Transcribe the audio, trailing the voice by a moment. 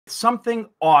something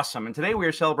awesome. And today we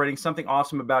are celebrating something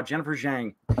awesome about Jennifer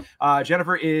Zhang.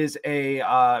 Jennifer is a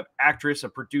actress, a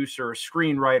producer, a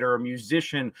screenwriter, a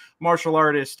musician, martial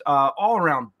artist, all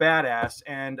around badass.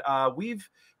 And we've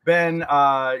been,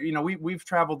 we've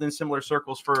traveled in similar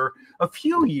circles for a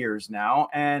few years now.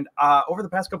 And over the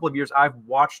past couple of years, I've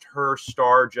watched her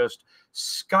star just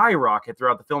skyrocket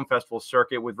throughout the film festival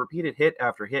circuit with repeated hit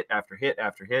after hit after hit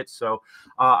after hit. So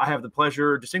I have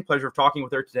the distinct pleasure of talking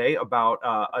with her today about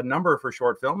a number of her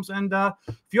short films and a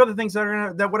few other things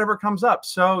that whatever comes up.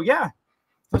 So yeah,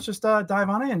 let's just dive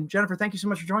on in. Jennifer, thank you so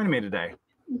much for joining me today.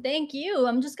 Thank you.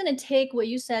 I'm just going to take what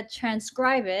you said,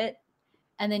 transcribe it,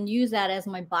 and then use that as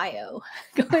my bio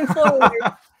going forward.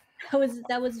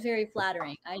 That was very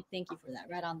flattering. I thank you for that.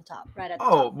 Right on the top. Right at the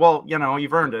top. Well,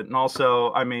 you've earned it. And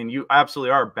also, I mean, you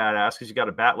absolutely are badass because you got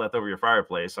a batleth over your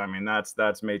fireplace. I mean,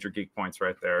 that's major geek points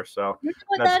right there. So you know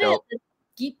what that dope.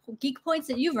 Is. Geek points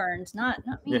that you've earned, not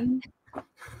me.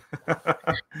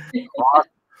 Yeah.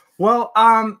 Well,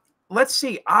 let's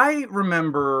see. I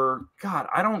remember, God,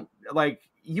 I don't like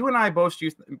you and I both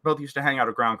used to hang out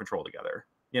at Ground Control together.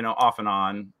 Off and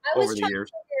on over the years.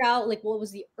 To figure out like what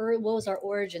was our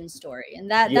origin story,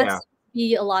 and that's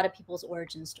be a lot of people's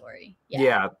origin story.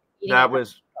 Yeah, that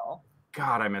was.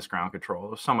 God, I miss Ground Control.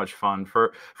 It was so much fun.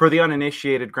 For the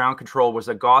uninitiated, Ground Control was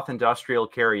a goth industrial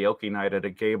karaoke night at a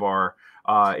gay bar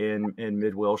in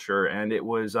mid Wilshire, and it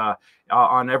was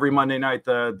on every Monday night.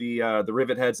 The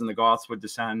Rivet Heads and the Goths would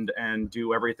descend and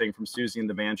do everything from Susie and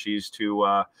the Banshees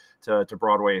to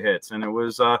Broadway hits, and it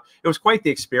was quite the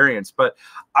experience. But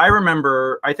I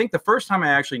remember, I think the first time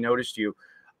I actually noticed you,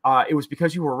 it was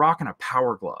because you were rocking a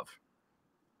Power Glove,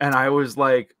 and I was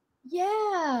like,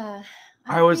 yeah.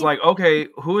 I was like, okay,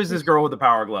 who is this girl with the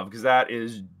Power Glove? Because that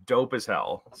is dope as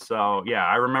hell. So yeah,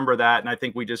 I remember that, and I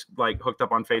think we just like hooked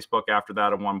up on Facebook after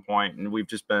that at one point, and we've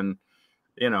just been,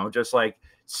 just like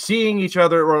seeing each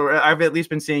other, or I've at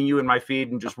least been seeing you in my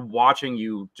feed and just watching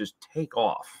you just take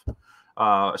off,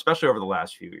 especially over the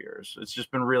last few years. It's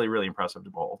just been really, really impressive to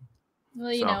behold.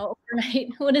 Well, overnight.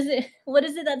 What is it? What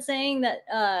is it that saying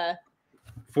that?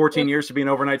 14 years to be an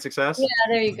overnight success. Yeah,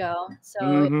 there you go.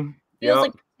 So. It feels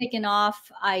like taken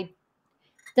off.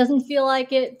 Doesn't feel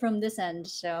like it from this end.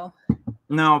 So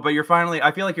no, but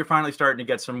I feel like you're finally starting to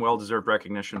get some well-deserved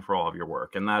recognition for all of your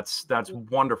work, and that's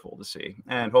wonderful to see.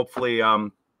 And hopefully,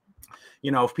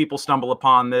 if people stumble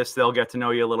upon this, they'll get to know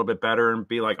you a little bit better and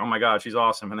be like, oh my God, she's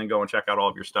awesome, and then go and check out all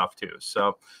of your stuff too.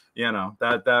 So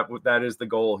that is the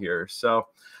goal here. So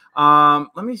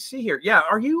let me see here. Yeah,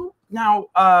 are you now?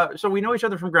 So we know each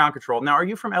other from Ground Control. Now, are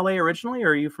you from LA originally, or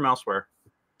are you from elsewhere?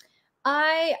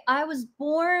 I was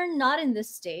born not in this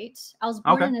state. I was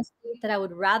born in a state that I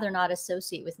would rather not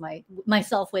associate with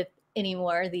myself with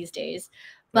anymore these days.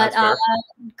 But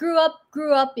grew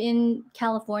up in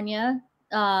California,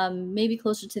 maybe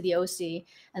closer to the OC,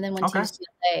 and then went to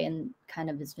UCLA and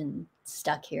kind of has been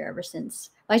stuck here ever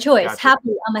since by choice. Gotcha.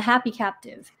 I'm a happy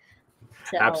captive.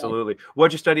 So. Absolutely.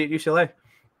 What'd you study at UCLA?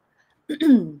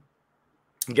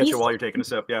 Get you while you're taking a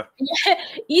sip, yeah.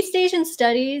 East Asian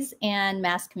Studies and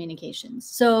Mass Communications.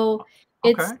 So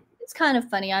it's kind of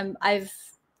funny.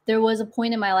 There was a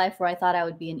point in my life where I thought I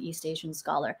would be an East Asian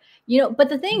scholar. But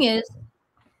the thing is,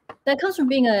 that comes from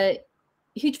being a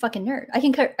huge fucking nerd. I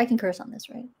can curse on this,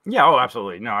 right? Yeah,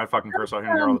 absolutely. No, I fucking curse on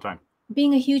here all the time.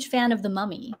 Being a huge fan of The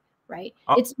Mummy, right?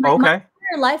 My entire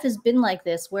life has been like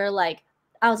this, where like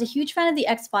I was a huge fan of the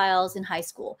X-Files in high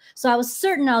school. So I was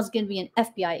certain I was going to be an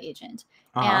FBI agent.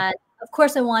 And of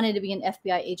course I wanted to be an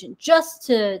FBI agent just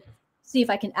to see if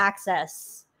I can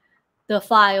access the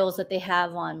files that they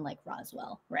have on like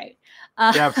Roswell, right?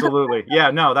 Yeah, absolutely.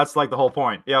 Yeah, no, that's like the whole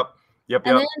point. Yep.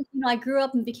 And then, I grew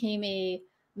up and became a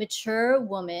mature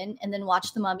woman and then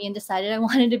watched The Mummy and decided I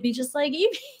wanted to be just like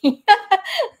Evie.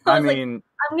 I mean,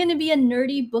 I'm going to be a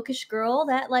nerdy, bookish girl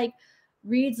that like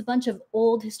reads a bunch of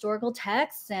old historical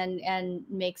texts and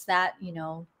makes that,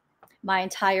 my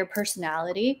entire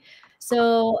personality.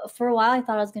 So for a while, I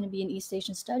thought I was going to be an East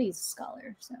Asian Studies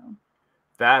scholar. So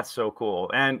that's so cool.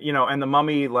 And, and The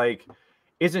Mummy, like,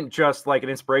 isn't just like an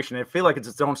inspiration. I feel like it's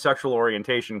its own sexual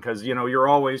orientation because, you're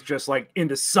always just like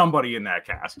into somebody in that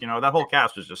cast. That whole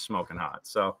cast was just smoking hot.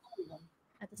 So,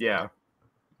 yeah.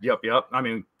 Yep. I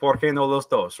mean, ¿por qué no los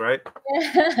dos, right?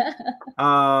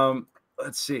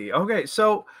 Let's see. Okay,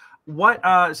 so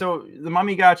so The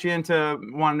Mummy got you into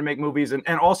wanting to make movies, and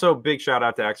also big shout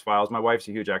out to X-Files. My wife's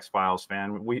a huge X-Files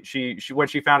fan. She when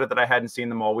she found out that I hadn't seen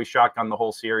them all, we shotgunned the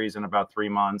whole series in about 3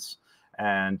 months.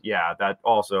 And yeah, that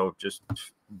also just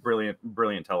brilliant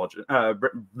television.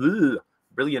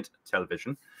 Brilliant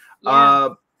television.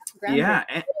 Yeah.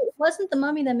 It wasn't The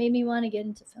Mummy that made me want to get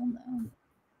into film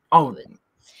though. Oh,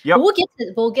 yep.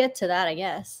 We'll get to that, I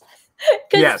guess.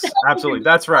 Yes, absolutely.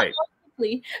 That's right.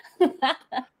 Yep.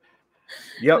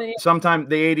 Yeah. Sometimes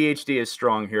the ADHD is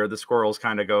strong here. The squirrels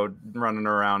kind of go running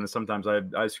around, and sometimes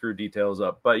I screw details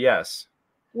up. But yes,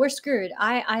 we're screwed.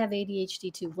 I have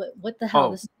ADHD too. What the hell?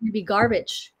 Oh. This is gonna be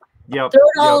garbage. Yep. Throw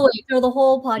it all away. Throw the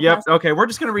whole podcast. Yep. Okay, we're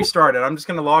just gonna restart it. I'm just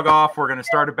gonna log off. We're gonna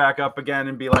start it back up again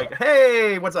and be like,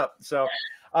 "Hey, what's up?" So,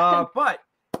 but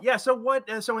yeah. So what?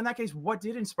 So in that case, what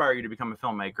did inspire you to become a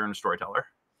filmmaker and a storyteller?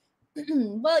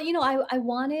 Well, you know, I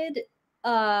wanted.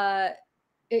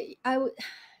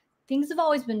 Things have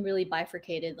always been really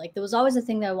bifurcated. Like there was always a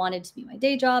thing that I wanted to be my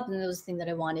day job, and there was a thing that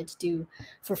I wanted to do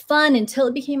for fun until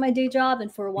it became my day job. And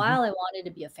for a while, I wanted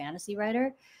to be a fantasy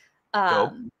writer.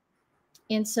 And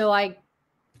so oh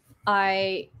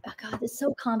God, it's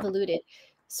so convoluted.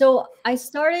 So I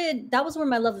started. That was where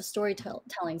my love of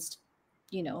storytelling,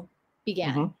 you know,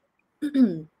 began.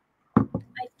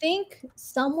 I think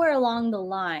somewhere along the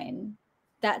line,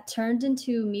 that turned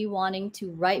into me wanting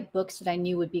to write books that I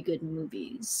knew would be good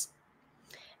movies.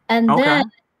 And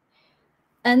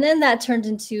then that turned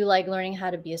into like learning how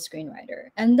to be a screenwriter.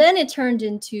 And then it turned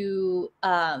into,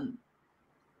 well,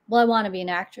 I want to be an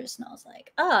actress. And I was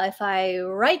like, oh, if I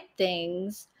write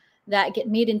things that get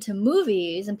made into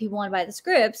movies and people want to buy the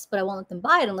scripts, but I won't let them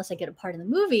buy it unless I get a part in the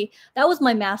movie. That was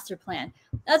my master plan.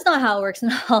 That's not how it works in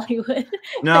Hollywood.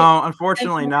 No,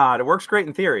 unfortunately not. It works great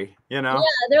in theory, you know?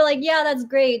 Yeah, they're like, yeah, that's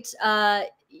great.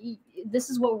 This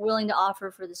is what we're willing to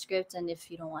offer for the script. And if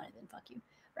you don't want it, then fuck you.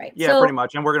 Right. Yeah, pretty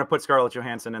much. And we're going to put Scarlett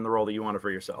Johansson in the role that you wanted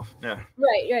for yourself. Yeah.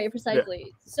 Right, precisely.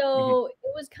 Yeah. So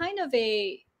it was kind of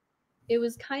a,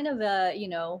 you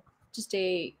know, just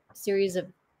a series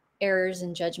of errors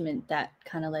in judgment that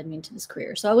kind of led me into this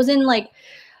career. So I was in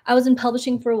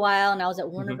publishing for a while, and I was at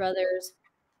Warner Brothers,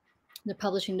 the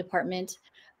publishing department.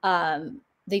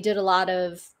 They did a lot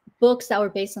of books that were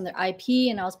based on their IP,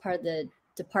 and I was part of the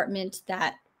department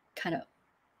that kind of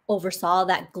oversaw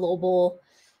that global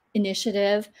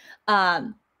initiative.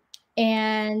 And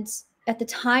at the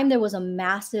time, there was a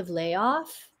massive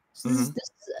layoff. So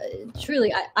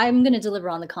truly, I'm going to deliver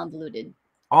on the convoluted.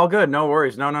 All good. No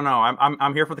worries. No.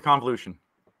 I'm here for the convolution.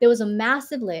 There was a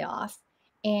massive layoff,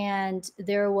 and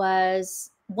there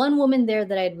was one woman there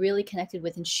that I had really connected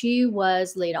with, and she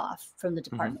was laid off from the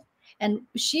department. And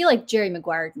she like Jerry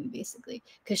Maguire'd me basically,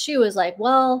 because she was like,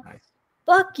 well,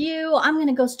 fuck you. I'm going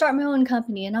to go start my own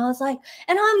company. And I was like,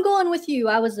 and I'm going with you.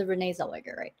 I was the Renee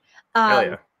Zellweger, right? Hell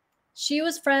yeah. She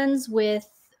was friends with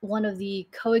one of the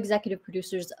co-executive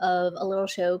producers of a little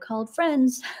show called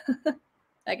Friends.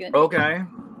 Okay.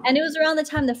 And it was around the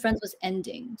time that Friends was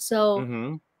ending.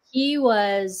 So he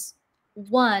was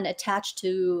attached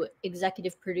to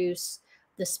executive produce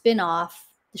the spinoff,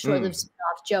 the short-lived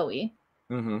spinoff Joey,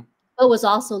 but was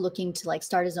also looking to like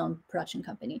start his own production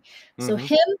company. So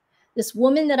this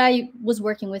woman that I was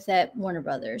working with at Warner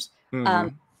Brothers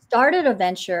started a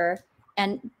venture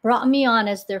and brought me on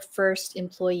as their first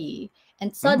employee.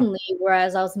 And suddenly,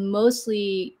 whereas I was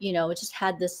mostly, you know, just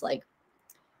had this like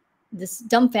this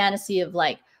dumb fantasy of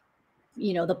like,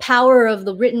 you know, the power of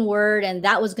the written word, and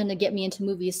that was going to get me into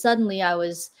movies. Suddenly I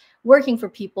was working for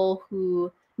people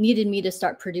who needed me to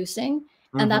start producing.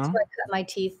 And that's where I cut my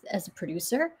teeth as a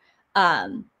producer.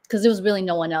 Because there was really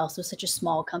no one else. It was such a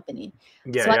small company.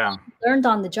 Yeah, so I learned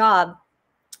on the job,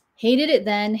 hated it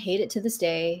then, hate it to this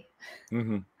day.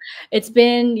 It's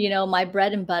been, you know, my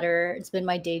bread and butter. It's been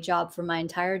my day job for my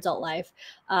entire adult life.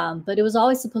 But it was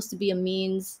always supposed to be a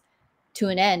means to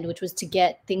an end, which was to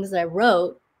get things that I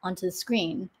wrote onto the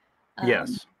screen.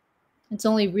 Yes. It's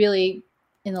only really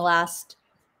in the last,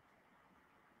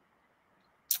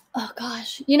 oh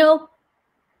gosh, you know,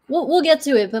 we'll get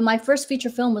to it. But my first feature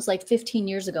film was like 15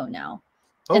 years ago now.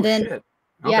 Oh, and then, shit.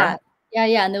 Okay.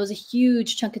 Yeah. And there was a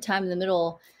huge chunk of time in the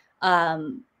middle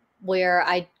where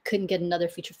I couldn't get another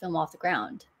feature film off the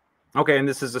ground. Okay. And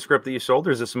this is the script that you sold,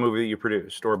 or is this a movie that you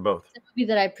produced, or both? It's a movie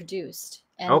that I produced.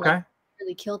 And like,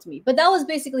 really killed me. But that was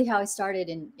basically how I started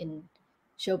in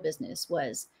show business,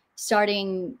 was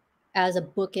starting as a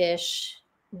bookish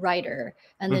writer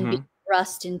and then being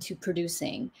thrust into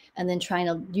producing and then trying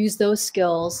to use those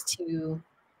skills to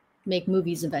make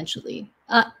movies eventually.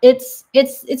 It's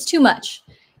too much.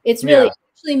 It's really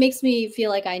actually makes me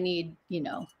feel like I need, you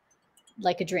know,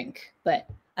 like a drink, but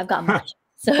I've got much.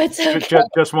 So it's okay.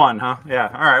 Just one, huh?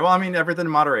 Yeah. All right. Well, I mean, everything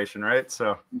in moderation, right?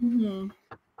 So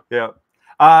yeah.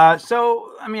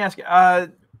 So let me ask you,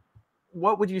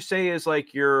 what would you say is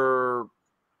like your,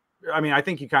 I mean, I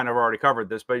think you kind of already covered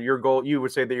this, but your goal, you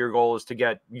would say that your goal is to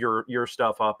get your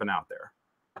stuff up and out there.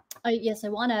 Yes. I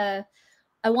want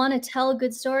to tell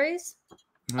good stories.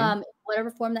 What whatever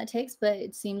form that takes, but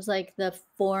it seems like the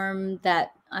form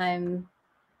that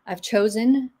I've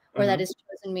chosen, or that has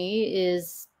chosen me,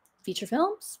 is feature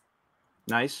films.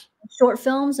 Nice. Short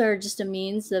films are just a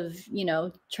means of, you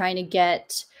know, trying to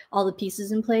get all the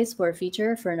pieces in place for a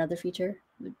feature, for another feature.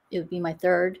 It would be my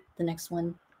third. The next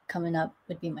one coming up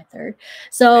would be my third.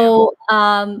 So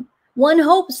one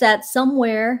hopes that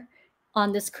somewhere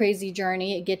on this crazy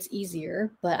journey it gets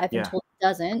easier, but I've been told it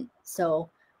doesn't. So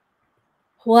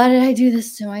why did I do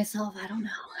this to myself? I don't know.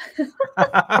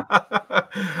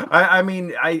 I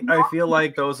mean, I feel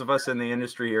like those of us in the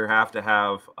industry here have to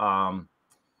have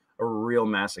a real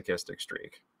masochistic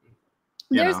streak.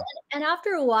 And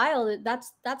after a while,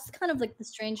 that's kind of like the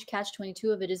strange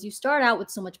catch-22 of it, is you start out with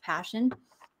so much passion,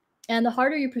 and the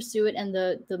harder you pursue it, and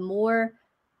the more,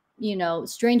 you know,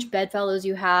 strange bedfellows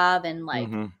you have, and like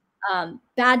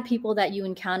bad people that you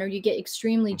encounter, you get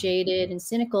extremely jaded and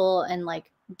cynical and like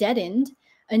deadened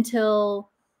until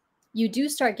you do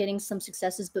start getting some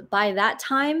successes. But by that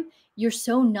time, you're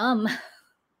so numb.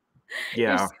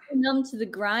 You're so numb to the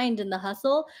grind and the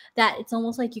hustle that it's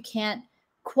almost like you can't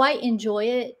quite enjoy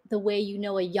it the way, you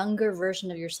know, a younger version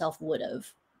of yourself would have.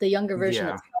 The younger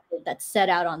version that set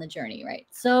out on the journey, right?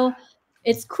 So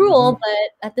it's cruel,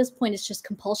 but at this point, it's just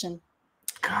compulsion.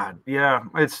 God, yeah,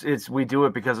 it's we do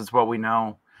it because it's what we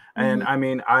know. And I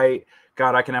mean, I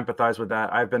can empathize with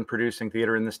that. I've been producing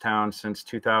theater in this town since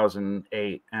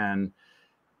 2008, and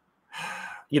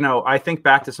you know, I think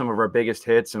back to some of our biggest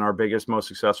hits and our biggest, most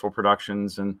successful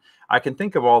productions, and I can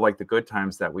think of all like the good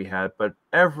times that we had. But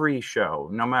every show,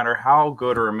 no matter how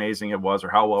good or amazing it was or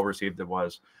how well received it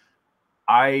was,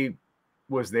 I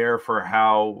was there for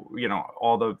how, you know,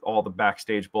 all the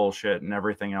backstage bullshit and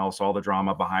everything else, all the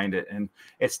drama behind it. And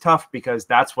it's tough because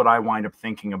that's what I wind up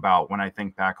thinking about when I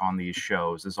think back on these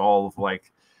shows, is all of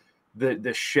like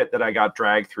the shit that I got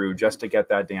dragged through just to get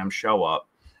that damn show up,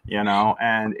 you know.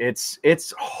 And it's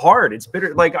hard, it's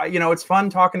bitter. Like, you know, it's fun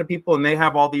talking to people and they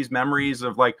have all these memories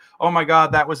of like, oh my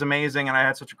God, that was amazing and I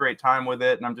had such a great time with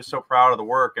it and I'm just so proud of the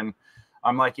work. And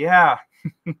I'm like, yeah.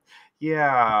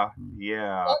 Yeah.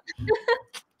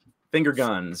 Finger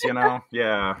guns, you know.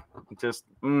 Just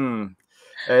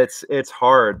it's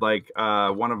hard. Like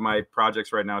one of my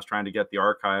projects right now is trying to get the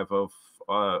archive of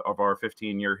our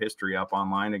 15-year history up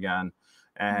online again,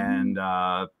 and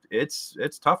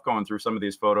it's tough going through some of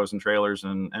these photos and trailers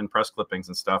and press clippings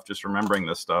and stuff, just remembering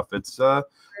this stuff. It's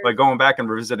like going back and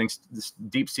revisiting this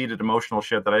deep-seated emotional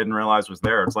shit that I didn't realize was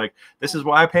there. It's like, this is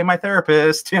why I pay my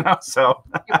therapist, you know. So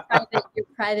your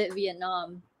private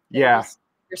Vietnam. Yeah.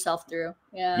 Yourself through.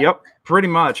 Yeah. Yep. Pretty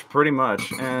much.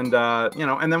 And you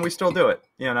know, and then we still do it.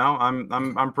 You know,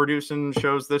 I'm producing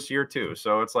shows this year too.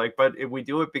 So it's like, but if we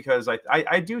do it because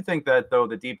I do think that though,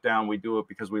 the deep down we do it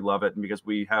because we love it and because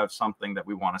we have something that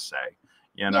we want to say,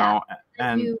 you know.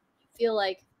 And you feel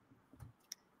like,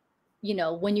 you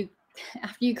know, when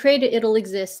after you create it, it'll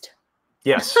exist.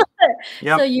 Yes.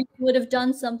 Yep. So you would have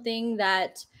done something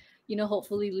that, you know,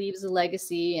 hopefully leaves a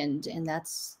legacy, and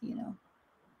that's, you know,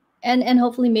 and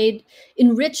hopefully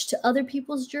enriched other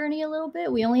people's journey a little bit.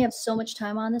 We only have so much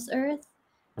time on this earth.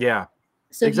 Yeah.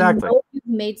 So exactly. if you know you've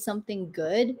made something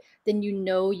good, then you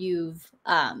know you've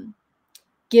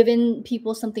given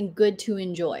people something good to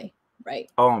enjoy, right?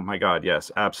 Oh my God,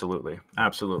 yes, absolutely.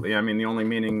 Absolutely. I mean, the only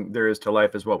meaning there is to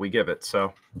life is what we give it.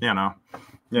 So, you know.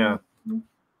 Yeah.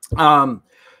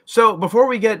 So before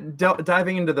we get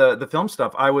diving into the film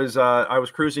stuff, I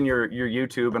was cruising your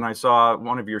YouTube and I saw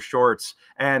one of your shorts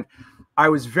and I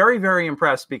was very, very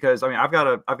impressed because I mean I've got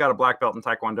a black belt in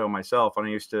Taekwondo myself and I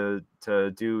used to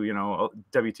do, you know,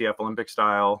 WTF Olympic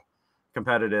style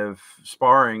competitive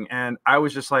sparring, and I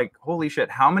was just like, holy shit,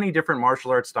 how many different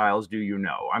martial arts styles do you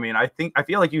know? I mean, I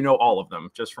feel like you know all of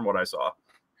them just from what I saw.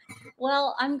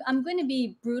 Well, I'm going to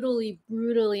be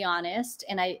brutally honest,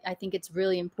 and I think it's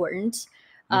really important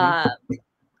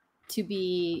to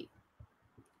be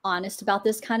honest about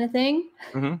this kind of thing,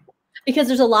 because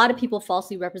there's a lot of people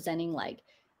falsely representing like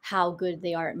how good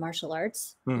they are at martial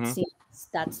arts. It seems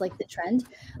that's like the trend.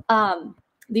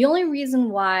 The only reason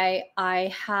why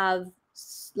I have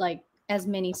like as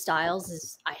many styles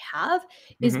as I have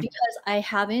is because I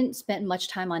haven't spent much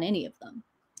time on any of them.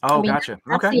 Oh, I mean, gotcha.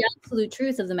 That's the absolute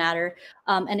truth of the matter.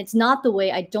 And it's not the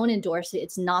way, I don't endorse it.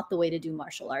 It's not the way to do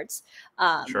martial arts.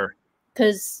 Sure.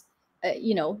 Because,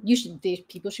 you know,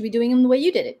 people should be doing them the way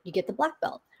you did it. You get the black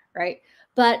belt, right?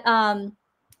 But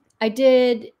I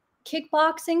did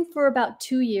kickboxing for about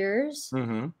 2 years.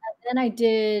 And then I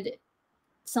did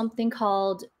something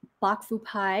called Bok Fu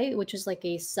Pai, which is like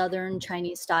a Southern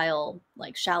Chinese style,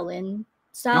 like Shaolin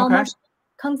style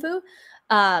Kung Fu.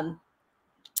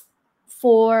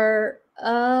 For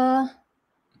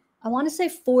I want to say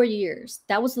 4 years.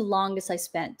 That was the longest I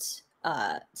spent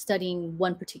studying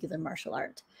one particular martial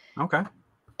art. Okay.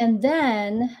 And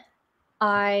then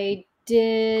I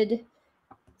did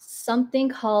something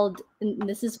called, and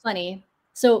this is funny.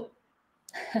 So,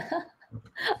 all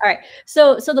right.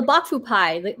 So the Bok Fu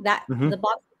Pai, the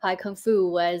Bok Fu Pai Kung Fu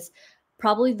was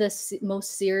probably the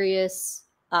most serious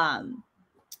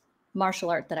martial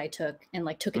art that I took, and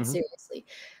like took it seriously.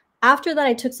 After that,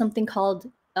 I took something called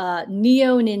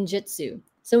Neo Ninjutsu.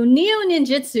 So Neo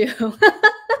Ninjutsu.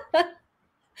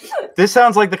 This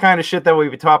sounds like the kind of shit that would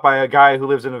be taught by a guy who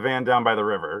lives in a van down by the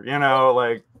river. You know,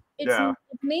 like it's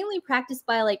mainly practiced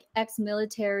by like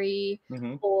ex-military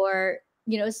or,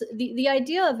 you know, so the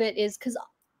idea of it is because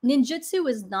ninjutsu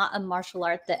is not a martial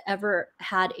art that ever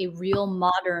had a real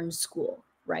modern school,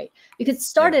 right? Because it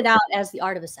started out as the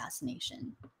art of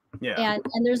assassination. Yeah.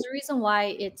 And there's a reason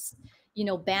why it's, you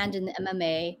know, banned in the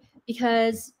MMA,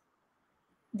 because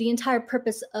the entire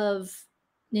purpose of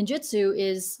ninjutsu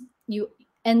is you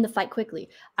end the fight quickly.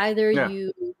 Either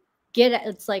you get,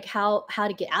 it's like how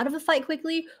to get out of a fight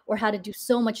quickly, or how to do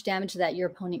so much damage that your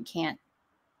opponent can't,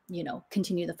 you know,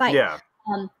 continue the fight. Yeah.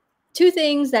 Two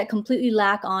things that completely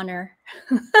lack honor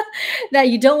that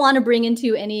you don't want to bring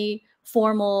into any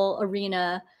formal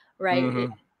arena, right?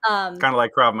 Kind of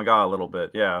like Krav Maga a little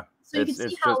bit. Yeah. So you can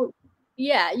see how,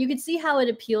 you can see how it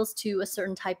appeals to a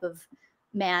certain type of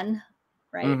man,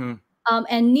 right?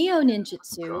 And Neo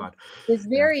Ninjutsu is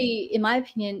very, in my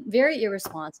opinion, very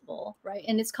irresponsible, right?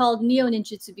 And it's called Neo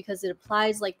Ninjutsu because it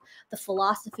applies like the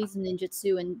philosophies of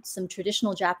ninjutsu and some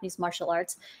traditional Japanese martial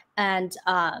arts, and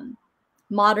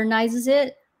modernizes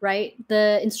it, right?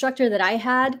 The instructor that I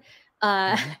had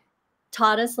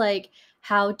taught us like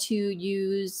how to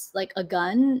use like a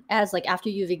gun as like, after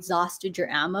you've exhausted your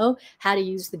ammo, how to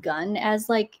use the gun as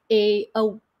like a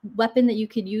weapon that you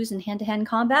could use in hand-to-hand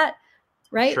combat,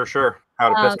 right? Sure. How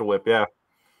to pistol whip, yeah.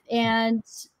 And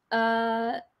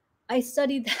I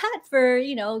studied that for,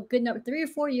 you know, good number 3 or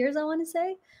 4 years, I want to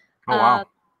say. Oh wow.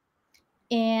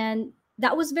 And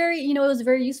that was very, you know, it was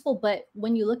very useful. But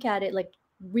when you look at it, like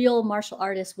real martial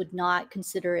artists would not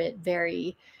consider it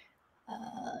very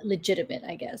legitimate,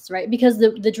 I guess, right? Because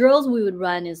the drills we would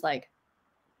run is like,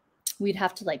 we'd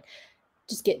have to like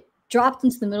just get dropped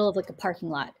into the middle of like a parking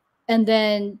lot, and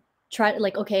then try to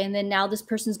like, okay, and then now this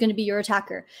person's going to be your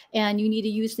attacker, and you need to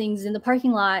use things in the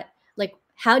parking lot. Like,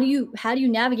 how do you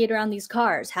navigate around these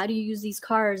cars? How do you use these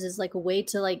cars as like a way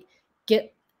to like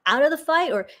get out of the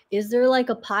fight? Or is there like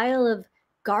a pile of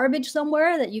garbage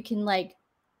somewhere that you can like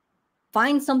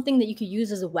find something that you could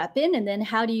use as a weapon? And then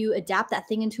how do you adapt that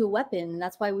thing into a weapon? And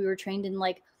that's why we were trained in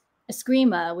like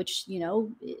eskrima, which, you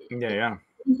know,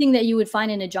 anything that you would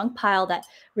find in a junk pile that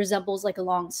resembles like a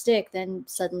long stick, then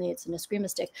suddenly it's an eskrima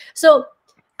stick. So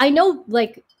I know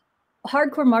like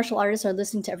hardcore martial artists are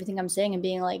listening to everything I'm saying and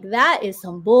being like, that is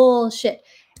some bullshit.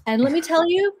 And let me tell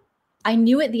you, I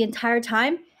knew it the entire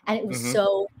time, and it was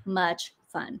so much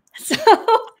fun. So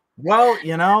well,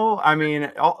 you know, I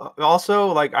mean, also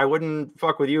like I wouldn't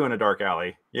fuck with you in a dark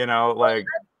alley, you know, like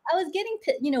I was getting,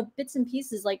 you know, bits and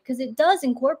pieces, like, because it does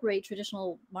incorporate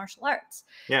traditional martial arts.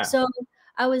 Yeah. So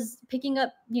I was picking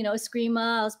up, you know,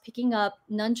 eskrima. I was picking up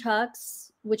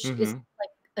nunchucks, which is like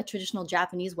a traditional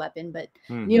Japanese weapon, but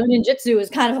Neo Ninjutsu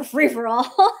is kind of a free for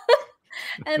all.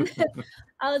 And then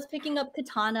I was picking up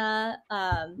katana.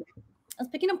 I was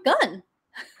picking up gun.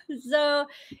 So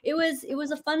it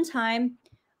was a fun time.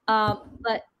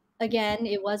 But again,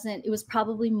 it was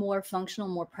probably more functional,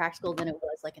 more practical than it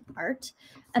was like an art.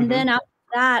 And then after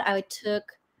that, I took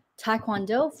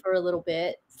Taekwondo for a little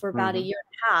bit, for about a year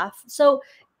and a half. So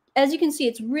as you can see,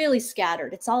 it's really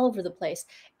scattered. It's all over the place.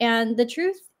 And the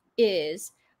truth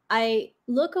is, I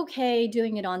look okay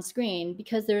doing it on screen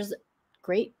because there's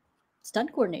great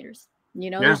stunt coordinators. You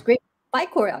know, there's great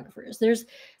fight choreographers. There's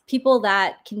people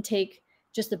that can take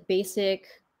just a basic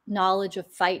knowledge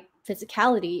of fight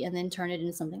physicality and then turn it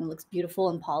into something that looks beautiful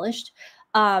and polished.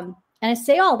 And I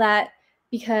say all that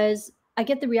because I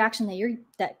get the reaction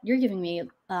that you're giving me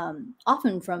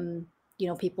often from, you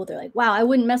know, people. They're like, wow, I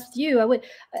wouldn't mess with you. I would.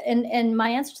 And my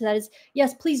answer to that is,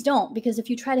 yes, please don't, because if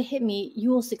you try to hit me, you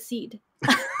will succeed.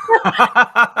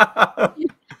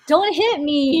 Don't hit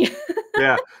me.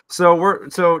 Yeah. So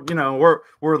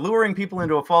we're luring people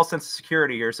into a false sense of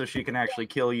security here so she can actually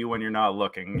kill you when you're not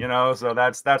looking, you know? So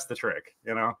that's the trick,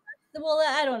 you know? Well,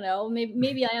 I don't know.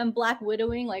 Maybe I am Black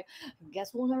Widowing. Like,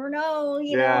 guess we'll never know.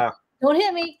 You know? Don't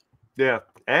hit me. Yeah.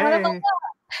 Hey.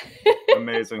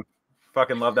 Amazing.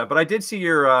 Fucking love that. But I did see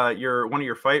your one of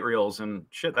your fight reels, and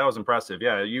shit, that was impressive.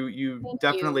 Yeah, you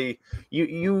definitely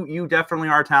you definitely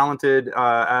are talented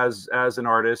as an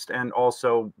artist, and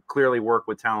also clearly work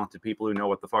with talented people who know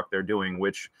what the fuck they're doing.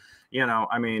 Which, you know,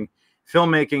 I mean,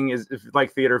 filmmaking is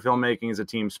like theater. Filmmaking is a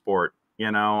team sport,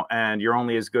 you know, and you're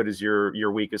only as good as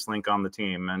your weakest link on the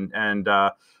team. And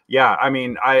yeah, I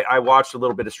mean, I watched a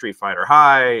little bit of Street Fighter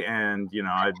High, and you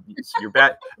know, you're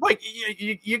bet like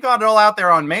you got it all out there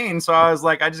on main, so I was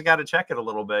like, I just got to check it a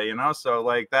little bit, you know. So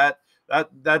like that's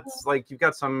like you've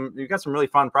got some really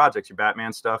fun projects, your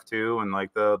Batman stuff too, and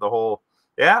like the whole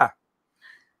yeah.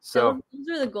 So those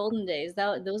were the golden days.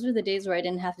 Those were the days where I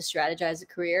didn't have to strategize a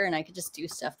career, and I could just do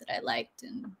stuff that I liked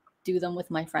and do them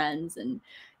with my friends, and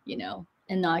you know,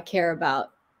 and not care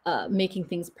about making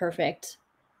things perfect.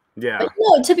 Yeah. But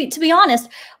no, to be honest,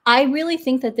 I really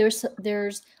think that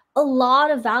there's a lot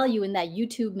of value in that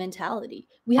YouTube mentality.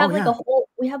 We have a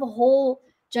whole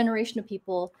generation of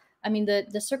people. I mean,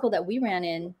 the circle that we ran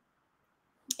in,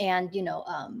 and you know,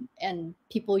 and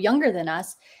people younger than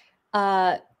us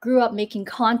grew up making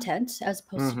content as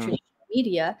opposed to traditional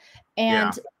media.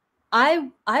 And I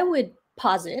would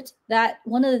posit that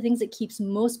one of the things that keeps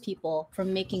most people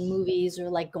from making movies or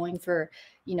like going for,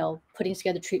 you know, putting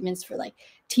together treatments for like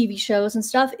TV shows and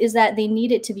stuff is that they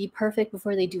need it to be perfect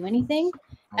before they do anything.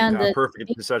 And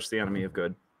perfect is such the enemy of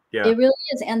good. Yeah, it really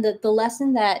is. And the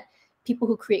lesson that people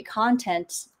who create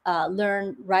content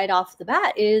learn right off the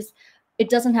bat is it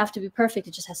doesn't have to be perfect.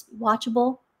 It just has to be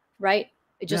watchable, right?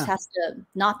 It just has to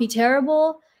not be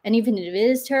terrible. And even if it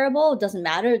is terrible, it doesn't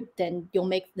matter. Then you'll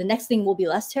make the next thing will be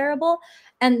less terrible.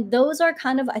 And those are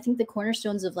kind of, I think, the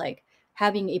cornerstones of like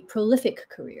having a prolific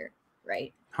career,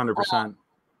 right? 100%.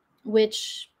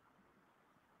 Which,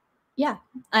 yeah,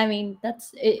 I mean,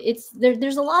 that's it's there.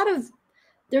 There's a lot of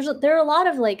there are a lot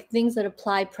of like things that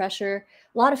apply pressure,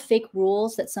 a lot of fake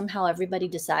rules that somehow everybody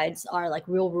decides are like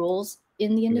real rules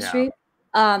in the industry.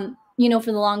 You know,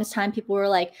 for the longest time, people were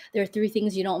like, there are 3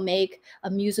 things you don't make: a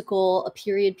musical, a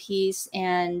period piece,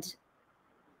 and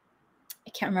I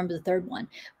can't remember the third one,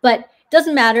 but it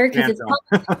doesn't matter because it's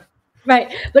probably,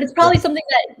 right. But it's probably something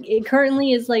that it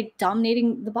currently is like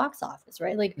dominating the box office,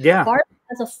 right? Like Barbie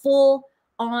has a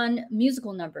full-on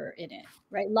musical number in it,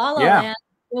 right? La La Land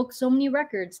broke so many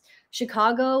records.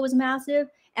 Chicago was massive.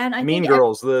 And I Mean think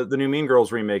Girls, the new Mean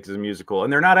Girls remake is a musical,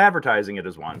 and they're not advertising it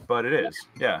as one, but it is.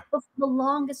 Yeah. For the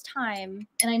longest time,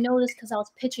 and I know this because I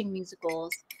was pitching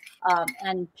musicals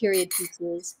and period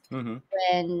pieces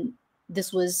when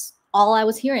this was all I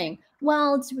was hearing.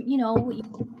 Well, it's, you know,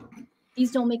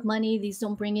 these don't make money, these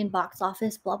don't bring in box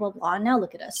office, blah blah blah. Now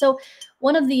look at us. So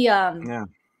one of the the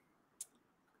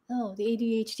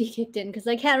ADHD kicked in because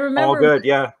I can't remember. All good.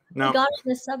 Yeah. No. I got on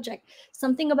this subject.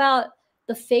 Something about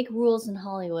the fake rules in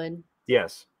Hollywood.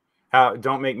 Yes.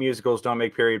 Don't make musicals, don't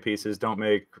make period pieces, don't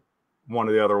make one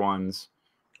of the other ones.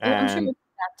 And I'm sure you'll come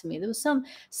back to me. There was some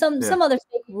other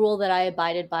fake rule that I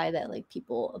abided by that like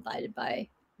people abided by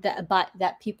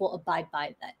that people abide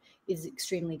by that is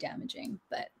extremely damaging.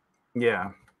 But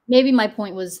yeah, maybe my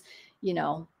point was, you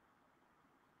know,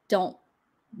 don't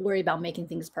worry about making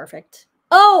things perfect.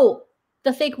 Oh,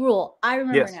 the fake rule. I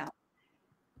remember now.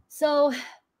 So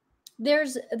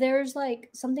there's like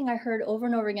something I heard over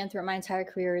and over again throughout my entire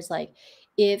career is like,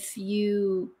 if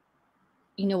you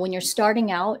know, when you're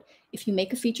starting out, if you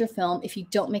make a feature film, if you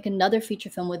don't make another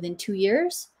feature film within 2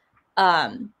 years,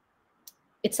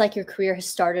 it's like your career has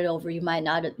started over. You might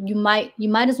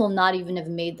as well not even have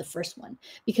made the first one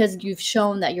because you've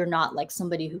shown that you're not like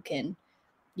somebody who can,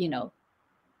 you know,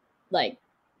 like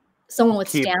someone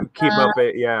with keep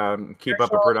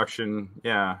up a production.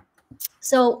 Yeah.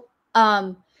 So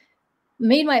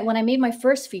when I made my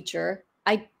first feature,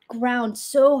 I ground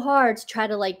so hard to try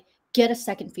to like get a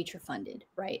second feature funded,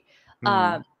 right?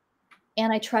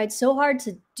 And I tried so hard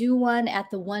to do one at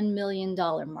the $1 million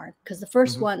mark because the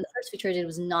first feature I did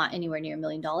was not anywhere near $1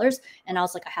 million. And I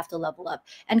was like, I have to level up.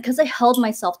 And because I held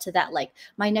myself to that, like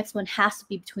my next one has to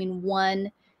be between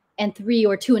 $1 and $3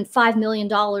 or $2 and $5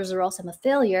 million or else I'm a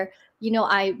failure. You know,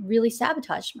 I really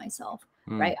sabotaged myself,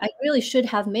 right? I really should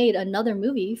have made another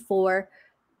movie for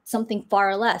something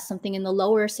far less, something in the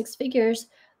lower 6 figures,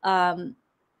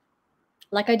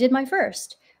 like I did my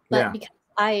first. But because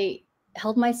I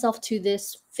held myself to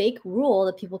this fake rule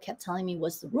that people kept telling me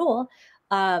was the rule,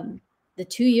 the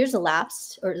 2 years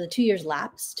lapsed,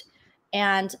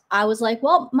 and I was like,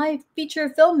 well, my feature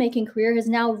filmmaking career has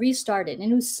now restarted.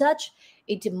 And it was such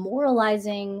a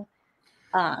demoralizing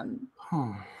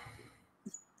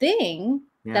thing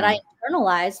that I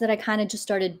internalized that I kind of just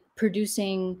started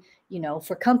producing, you know,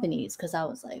 for companies because I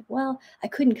was like, well, I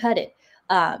couldn't cut it.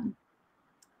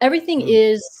 everything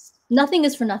is, nothing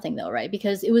is for nothing though, right?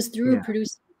 Because it was through Yeah.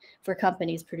 producing for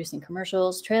companies, producing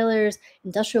commercials, trailers,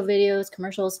 industrial videos,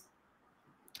 commercials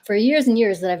for years and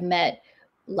years that I've met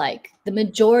like the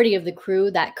majority of the crew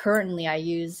that currently I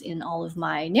use in all of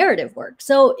my narrative work.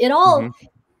 So it all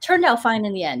turned out fine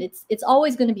in the end. It's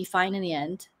always going to be fine in the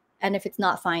end. And if it's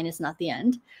not fine, it's not the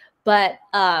end. But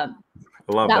I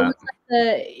love that that. was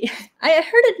like I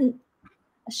heard it in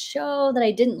a show that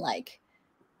I didn't like,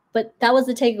 but that was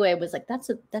the takeaway. Was like that's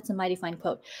a mighty fine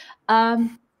quote.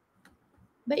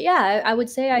 But yeah, I would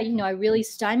say I really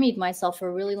stymied myself for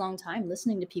a really long time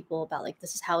listening to people about like,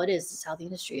 this is how it is, this is how the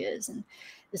industry is, and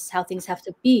this is how things have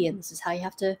to be, and this is how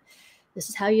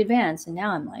you advance. And now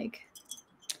I'm like,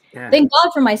 thank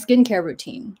God for my skincare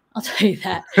routine. I'll tell you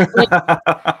that. Like,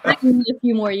 I need a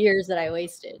few more years that I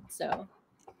wasted. So,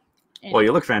 anyway. Well,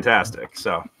 you look fantastic.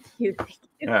 So, thank you.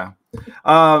 Yeah.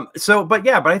 But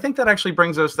I think that actually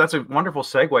brings us, that's a wonderful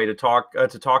segue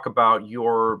to talk about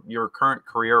your current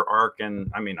career arc.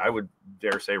 And I mean, I would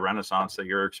dare say renaissance that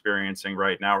you're experiencing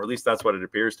right now, or at least that's what it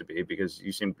appears to be, because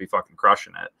you seem to be fucking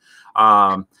crushing it.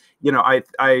 I'm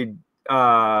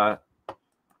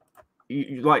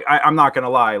not going to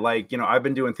lie. Like, I've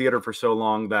been doing theater for so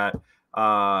long that,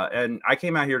 and I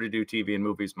came out here to do TV and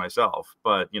movies myself,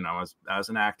 but as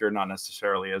an actor, not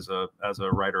necessarily as a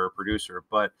writer or producer,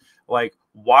 but like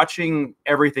watching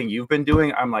everything you've been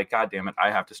doing, I'm like, God damn it, I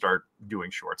have to start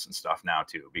doing shorts and stuff now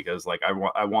too, because like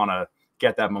I want to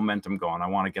get that momentum going. I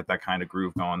want to get that kind of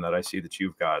groove going that I see that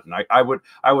you've got, and I would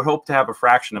hope to have a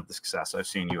fraction of the success I've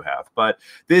seen you have. But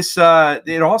this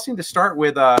it all seemed to start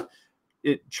with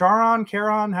Charon,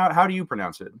 how do you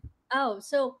pronounce it? Oh,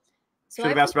 so should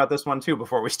have asked about this one too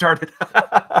before we started.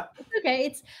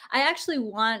 Okay, I actually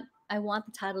want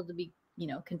the title to be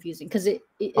confusing, because it's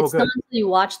not until you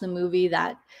watch the movie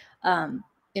that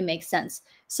it makes sense.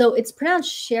 So it's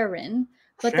pronounced Sharon,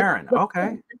 but Sharon,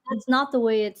 okay, that's not the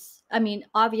way it's. I mean,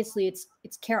 obviously it's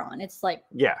Charon. It's like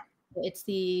it's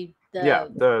the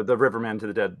riverman to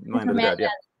the dead, land of the dead,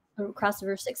 across the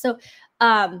river Styx. So,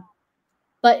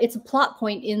 but it's a plot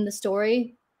point in the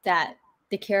story that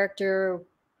the character's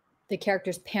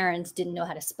parents didn't know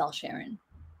how to spell Sharon.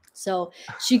 So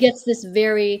she gets this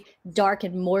very dark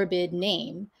and morbid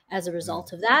name as a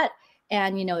result of that.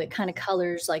 And, it kind of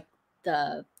colors like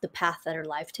the path that her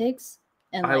life takes.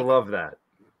 And I love that.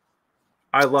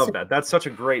 that. That's such a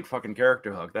great fucking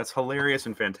character hook. That's hilarious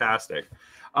and fantastic.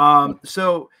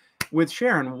 So with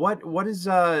Sharon, what is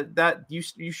that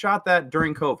you shot that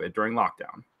during COVID, during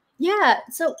lockdown? Yeah.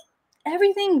 So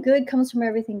everything good comes from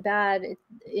everything bad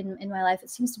in my life. It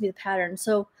seems to be the pattern.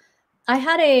 So I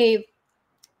had a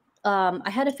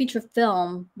feature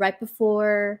film right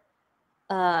before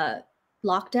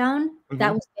lockdown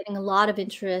that was getting a lot of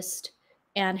interest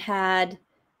and had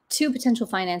 2 potential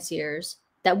financiers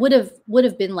that would have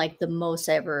been like the most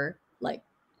ever, like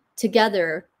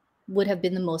together would have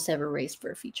been the most ever raised for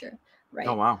a feature, right?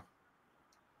 Oh wow.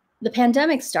 The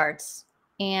pandemic starts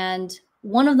and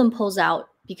one of them pulls out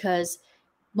because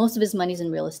most of his money's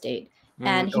in real estate.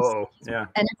 And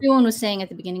and everyone was saying at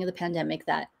the beginning of the pandemic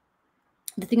that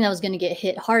the thing that was going to get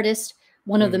hit hardest,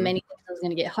 one of the many things that was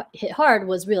going to get hit hard,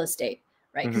 was real estate,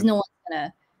 right? Because no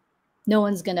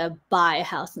one's gonna buy a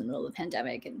house in the middle of the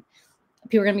pandemic, and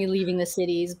people are gonna be leaving the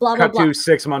cities. Blah blah blah. Cut to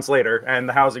 6 months later, and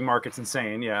the housing market's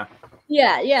insane. Yeah.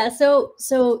 So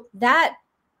that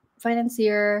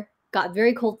financier got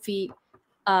very cold feet,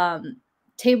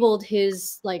 tabled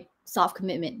his like soft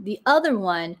commitment. The other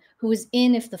one, who was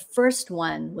in if the first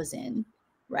one was in,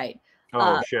 right?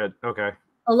 Oh shit. Okay.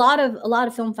 A lot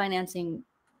of film financing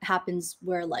happens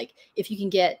where like if you can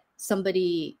get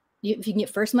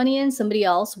first money in, somebody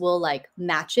else will like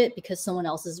match it because someone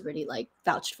else has already like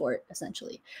vouched for it,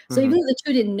 essentially. So even though the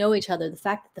two didn't know each other, the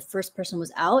fact that the first person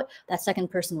was out, that second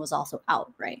person was also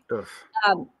out, right?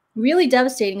 Really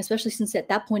devastating, especially since at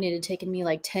that point it had taken me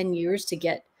like 10 years to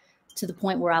get to the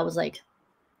point where I was like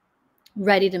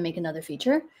ready to make another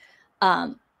feature.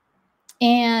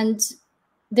 And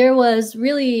there was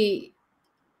really,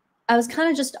 I was kind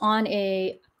of just on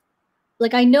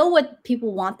like, I know what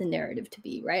people want the narrative to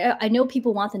be, right? I know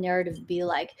people want the narrative to be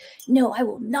like, no, I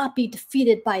will not be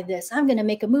defeated by this. I'm going to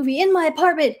make a movie in my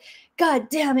apartment. God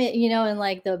damn it. And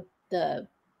like the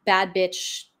bad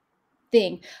bitch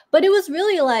thing. But it was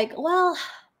really like, well,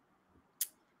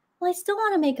 I still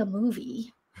want to make a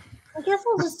movie. I guess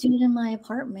I'll just do it in my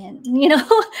apartment,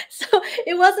 So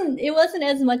it wasn't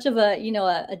as much of a,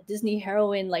 a Disney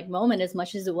heroine like moment as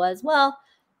much as it was, well,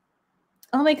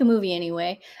 I'll make a movie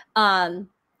anyway. I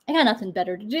got nothing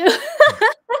better to do.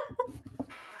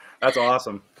 That's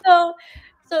awesome.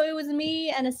 So it was me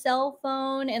and a cell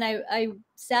phone, and I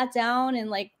sat down and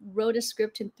like wrote a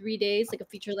script in 3 days, like a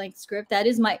feature-length script. That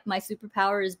is my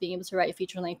superpower, is being able to write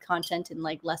feature-length content in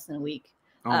like less than a week.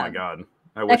 Oh my God.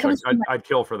 I wish I'd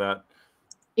kill for that.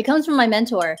 It comes from my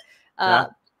mentor, Yeah.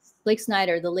 Blake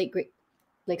Snyder, the late great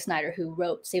Blake Snyder, who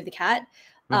wrote Save the Cat.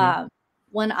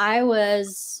 When I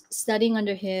was studying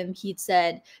under him, he'd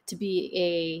said to be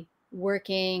a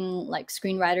working like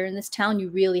screenwriter in this town, you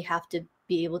really have to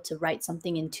be able to write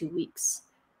something in 2 weeks.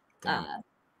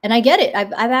 And I get it.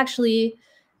 I've actually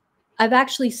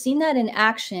seen that in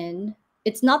action.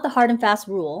 It's not the hard and fast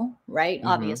rule, right?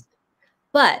 Obviously.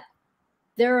 But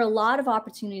there are a lot of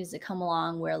opportunities that come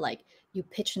along where like you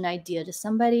pitch an idea to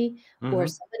somebody or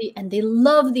somebody and they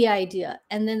love the idea.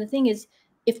 And then the thing is,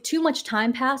 if too much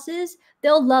time passes,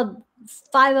 they'll love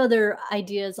 5 other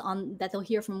ideas on that they'll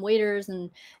hear from waiters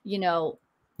and, you know,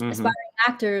 aspiring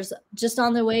actors just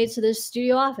on their way to the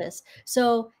studio office.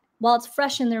 So while it's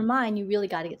fresh in their mind, you really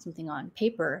got to get something on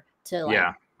paper to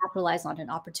like capitalize on an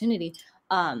opportunity.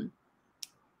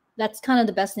 That's kind of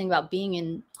the best thing about being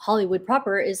in Hollywood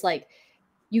proper, is like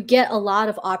you get a lot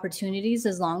of opportunities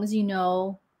as long as you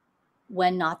know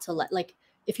when not to let, like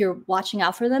if you're watching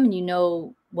out for them and you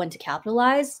know when to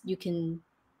capitalize, you can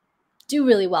do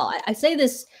really well. I say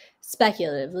this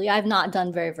speculatively. I've not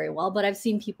done very, very well, but I've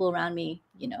seen people around me,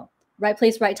 you know, right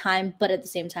place, right time. But at the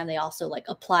same time, they also like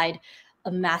applied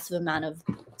a massive amount of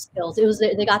skills. It was,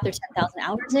 they got their 10,000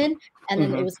 hours in, and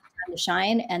then it was time to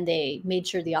shine, and they made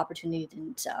sure the opportunity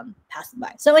didn't pass them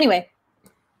by. So anyway,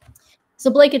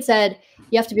 so Blake had said,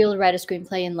 you have to be able to write a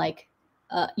screenplay in like,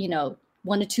 you know,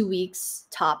 1 to 2 weeks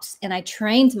tops. And I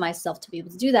trained myself to be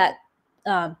able to do that.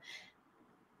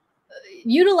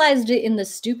 Utilized it in the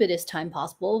stupidest time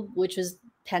possible, which was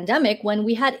pandemic, when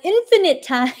we had infinite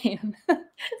time.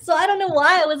 So I don't know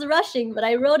why I was rushing, but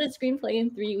I wrote a screenplay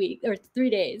in 3 weeks or 3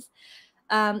 days.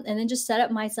 And then just set up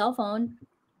my cell phone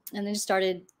and then just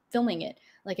started filming it.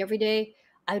 Like every day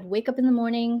I'd wake up in the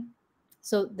morning.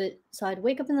 So I'd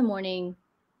wake up in the morning.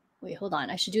 Wait, hold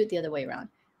on. I should do it the other way around.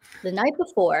 The night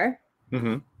before,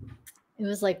 it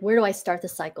was like, where do I start the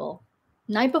cycle?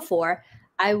 Night before,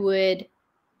 I would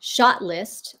shot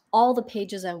list all the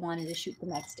pages I wanted to shoot the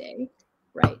next day,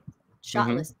 right? Shot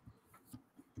list.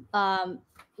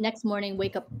 Next morning,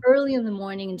 wake up early in the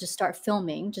morning and just start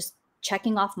filming, just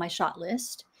checking off my shot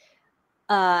list.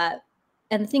 And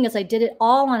the thing is, I did it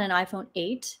all on an iPhone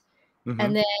 8.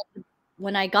 And then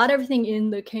when I got everything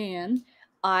in the can,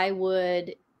 I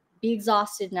would be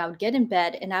exhausted and I would get in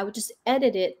bed and I would just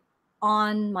edit it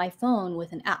on my phone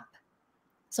with an app.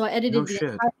 So I edited the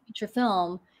entire feature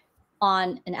film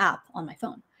on an app on my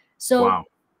phone. So,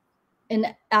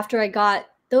 and after I got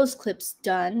those clips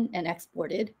done and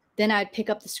exported, then I'd pick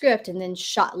up the script and then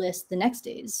shot list the next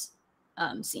day's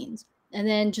scenes, and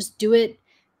then just do it,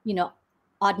 you know,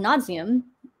 ad nauseum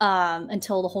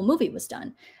until the whole movie was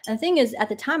done. And the thing is, at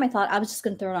the time, I thought I was just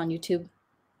going to throw it on YouTube,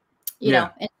 you know,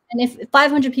 and if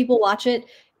 500 people watch it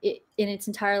in its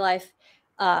entire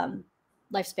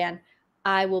lifespan,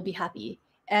 I will be happy.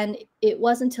 And it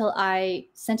wasn't until I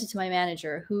sent it to my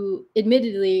manager, who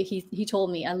admittedly, he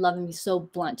told me, I love him, he's so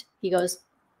blunt. He goes,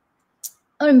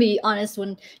 I'm going to be honest,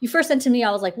 when you first sent to me,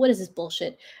 I was like, what is this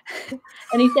bullshit?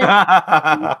 And he said,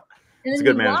 it's a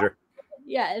good manager.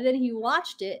 Yeah. And then he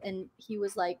watched it and he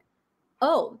was like,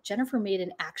 oh, Jennifer made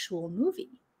an actual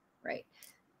movie, right?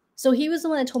 So he was the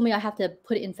one that told me I have to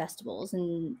put it in festivals.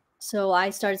 And so I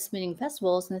started submitting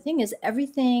festivals. And the thing is,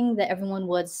 everything that everyone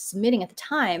was submitting at the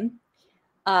time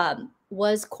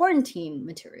was quarantine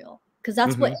material, because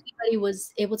that's what anybody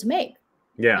was able to make.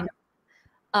 Yeah. You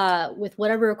know? With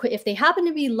whatever, if they happen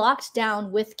to be locked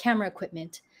down with camera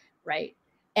equipment, right?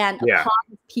 And a pod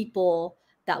of people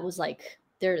that was like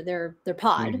their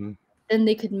pod, then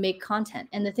they could make content.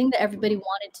 And the thing that everybody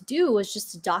wanted to do was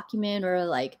just to document or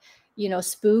like, you know,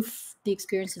 spoof the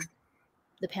experience of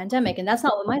the pandemic. And that's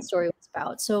not what my story was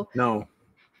about. So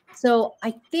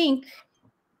I think,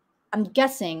 I'm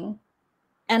guessing,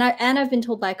 and I've been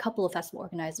told by a couple of festival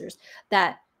organizers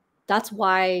that that's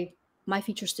why my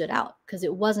feature stood out, because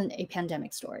it wasn't a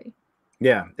pandemic story.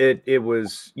 Yeah, it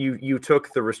was, you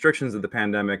took the restrictions of the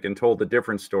pandemic and told a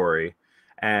different story.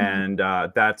 And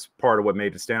that's part of what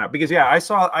made it stand out. Because I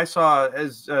saw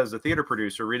as a theater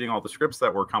producer, reading all the scripts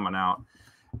that were coming out.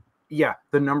 Yeah,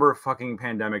 the number of fucking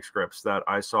pandemic scripts that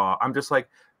I saw, I'm just like,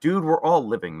 dude, we're all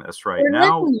living this right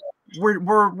now.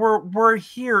 We're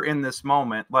here in this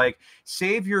moment. Like,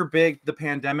 save your the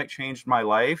pandemic changed my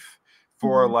life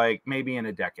for like maybe in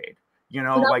a decade. You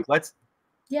know, like let's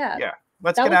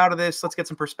get out of this. Let's get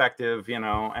some perspective, you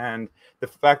know. And the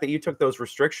fact that you took those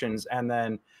restrictions and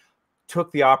then took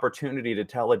the opportunity to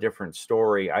tell a different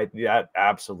story, that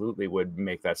absolutely would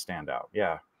make that stand out.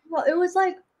 Yeah. Well, it was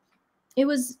like, it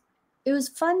was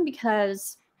fun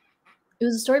because it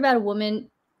was a story about a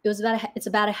woman. It's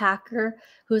about a hacker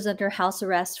who was under house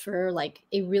arrest for like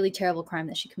a really terrible crime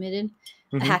that she committed,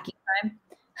 a hacking crime,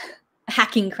 a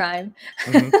hacking crime.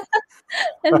 And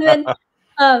then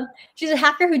she's a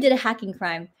hacker who did a hacking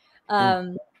crime.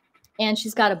 And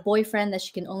she's got a boyfriend that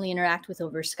she can only interact with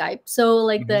over Skype. So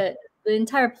like the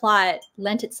entire plot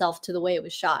lent itself to the way it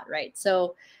was shot, right?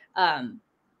 So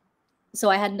so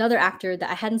I had another actor that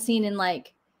I hadn't seen in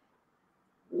like,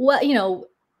 what, you know,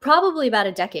 probably about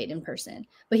a decade in person,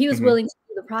 but he was willing to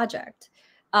do the project.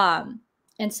 And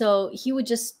so he would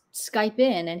just Skype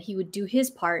in and he would do his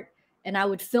part and I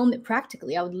would film it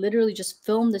practically. I would literally just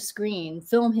film the screen,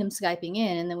 film him Skyping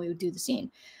in, and then we would do the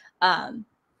scene.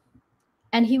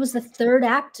 And he was the third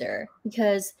actor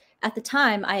because at the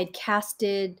time I had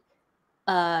casted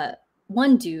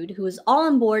one dude who was all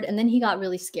on board, and then he got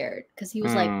really scared because he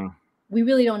was like, we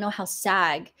really don't know how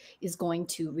SAG is going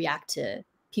to react to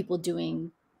people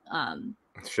doing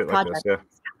shit like this. Yeah.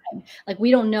 Like,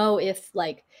 we don't know if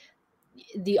like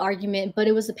the argument, but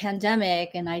it was a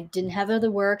pandemic and I didn't have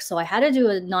other work, so I had to do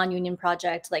a non-union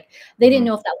project. Like, they didn't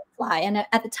know if that would fly. And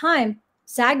at the time,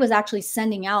 SAG was actually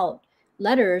sending out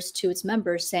letters to its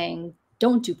members saying,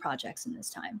 don't do projects in this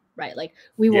time, right? Like,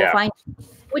 we will find,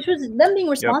 which was them being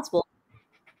responsible,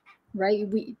 right?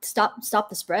 We stop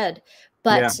the spread.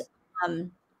 But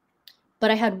but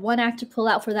I had one actor pull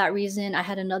out for that reason. I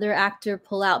had another actor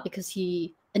pull out because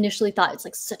he initially thought it's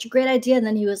like such a great idea, and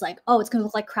then he was like, oh, it's gonna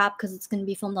look like crap because it's gonna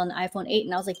be filmed on the iPhone 8.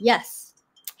 And I was like, yes,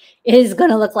 it is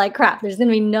gonna look like crap. There's gonna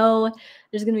be no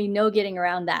getting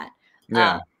around that.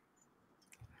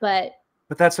 But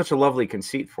that's such a lovely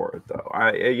conceit for it, though.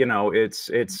 You know, it's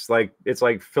like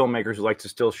filmmakers who like to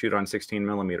still shoot on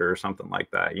 16mm or something like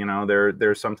that. You know,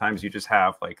 there's sometimes you just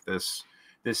have like this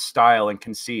style and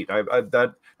conceit.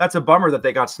 That's a bummer that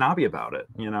they got snobby about it.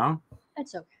 You know,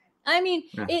 that's okay. I mean,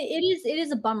 it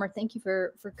is a bummer. Thank you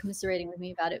for commiserating with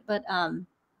me about it. But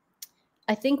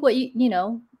I think what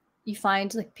you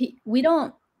find, like,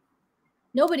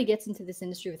 nobody gets into this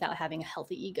industry without having a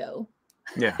healthy ego.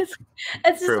 Yeah, it's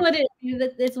just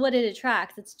what it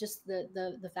attracts. It's just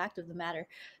the fact of the matter.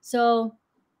 So,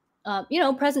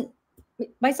 present,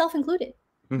 myself included,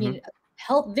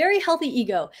 very healthy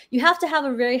ego. You have to have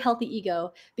a very healthy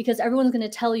ego because everyone's going to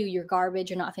tell you you're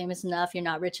garbage, you're not famous enough, you're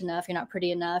not rich enough, you're not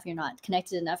pretty enough, you're not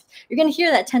connected enough. You're going to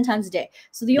hear that 10 times a day.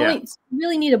 So you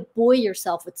really need to buoy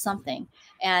yourself with something,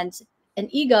 and an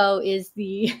ego is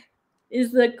the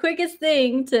quickest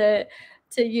thing to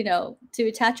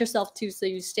attach yourself to, so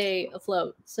you stay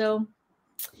afloat. So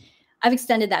I've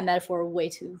extended that metaphor way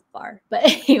too far, but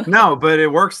anyway. No, but it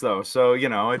works though. So,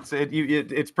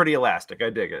 it's pretty elastic.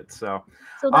 I dig it. So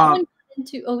that one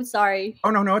into, oh, sorry. Oh,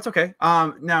 no, it's okay.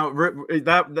 Now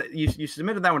that you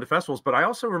submitted that one to festivals, but I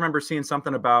also remember seeing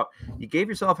something about you gave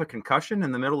yourself a concussion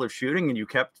in the middle of shooting and you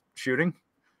kept shooting.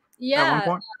 Yeah. At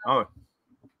one point.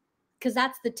 Because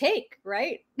that's the take,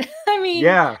 right? I mean,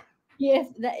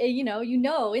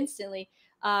 instantly.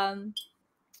 I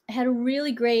had a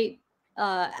really great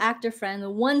actor friend, the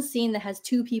one scene that has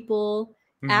two people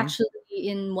actually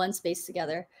in one space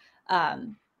together,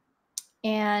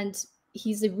 and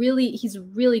he's a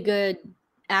really good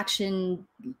action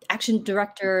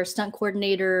director, stunt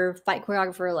coordinator, fight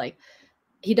choreographer. Like,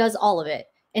 he does all of it,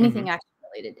 anything action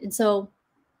related. And so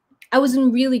I was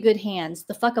in really good hands.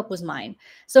 The fuck up was mine.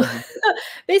 So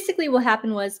basically what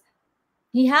happened was,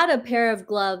 he had a pair of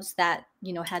gloves that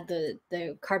had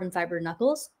the carbon fiber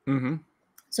knuckles.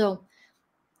 So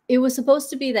it was supposed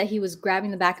to be that he was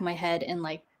grabbing the back of my head and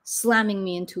like slamming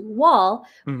me into a wall,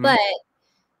 but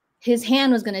his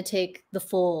hand was going to take the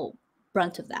full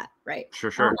brunt of that, right?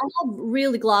 Sure. I have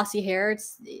really glossy hair.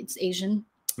 It's Asian.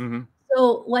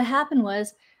 So what happened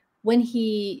was, when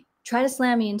he tried to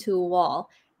slam me into a wall,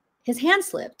 his hand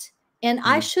slipped, and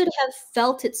I should have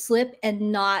felt it slip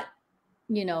and not,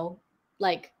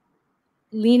 like,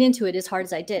 lean into it as hard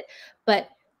as I did. But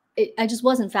I just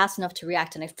wasn't fast enough to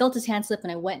react, and I felt his hand slip,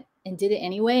 and I went and did it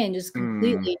anyway, and just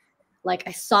completely, like,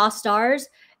 I saw stars,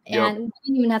 and we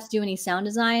didn't even have to do any sound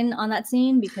design on that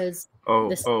scene because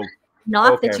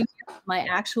that you hear my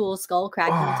actual skull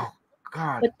cracking. Oh,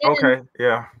 God. But then,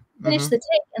 finished the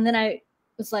take, and then I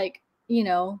was like,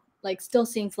 like, still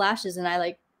seeing flashes, and I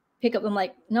like pick up. I'm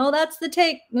like, no, that's the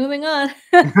take. Moving on.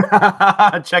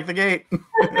 Check the gate.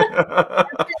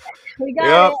 We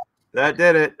got it. That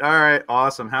did it. All right,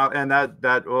 awesome.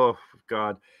 That oh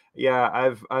God,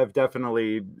 yeah. I've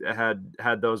definitely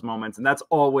had those moments, and that's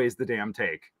always the damn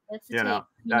take. That's the take. That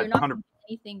you're not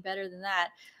anything better than that.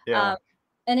 Yeah.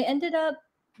 And it ended up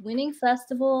winning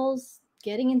festivals,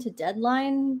 getting into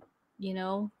Deadline, you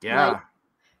know, like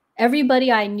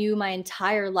everybody I knew my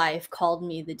entire life called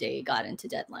me the day it got into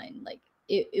Deadline. Like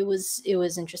it was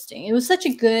interesting. It was such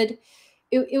a good,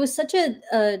 it was such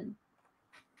a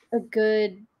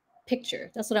good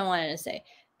picture. That's what I wanted to say.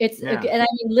 It's and I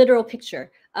mean literal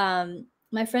picture.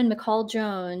 My friend McCall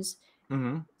Jones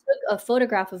took a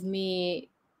photograph of me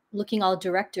looking all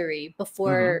directory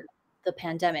before the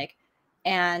pandemic,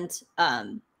 and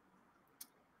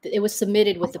it was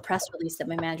submitted with the press release that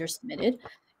my manager submitted,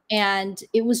 and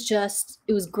it was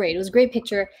great. It was a great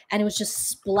picture, and it was just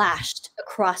splashed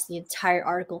across the entire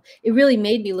article. It really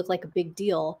made me look like a big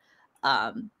deal.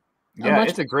 Yeah,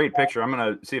 it's a great picture. I'm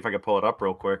gonna see if I can pull it up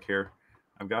real quick here.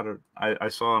 I've got it. I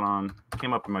saw it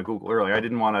came up in my Google earlier. I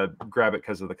didn't want to grab it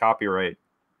because of the copyright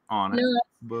on it.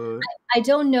 But I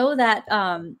don't know that.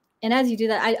 And as you do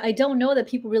that, I don't know that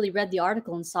people really read the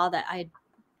article and saw that I had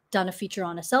done a feature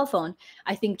on a cell phone.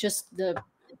 I think just the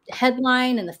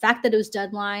headline and the fact that it was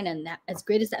Deadline, and that, as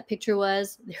great as that picture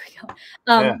was, there we go.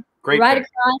 Yeah, great. Right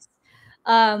across.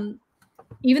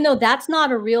 Even though that's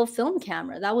not a real film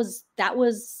camera,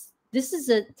 this is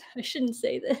I shouldn't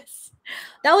say this.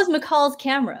 That was McCall's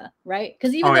camera, right?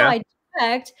 Because even though I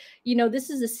direct, you know, this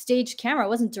is a staged camera. I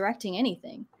wasn't directing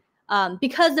anything.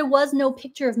 Because there was no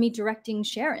picture of me directing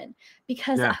Sharon,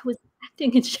 because I was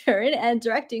acting in Sharon and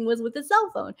directing was with a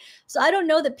cell phone. So I don't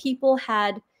know that people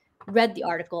had read the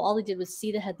article. All they did was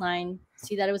see the headline,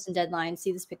 see that it was in Deadline,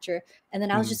 see this picture, and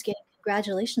then I was just getting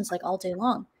congratulations like all day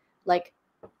long. Like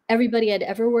everybody I'd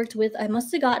ever worked with, I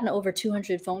must have gotten over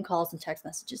 200 phone calls and text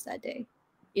messages that day.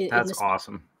 That's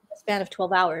awesome. In the span of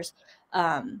 12 hours.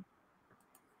 And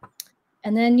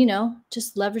then, you know,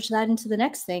 just leverage that into the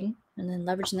next thing, and then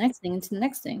leverage the next thing into the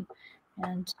next thing.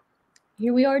 And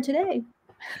here we are today.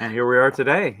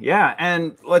 Yeah.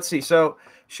 And let's see. So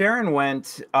Sharon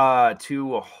went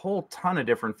to a whole ton of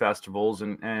different festivals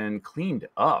and cleaned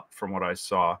up from what I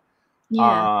saw.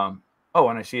 Yeah. Oh,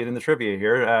 and I see it in the trivia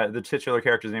here. The titular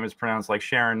character's name is pronounced like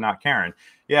Sharon, not Karen.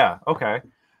 Yeah. Okay.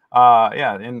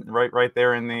 Yeah. Right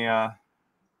there in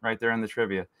the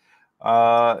trivia.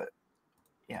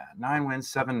 Yeah. 9 wins,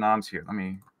 7 noms here.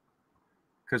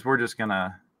 Because we're just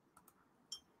gonna.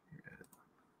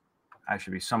 I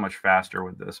should be so much faster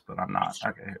with this, but I'm not.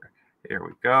 Okay. Here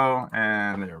we go,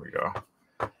 and there we go.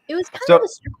 It was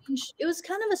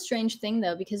kind of a strange thing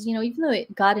though, because, you know, even though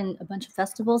it got in a bunch of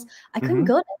festivals, I couldn't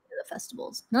go to any of the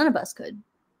festivals. None of us could.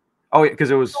 Oh, yeah,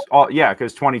 because it was all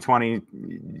because 2020,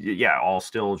 all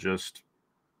still just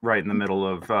right in the middle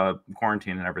of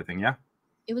quarantine and everything. Yeah.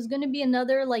 It was going to be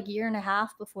another like year and a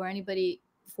half before or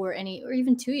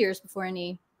even 2 years before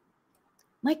any.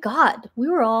 My God,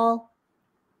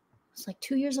 it's like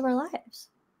 2 years of our lives.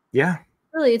 Yeah.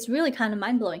 Really, it's really kind of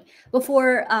mind blowing.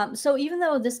 Before, so even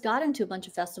though this got into a bunch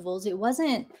of festivals, it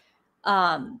wasn't.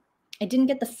 I didn't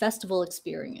get the festival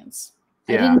experience.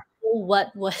 Yeah. I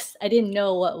didn't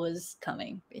know what was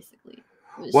coming. Basically.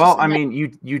 Well, I mean,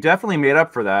 you definitely made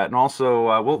up for that, and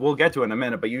also we'll get to it in a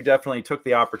minute. But you definitely took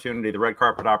the opportunity, the red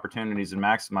carpet opportunities, and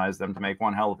maximized them to make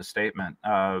one hell of a statement,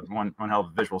 one hell of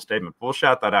a visual statement. We'll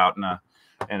shout that out in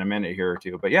a minute here or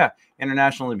two. But yeah,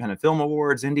 International Independent Film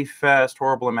Awards, Indie Fest,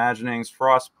 Horrible Imaginings,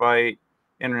 Frostbite,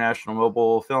 International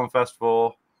Mobile Film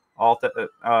Festival,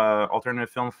 Alternative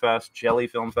Film Fest, Jelly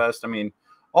Film Fest. I mean,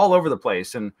 all over the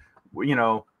place, and you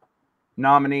know.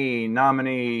 Nominee,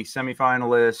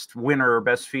 semifinalist, winner,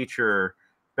 best feature,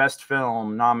 best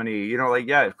film nominee, you know, like,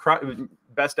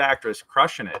 best actress,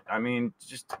 crushing it. I mean,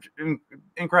 just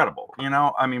incredible, you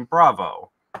know, I mean, bravo.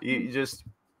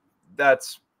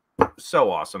 That's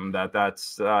so awesome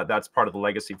that's part of the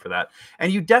legacy for that.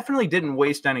 And you definitely didn't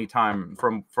waste any time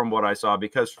from what I saw,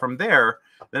 because from there,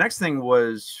 the next thing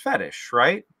was Fetish,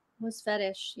 right? Was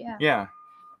Fetish, yeah. Yeah.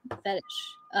 Fetish.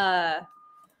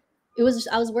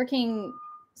 I was working,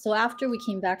 so after we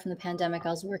came back from the pandemic, I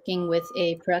was working with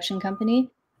a production company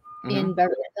in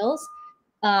Beverly Hills.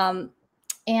 And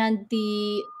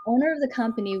the owner of the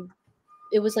company,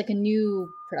 it was like a new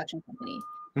production company.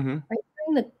 Are you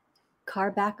hearing the car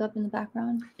backup in the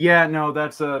background? Yeah, no,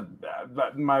 that's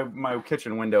my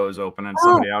kitchen window is open and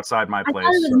somebody outside my place. I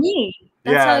thought it was me.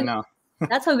 No.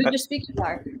 That's how good your speakers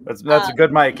are. That's a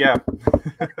good mic, yeah.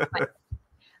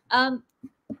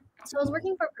 So I was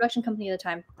working for a production company at the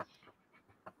time.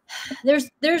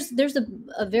 There's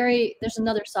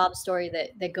another sob story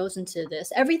that goes into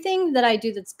this. Everything that I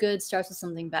do that's good starts with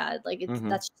something bad. Like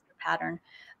that's just a pattern.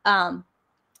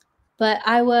 But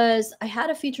I had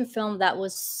a feature film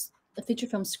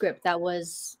script that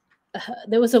was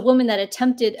there was a woman that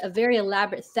attempted a very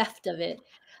elaborate theft of it.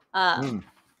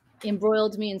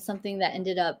 embroiled me in something that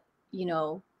ended up,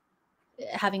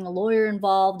 having a lawyer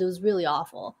involved. It was really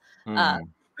awful.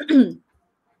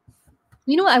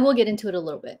 You know what? I will get into it a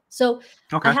little bit. So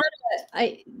okay.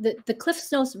 The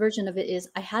Cliff's Notes version of it is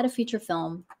I had a feature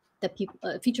film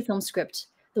feature film script,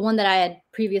 the one that I had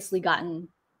previously gotten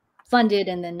funded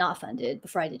and then not funded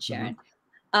before I did Sharon.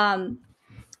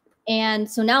 And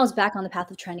so now I was back on the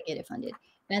path of trying to get it funded.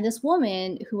 And this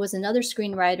woman who was another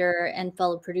screenwriter and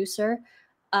fellow producer,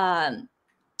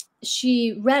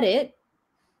 she read it,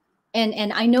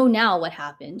 and I know now what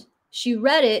happened. She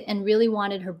read it and really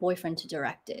wanted her boyfriend to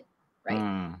direct it.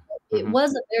 Right. It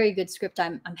was a very good script.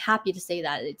 I'm happy to say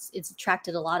that it's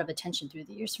attracted a lot of attention through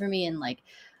the years for me, and like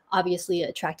obviously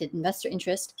attracted investor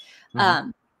interest.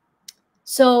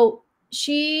 So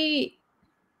she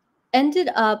ended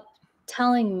up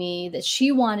telling me that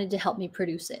she wanted to help me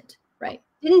produce it. Right.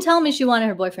 Didn't tell me she wanted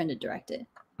her boyfriend to direct it.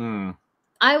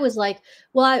 I was like,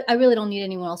 well, I really don't need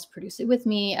anyone else to produce it with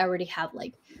me. I already have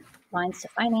like lines to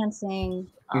financing.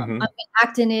 I'm going to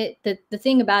act in it. The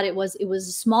thing about it was a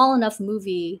small enough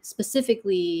movie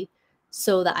specifically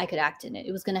so that I could act in it.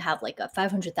 It was going to have like a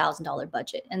 $500,000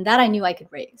 budget, and that I knew I could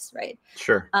raise, right?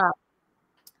 Sure.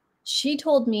 She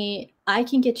told me, I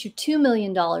can get you $2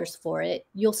 million for it.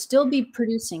 You'll still be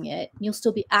producing it. You'll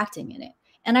still be acting in it.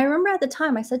 And I remember at the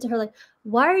time I said to her, like,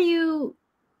 why are you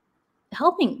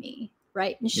helping me?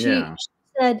 Right. And she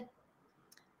said,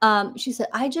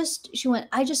 I just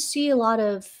see a lot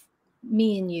of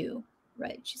me and you.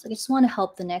 Right. She's like, I just want to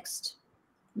help the next,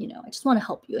 I just want to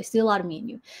help you. I see a lot of me and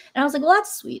you. And I was like, well,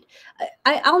 that's sweet.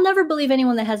 I'll never believe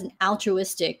anyone that has an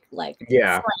altruistic, like,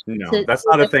 that's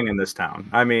not a thing in this town.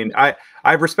 I mean,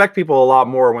 I respect people a lot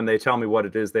more when they tell me what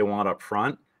it is they want up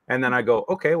front. And then I go,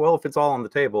 okay, well, if it's all on the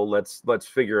table, let's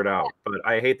figure it out. But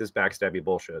I hate this backstabby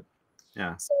bullshit.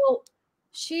 Yeah. So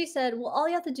she said, well, all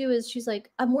you have to do is, she's like,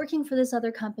 I'm working for this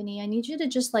other company. I need you to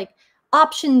just like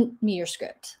option me your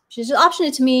script. She's just option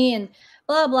it to me and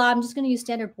blah, blah. I'm just going to use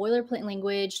standard boilerplate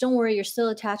language. Don't worry, you're still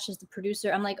attached as the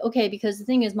producer. I'm like, okay, because the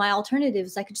thing is, my alternative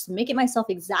is I could just make it myself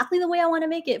exactly the way I want to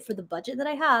make it for the budget that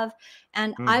I have.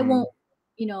 And I won't,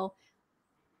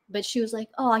 but she was like,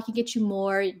 oh, I can get you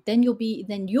more. Then you'll be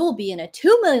in a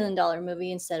 $2 million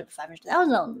movie instead of a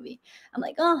 $500,000 movie. I'm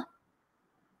like, oh,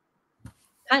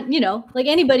 like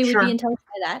anybody would be enticed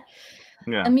by that.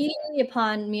 Yeah. Immediately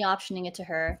upon me optioning it to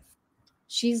her,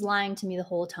 she's lying to me the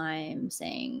whole time,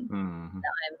 saying that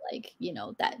I'm like,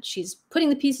 that she's putting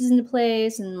the pieces into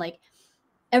place, and like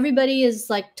everybody is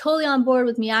like totally on board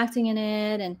with me acting in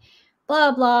it, and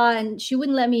blah, blah. And she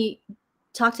wouldn't let me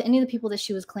talk to any of the people that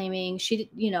she was claiming. She,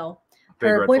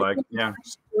 her boyfriend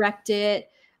direct it.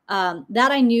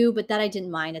 That I knew, but that I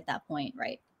didn't mind at that point,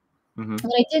 right?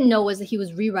 What I didn't know was that he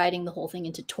was rewriting the whole thing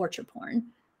into torture porn,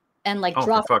 and like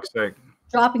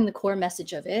dropping the core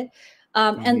message of it.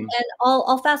 And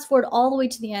I'll fast forward all the way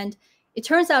to the end. It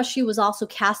turns out she was also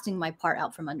casting my part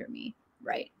out from under me,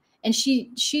 right? And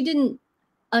she didn't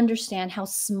understand how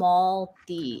small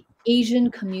the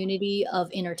Asian community of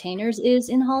entertainers is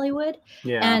in Hollywood.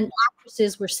 Yeah. And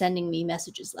actresses were sending me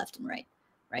messages left and right.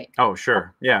 Oh,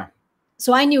 sure. Yeah.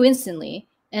 So I knew instantly,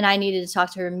 and I needed to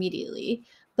talk to her immediately.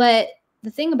 But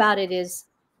the thing about it is,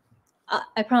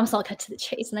 I promise I'll cut to the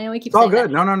chase. And I know we keep saying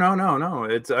good. No.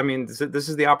 It's, I mean, this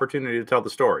is the opportunity to tell the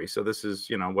story. So this is,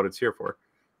 what it's here for.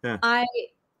 Yeah.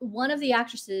 One of the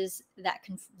actresses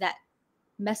that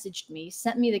messaged me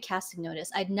sent me the casting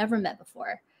notice I'd never met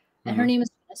before. And her name is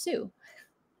Sue.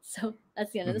 So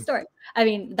that's the end of the story. I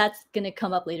mean, that's going to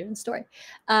come up later in the story.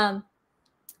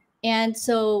 And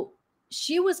so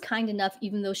she was kind enough,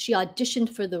 even though she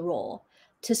auditioned for the role,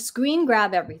 to screen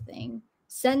grab everything,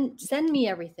 send me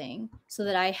everything, so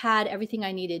that I had everything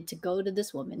I needed to go to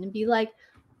this woman and be like,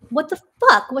 what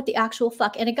the actual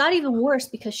fuck? And it got even worse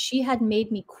because she had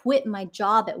made me quit my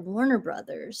job at Warner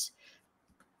Brothers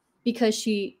because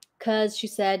she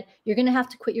said, you're going to have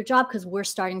to quit your job because we're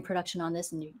starting production on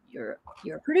this and you're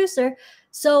a producer.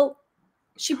 So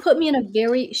she put me in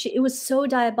it was so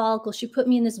diabolical. She put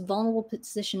me in this vulnerable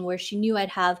position where she knew I'd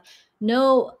have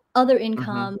no other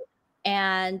income,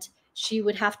 and she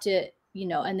would have to,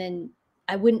 and then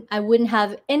I wouldn't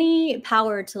have any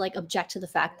power to like object to the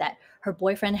fact that her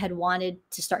boyfriend had wanted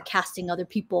to start casting other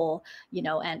people,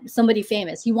 and somebody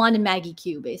famous. He wanted Maggie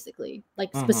Q, basically, like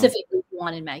specifically he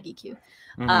wanted Maggie Q.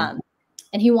 And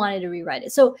he wanted to rewrite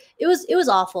it. So it was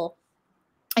awful.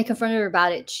 I confronted her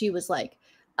about it. She was like,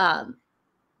 the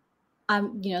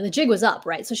jig was up,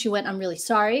 right? So she went, I'm really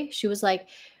sorry. She was like,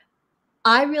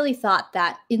 I really thought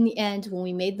that in the end, when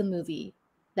we made the movie,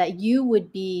 that you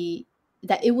would be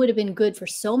that it would have been good for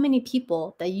so many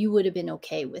people that you would have been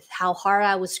okay with how hard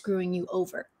I was screwing you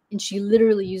over. And she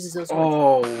literally uses those words.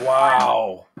 Oh,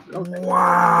 wow.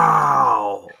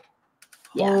 Wow.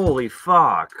 Yeah. Holy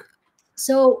fuck.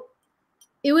 So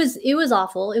it was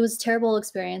awful. It was a terrible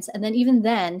experience. And then even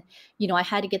then, you know, I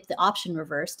had to get the option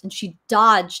reversed, and she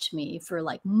dodged me for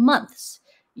like months.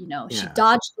 You know, she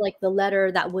dodged like the letter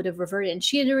that would have reverted, and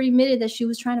she had already admitted that she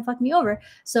was trying to fuck me over.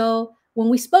 So when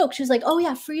we spoke, she was like, "Oh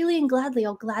yeah, freely and gladly.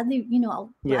 I'll gladly, you know,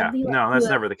 I'll gladly." No, that's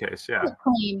never the case. Yeah.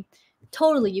 Claim.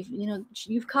 Totally.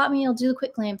 You've caught me. I'll do the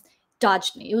quick claim.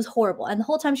 Dodged me. It was horrible. And the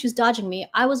whole time she was dodging me,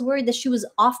 I was worried that she was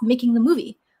off making the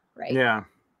movie. Right. Yeah.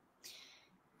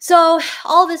 So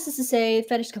all this is to say,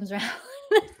 Fetish comes around.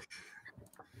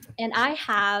 And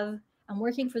I'm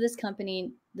working for this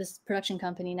company, this production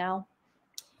company now.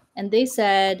 And they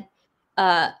said,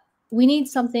 we need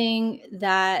something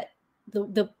that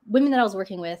the women that I was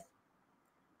working with,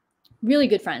 really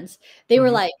good friends, they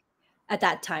were like, at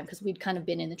that time, because we'd kind of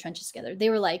been in the trenches together, they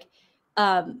were like,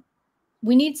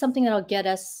 we need something that'll get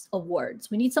us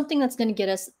awards. We need something that's going to get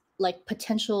us like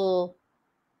potential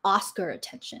Oscar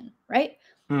attention, right?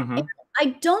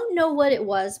 I don't know what it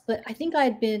was, but I think I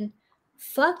had been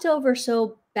fucked over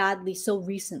so badly so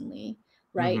recently,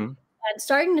 right? And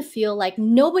starting to feel like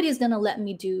nobody's going to let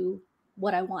me do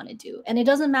what I want to do. And it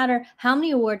doesn't matter how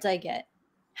many awards I get,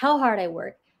 how hard I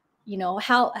work, you know,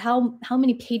 how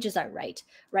many pages I write,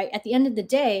 right? At the end of the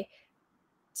day,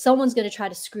 someone's going to try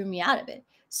to screw me out of it.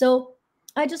 So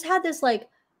I just had this like,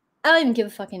 I don't even give a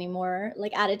fuck anymore,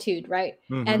 like attitude, right?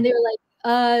 And they were like,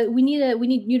 we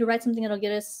need you to write something that'll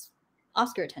get us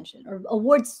Oscar attention or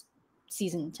awards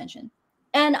season attention.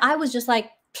 And I was just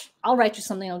like, I'll write you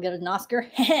something that'll get an Oscar.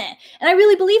 And I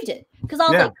really believed it, because I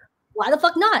was like, why the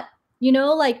fuck not? You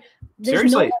know, like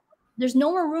there's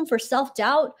no more room for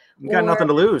self-doubt. You got nothing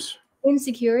to lose.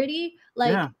 Insecurity.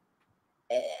 Like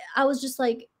I was just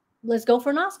like, let's go for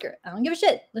an Oscar. I don't give a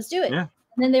shit. Let's do it. Yeah.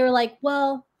 And then they were like,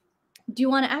 well, do you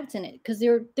want to act in it? Because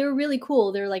they're really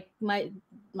cool. They're like my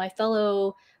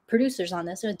fellow producers on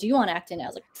this. Do you want to act in it? I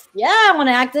was like, yeah, I want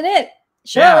to act in it.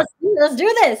 Sure, let's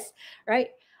do this. Right.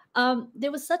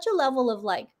 There was such a level of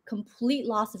like complete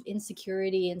loss of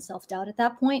insecurity and self-doubt at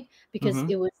that point, because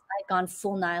it was like gone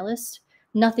full nihilist.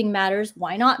 Nothing matters.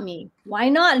 Why not me? Why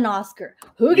not an Oscar?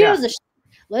 Who gives a shit?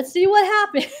 Let's see what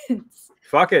happens.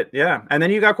 Fuck it. Yeah. And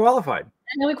then you got qualified.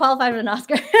 And then we qualified for an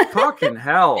Oscar. Fucking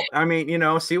hell. I mean, you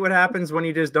know, see what happens when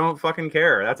you just don't fucking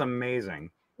care. That's amazing.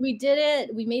 We did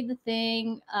it. We made the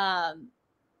thing.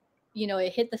 You know,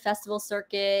 it hit the festival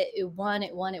circuit. It won.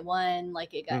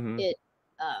 Like it got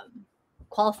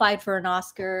qualified for an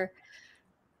Oscar.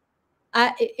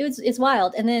 It's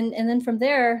wild. And then from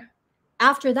there,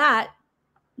 after that,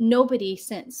 nobody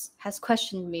since has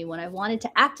questioned me when I wanted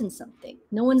to act in something.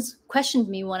 No one's questioned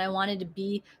me when I wanted to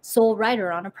be sole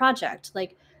writer on a project.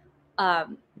 Like, I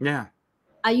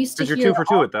used to hear, you're 2 for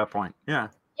 2 at that point. Yeah.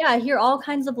 Yeah. I hear all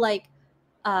kinds of like,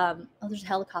 oh, there's a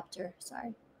helicopter.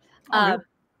 Sorry.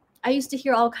 I used to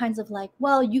hear all kinds of like,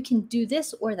 well, you can do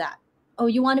this or that. Oh,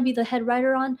 you want to be the head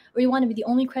writer on, or you want to be the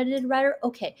only credited writer?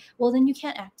 Okay, well then you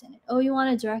can't act in it. Oh, you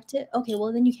want to direct it? Okay,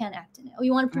 well then you can't act in it. Oh,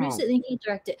 you want to produce it? Then you can't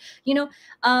direct it. You know,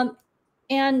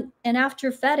 and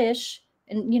after Fetish,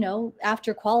 and you know,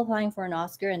 after qualifying for an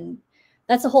Oscar, and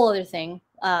that's a whole other thing.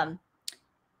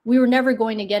 We were never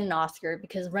going to get an Oscar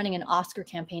because running an Oscar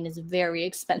campaign is very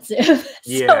expensive.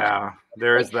 Yeah,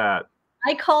 there is that.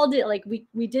 I called it like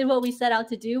we did what we set out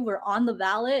to do. We're on the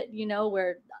ballot, you know,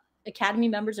 where Academy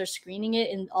members are screening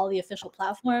it in all the official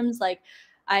platforms. Like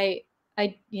I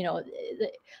you know,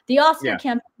 the Oscar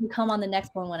campaign will come on the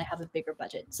next one when I have a bigger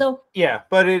budget. So yeah,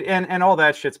 but and all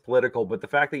that shit's political, but the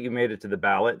fact that you made it to the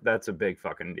ballot, that's a big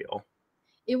fucking deal.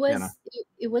 It was, you know?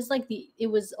 It was like it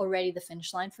was already the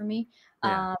finish line for me.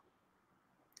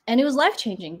 And it was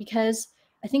life-changing, because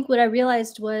I think what I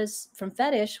realized was from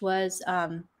Fetish was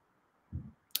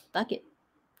fuck it.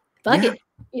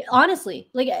 Honestly,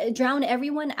 like drown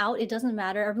everyone out. It doesn't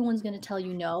matter. Everyone's going to tell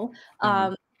you no.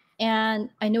 And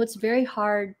I know it's very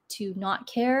hard to not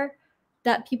care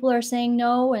that people are saying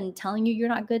no and telling you you're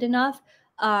not good enough.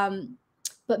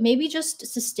 But maybe just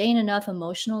sustain enough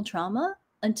emotional trauma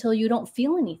until you don't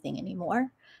feel anything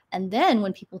anymore. And then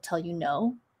when people tell you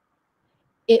no,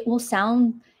 it will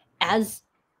sound as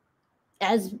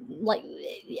like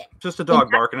just a dog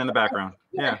barking in the background.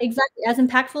 Yeah, exactly. As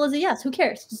impactful as a yes. Who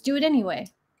cares? Just do it anyway.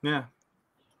 Yeah.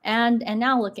 And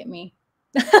now look at me.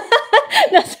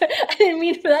 I didn't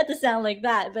mean for that to sound like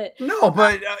that, but no,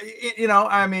 but you know,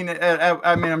 I mean,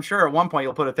 I'm sure at one point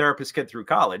you'll put a therapist kid through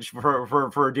college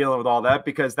for dealing with all that,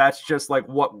 because that's just like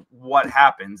what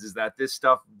happens is that this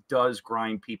stuff does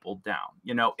grind people down.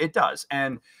 You know, it does.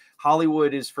 And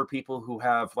Hollywood is for people who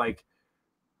have like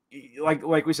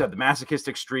we said, the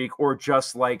masochistic streak, or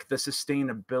just like the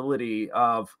sustainability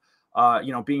of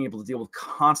you know, being able to deal with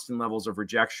constant levels of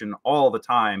rejection all the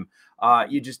time.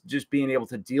 You just being able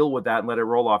to deal with that and let it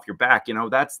roll off your back. You know,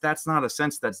 that's not a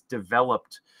sense that's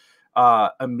developed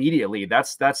immediately.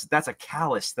 That's a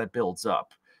callus that builds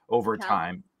up over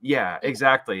time. Yeah,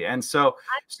 exactly. And so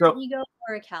an ego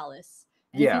or a callus.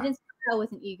 And if you yeah, didn't start out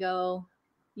with an ego,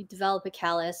 you develop a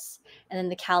callus, and then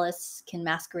the callus can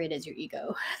masquerade as your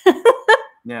ego.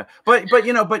 yeah. But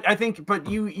you know, but I think, but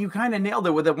you kind of nailed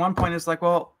it with, at one point it's like,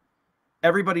 well,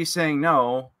 everybody's saying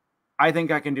no, I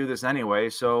think I can do this anyway,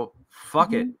 so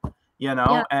fuck it, you know.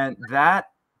 Yeah. And that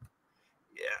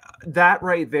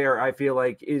right there, I feel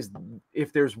like, is,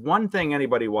 if there's one thing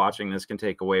anybody watching this can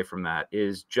take away from that,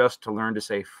 is just to learn to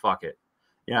say fuck it,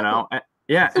 you know. And,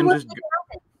 yeah, so and just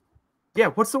yeah,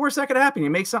 what's the worst that could happen? You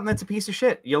make something that's a piece of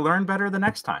shit, you learn better the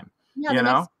next time. Yeah, you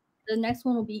know, the next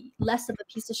one will be less of a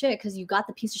piece of shit because you got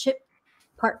the piece of shit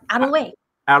part out of the way.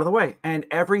 Out of the way, and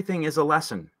everything is a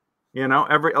lesson. You know,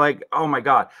 like, oh my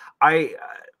God, I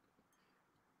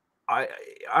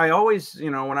always,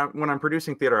 you know, when I'm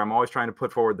producing theater, I'm always trying to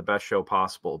put forward the best show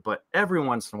possible. But every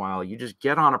once in a while, you just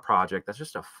get on a project that's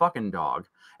just a fucking dog,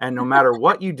 and no matter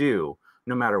what you do,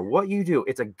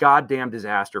 it's a goddamn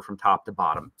disaster from top to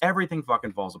bottom. Everything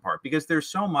fucking falls apart, because there's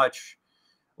so much,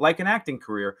 like an acting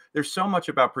career, there's so much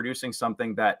about producing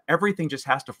something that everything just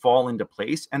has to fall into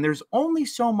place, and there's only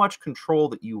so much control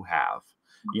that you have,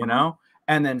 you know.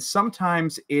 And then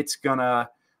sometimes it's gonna,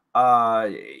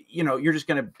 you know, you're just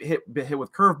gonna hit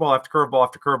with curveball after curveball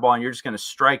after curveball, and you're just gonna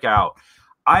strike out.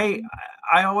 I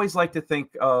always like to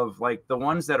think of like the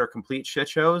ones that are complete shit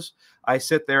shows. I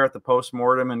sit there at the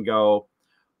postmortem and go,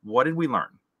 what did we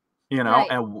learn? You know,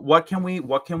 and what can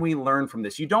we learn from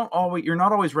this? You're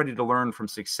not always ready to learn from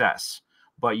success,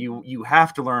 but you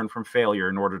have to learn from failure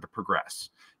in order to progress,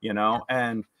 you know.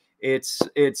 And it's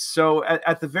so,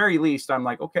 at the very least, I'm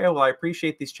like, okay, well, I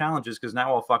appreciate these challenges, because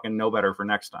now I'll fucking know better for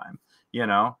next time, you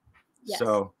know. Yes.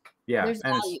 So yeah, there's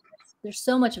value. There's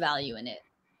so much value in it,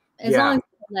 as long as you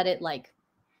don't let it like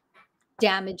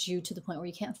damage you to the point where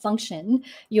you can't function.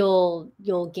 You'll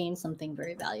gain something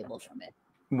very valuable from it.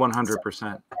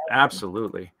 100%.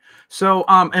 Absolutely. So,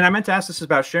 and I meant to ask this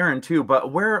about Sharon too,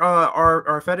 but where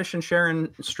are Fetish and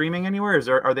Sharon streaming anywhere?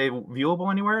 Are they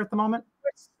viewable anywhere at the moment?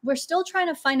 We're still trying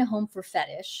to find a home for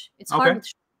Fetish. It's hard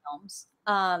with films.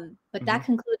 But that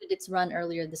concluded its run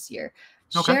earlier this year.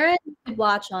 Sharon, you could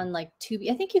watch on like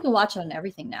Tubi. I think you can watch it on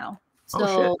everything now. So oh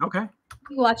shit. Okay.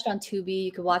 You can watch it on Tubi.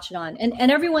 You could watch it on,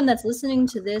 and everyone that's listening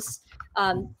to this,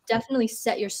 definitely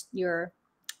set your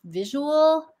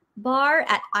visual bar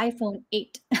at iPhone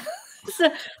 8.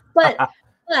 but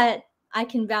I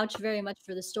can vouch very much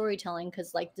for the storytelling,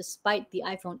 because like, despite the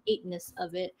iPhone 8-ness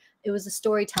of it, it was the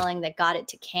storytelling that got it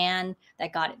to Cannes,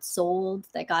 that got it sold,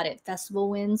 that got it festival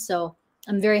wins. So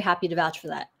I'm very happy to vouch for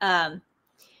that.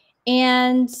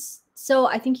 And so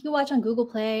I think you can watch on Google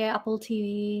Play, Apple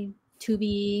TV,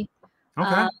 Tubi.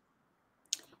 Okay.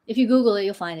 If you Google it,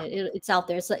 you'll find it. It's out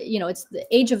there. It's like, you know, it's the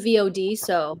age of VOD,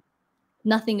 so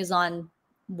nothing is on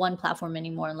one platform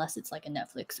anymore unless it's like a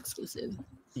Netflix exclusive.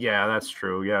 Yeah, that's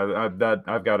true. Yeah, I've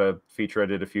got a feature I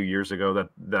did a few years ago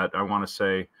that I want to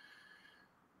say,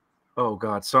 oh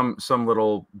God, some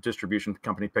little distribution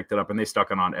company picked it up and they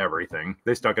stuck it on everything.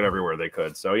 They stuck it everywhere they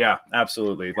could. So yeah,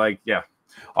 absolutely. Like, yeah,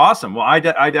 awesome. Well, I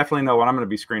definitely know what I'm going to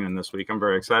be screening this week. I'm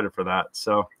very excited for that.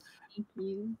 So thank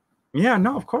you. Yeah,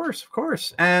 no, of course.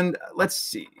 And let's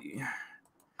see.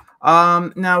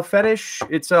 Now Fetish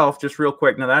itself, just real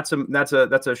quick. Now that's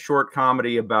a short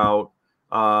comedy about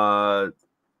the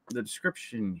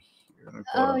description here.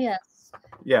 Oh yes.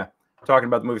 Yeah, talking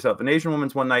about the movie itself. An Asian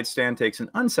woman's one night stand takes an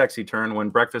unsexy turn when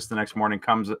breakfast the next morning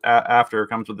comes with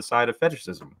the side of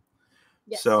fetishism.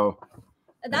 Yes. So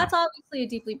that's obviously a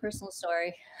deeply personal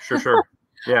story. Sure.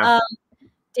 Yeah.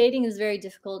 Dating is very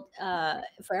difficult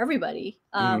for everybody.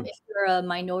 If you're a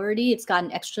minority, it's got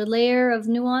an extra layer of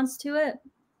nuance to it.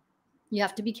 You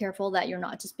have to be careful that you're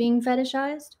not just being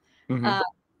fetishized.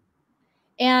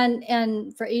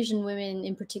 And for Asian women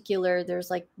in particular, there's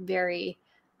like there's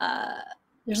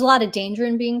a lot of danger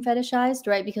in being fetishized,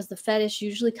 right? Because the fetish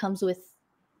usually comes with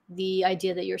the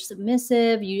idea that you're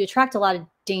submissive. You attract a lot of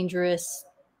dangerous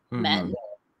men,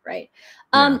 right?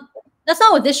 That's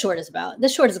not what this short is about.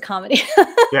 This short is a comedy.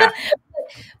 Yeah.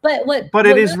 But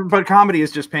comedy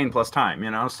is just pain plus time,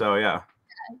 you know? So yeah.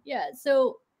 Yeah.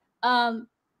 So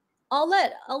I'll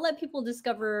let people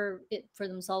discover it for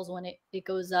themselves when it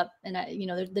goes up, and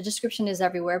the description is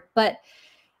everywhere. But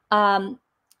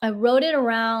I wrote it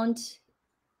around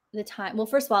the time. Well,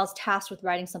 first of all, I was tasked with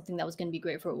writing something that was going to be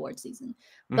great for award season,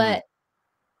 but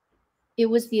it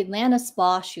was the Atlanta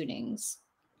spa shootings.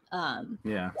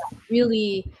 Yeah.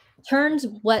 Really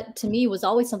turned what to me was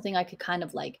always something I could kind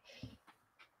of like,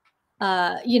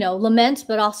 you know, lament,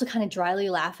 but also kind of dryly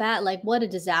laugh at, like what a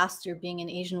disaster being an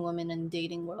Asian woman in the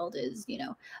dating world is, you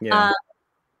know. Yeah.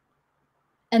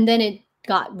 And then it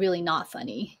got really not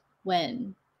funny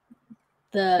when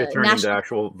the It turned into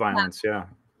actual violence. Yeah.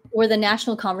 or the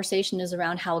national conversation is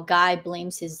around how a guy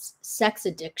blames his sex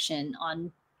addiction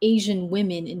on Asian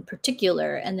women in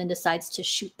particular, and then decides to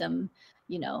shoot them,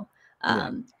 you know,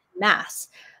 mass.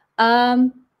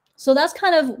 So that's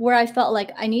kind of where I felt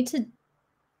like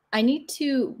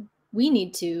we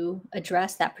need to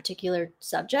address that particular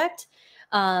subject,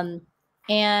 and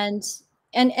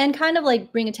kind of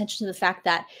like bring attention to the fact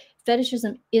that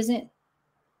fetishism isn't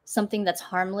something that's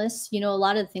harmless. You know, a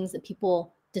lot of the things that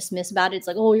people dismiss about it, it's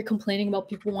like, oh, you're complaining about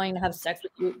people wanting to have sex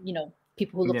with you, you know,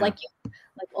 people who look like you.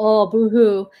 Like, oh,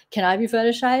 boo-hoo, can I be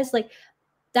fetishized? Like,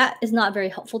 that is not very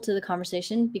helpful to the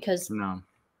conversation, because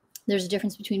there's a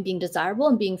difference between being desirable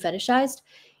and being fetishized.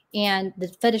 And the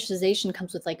fetishization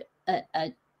comes with like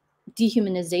a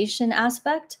dehumanization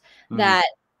aspect that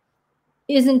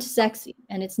isn't sexy,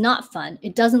 and it's not fun.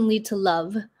 It doesn't lead to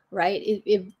love, right?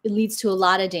 It leads to a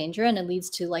lot of danger, and it leads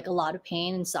to like a lot of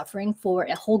pain and suffering for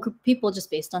a whole group of people just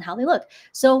based on how they look.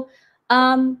 So,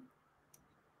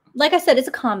 like I said, it's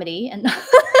a comedy, and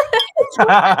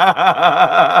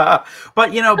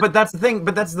but you know, but that's the thing.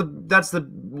 But that's the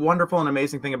wonderful and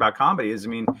amazing thing about comedy is, I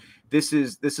mean, this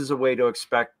is a way to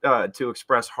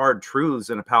express hard truths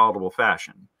in a palatable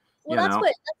fashion. Well,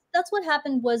 that's what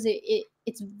happened. Was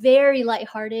it's very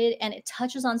lighthearted, and it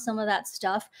touches on some of that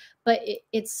stuff, but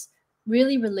it's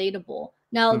really relatable.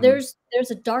 Now, there's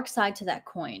a dark side to that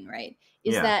coin, right?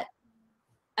 Is that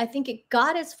I think it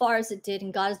got as far as it did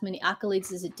and got as many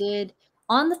accolades as it did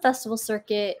on the festival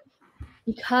circuit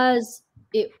because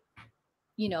it,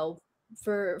 you know,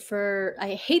 for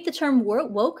I hate the term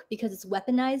woke because it's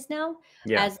weaponized now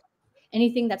as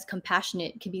anything that's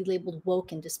compassionate can be labeled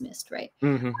woke and dismissed, right?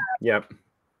 Yep.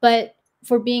 But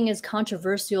for being as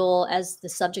controversial as the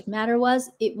subject matter was,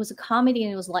 it was a comedy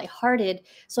and it was lighthearted.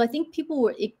 So I think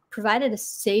it provided a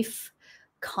safe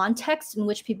context in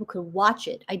which people could watch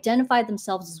it, identify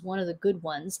themselves as one of the good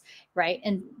ones, right?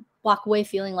 And walk away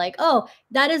feeling like, oh,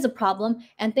 that is a problem.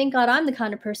 And thank God I'm the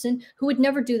kind of person who would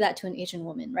never do that to an Asian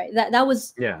woman, right? That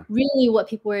was really what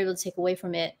people were able to take away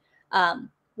from it.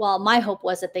 While my hope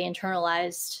was that they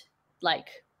internalized, like,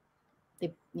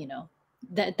 they, you know,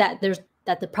 that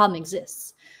the problem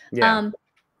exists.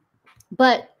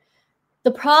 But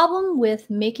the problem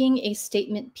with making a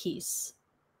statement piece,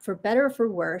 for better or for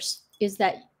worse, is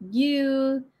that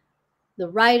you, the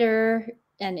writer,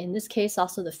 and in this case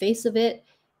also the face of it,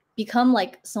 become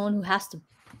like someone who has to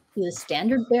be the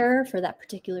standard bearer for that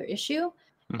particular issue.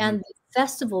 And the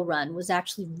festival run was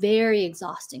actually very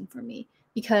exhausting for me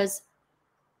because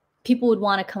people would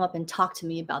want to come up and talk to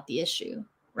me about the issue,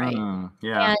 right?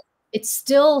 And it's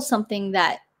still something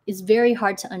that is very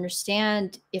hard to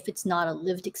understand if it's not a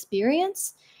lived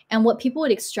experience. And what people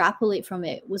would extrapolate from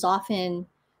it was often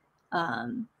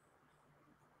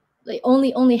like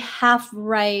only half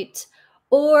right,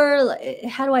 or like,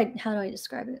 how do I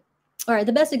describe it? All right,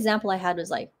 the best example I had was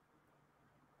like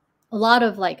a lot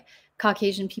of like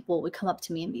Caucasian people would come up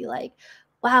to me and be like,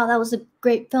 wow, that was a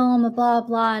great film, blah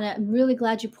blah, and I'm really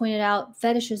glad you pointed out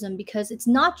fetishism, because it's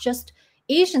not just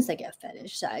Asians that get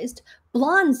fetishized,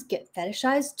 blondes get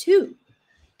fetishized too.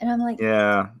 And I'm like,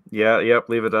 yep,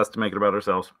 leave it to us to make it about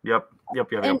ourselves. Yep.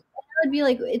 And I would be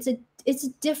like, it's a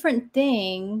different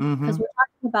thing, because we're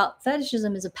talking about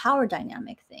fetishism as a power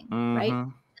dynamic thing, right?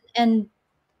 And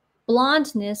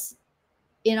blondness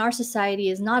in our society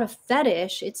is not a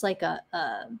fetish. It's like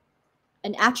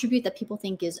an attribute that people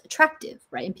think is attractive,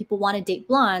 right? And people want to date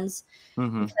blondes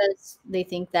because they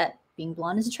think that being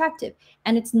blonde is attractive.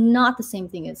 And it's not the same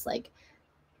thing as like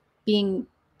being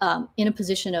in a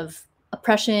position of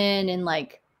oppression and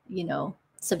like, you know,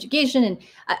 subjugation. And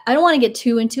I don't want to get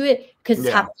too into it because it's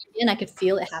happening again. I could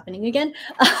feel it happening again.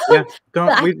 We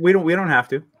don't have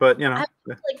to, but you know, I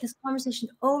like this conversation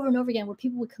over and over again where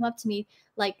people would come up to me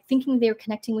like thinking they were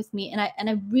connecting with me, and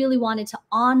I really wanted to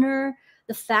honor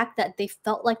the fact that they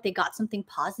felt like they got something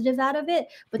positive out of it,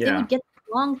 but they would get the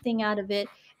wrong thing out of it,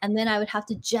 and then I would have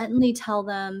to gently tell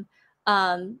them,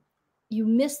 you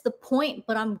missed the point,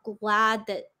 but I'm glad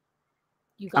that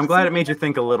you got I'm glad it made you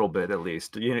think a little bit, at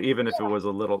least, you know, even if it was a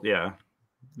little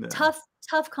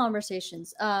tough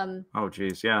conversations. Oh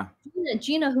geez,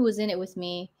 Gina, who was in it with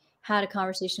me, had a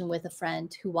conversation with a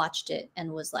friend who watched it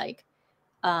and was like,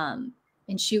 and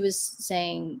she was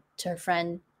saying to her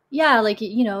friend, yeah, like,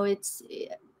 you know, it's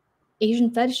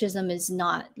Asian fetishism is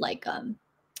not like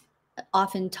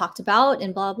often talked about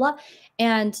and blah blah.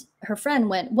 And her friend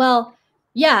went, well,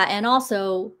 yeah, and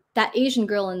also that Asian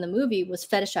girl in the movie was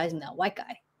fetishizing that white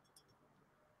guy.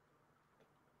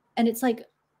 And it's like,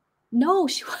 no,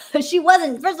 she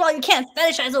wasn't. First of all, you can't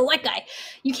fetishize a white guy.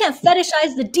 You can't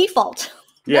fetishize the default.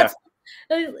 Yeah.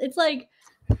 It's like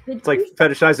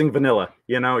fetishizing vanilla,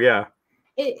 you know? Yeah.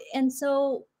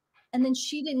 And then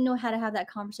she didn't know how to have that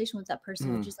conversation with that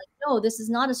person, which is like, no, this is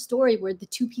not a story where the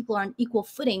two people are on equal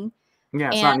footing. Yeah,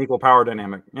 it's not an equal power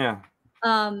dynamic. Yeah.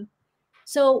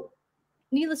 So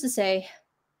needless to say,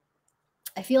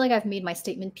 I feel like I've made my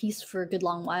statement piece for a good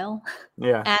long while.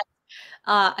 Yeah. And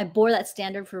I bore that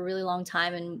standard for a really long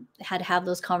time and had to have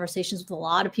those conversations with a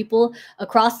lot of people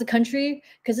across the country,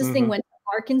 because this thing went to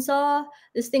Arkansas,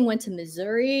 this thing went to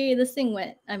Missouri, this thing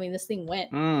went.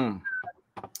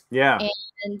 Yeah.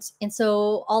 And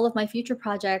so all of my future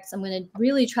projects, I'm going to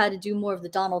really try to do more of the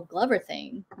Donald Glover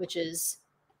thing, which is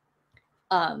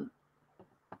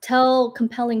tell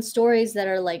compelling stories that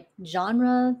are like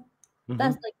genre,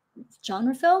 that's like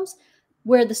genre films,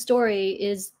 where the story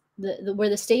is where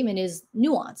the statement is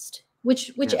nuanced,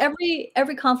 which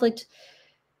every conflict,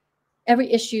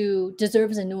 every issue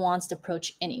deserves a nuanced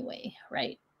approach anyway,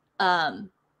 right?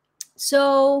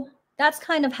 So that's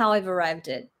kind of how I've arrived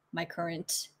at my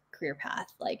current career path.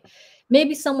 Like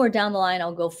maybe somewhere down the line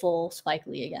I'll go full Spike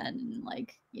Lee again and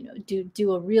like, you know,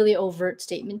 do a really overt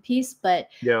statement piece, but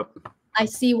I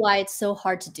see why it's so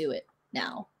hard to do it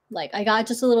now. Like I got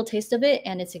just a little taste of it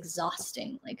and it's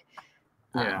exhausting. Like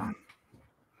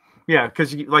yeah,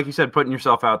 because like you said, putting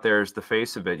yourself out there is the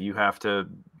face of it. You have to,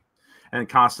 and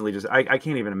constantly just, I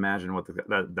can't even imagine what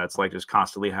that's like, just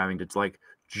constantly having to like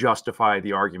justify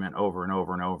the argument over and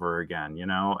over and over again, you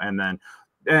know? And then,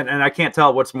 and I can't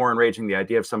tell what's more enraging, the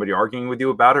idea of somebody arguing with you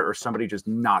about it or somebody just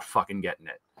not fucking getting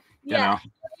it, you know?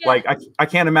 Like, I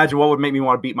can't imagine what would make me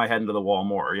want to beat my head into the wall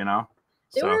more, you know?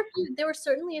 There were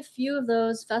certainly a few of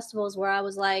those festivals where I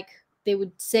was like, they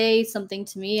would say something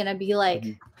to me and I'd be like,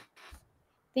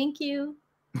 thank you.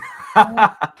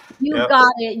 You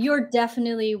got it. You're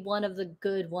definitely one of the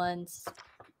good ones.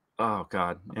 Oh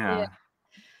God. Yeah.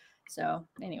 So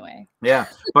anyway. Yeah.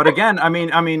 But again, I mean,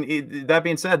 that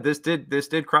being said, this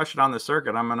did crush it on the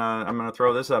circuit. I'm gonna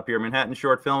throw this up here. Manhattan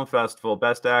Short Film Festival,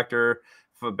 Best Actor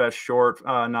for Best Short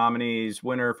nominees,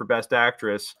 winner for Best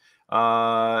Actress.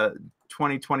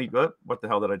 2020. What the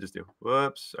hell did I just do?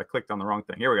 Whoops! I clicked on the wrong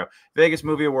thing. Here we go. Vegas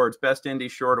Movie Awards: Best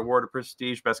Indie Short, Award of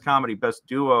Prestige, Best Comedy, Best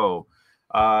Duo,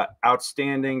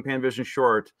 Outstanding Panvision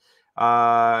Short,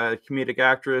 Comedic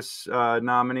Actress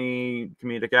nominee,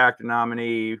 Comedic Actor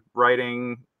nominee,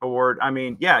 Writing Award. I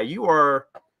mean, yeah, you are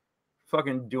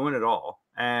fucking doing it all,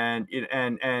 and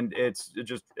it's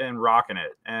just rocking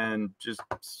it, and just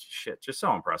shit, just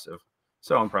so impressive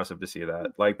to see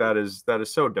that. Like that is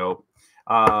so dope.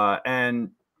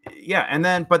 And yeah, and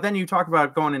then but then you talk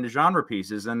about going into genre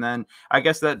pieces, and then I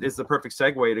guess that is the perfect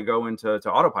segue to go into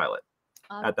Autopilot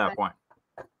at that point.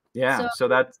 Yeah, so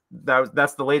that's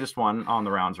the latest one on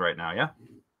the rounds right now. Yeah.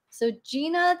 So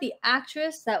Gina, the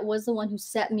actress that was the one who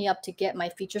set me up to get my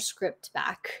feature script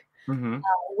back,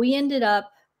 we ended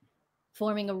up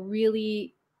forming a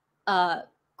really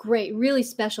great, really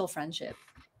special friendship,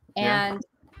 and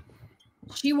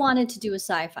she wanted to do a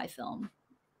sci-fi film.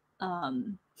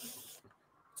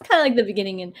 It's kind of like the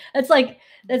beginning, and that's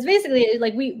basically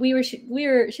like we were she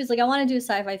was like, I want to do a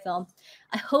sci-fi film.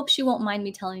 I hope she won't mind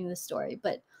me telling you this story,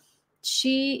 but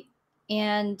she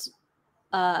and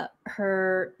her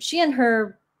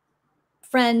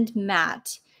friend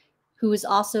Matt, who is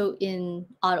also in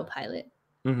Autopilot,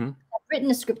 had written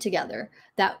a script together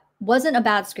that wasn't a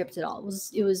bad script at all.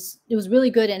 It was really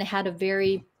good, and it had a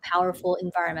very powerful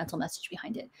environmental message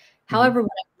behind it. However, when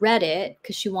I read it,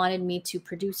 because she wanted me to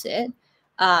produce it,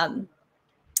 I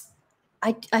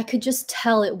could just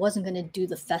tell it wasn't going to do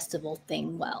the festival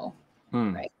thing well,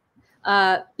 right?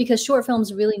 Because short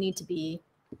films really need to be,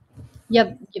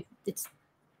 it's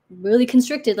really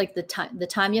constricted. Like the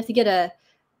time you have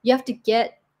to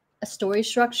get a story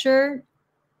structure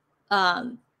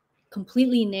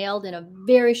completely nailed in a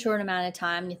very short amount of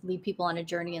time. You have to lead people on a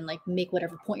journey and like make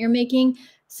whatever point you're making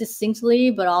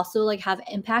succinctly, but also like have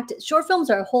impact. Short films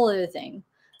are a whole other thing.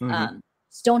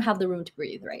 Just don't have the room to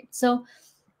breathe, right? So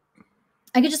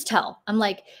I could just tell. I'm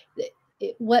like,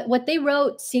 what they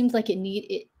wrote seemed like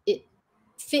it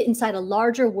fit inside a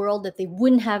larger world that they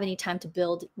wouldn't have any time to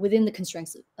build within the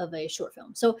constraints of a short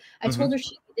film. So I told her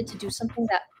she needed to do something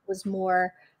that was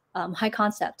more high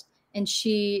concept. and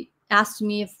she asked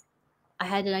me if I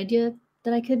had an idea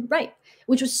that I could write,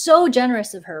 which was so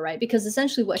generous of her, right? Because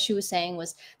essentially what she was saying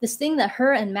was this thing that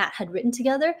her and Matt had written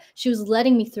together, she was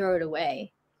letting me throw it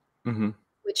away.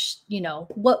 Which, you know,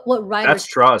 what writers— That's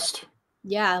trust.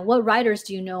 Yeah, what writers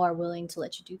do you know are willing to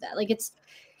let you do that? Like, it's—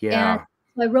 Yeah. And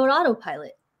so I wrote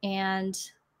Autopilot, and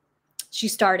she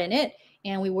starred in it,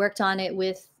 and we worked on it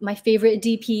with my favorite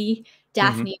DP,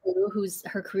 Daphne, who's—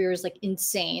 her career is like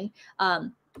insane.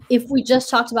 If we just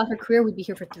talked about her career, we'd be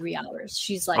here for 3 hours.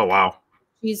 She's like— Oh, wow.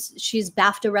 She's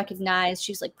BAFTA recognized.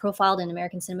 She's like profiled in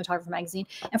American Cinematographer magazine.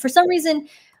 And for some reason,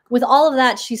 with all of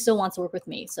that, she still wants to work with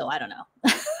me. So I don't know.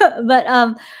 But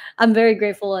I'm very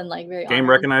grateful and like very game honored.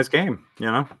 recognized game, you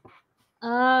know?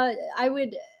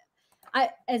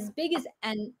 As big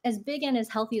and as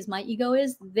healthy as my ego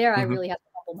is, I really have to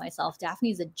humble myself.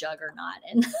 Daphne's a juggernaut.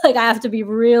 And like I have to be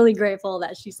really grateful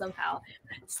that she somehow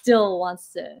still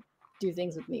wants to do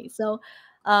things with me. So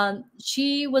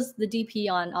she was the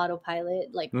DP on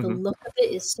Autopilot. Like the look of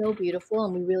it is so beautiful,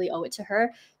 and we really owe it to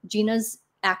her. Gina's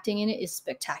acting in it is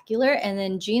spectacular, and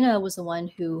then Gina was the one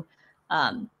who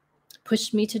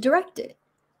pushed me to direct it,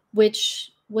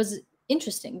 which was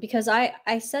interesting because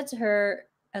I said to her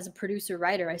as a producer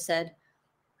writer, I said,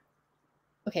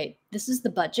 okay, this is the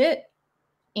budget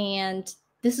and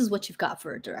this is what you've got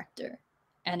for a director,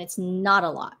 and it's not a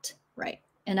lot, right?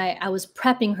 And I was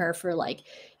prepping her for like,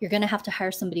 you're going to have to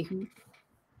hire somebody who—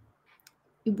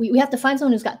 we have to find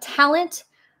someone who's got talent,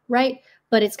 right?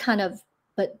 But it's kind of—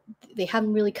 but they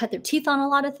haven't really cut their teeth on a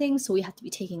lot of things. So we have to be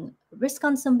taking a risk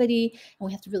on somebody, and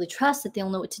we have to really trust that they'll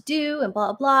know what to do and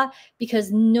blah, blah, blah,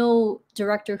 because no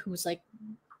director who's like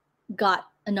got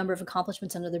a number of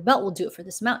accomplishments under their belt will do it for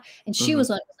this amount. And she was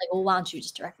like, well, why don't you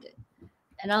just direct it?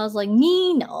 And I was like,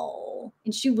 me, no.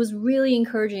 And she was really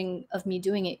encouraging of me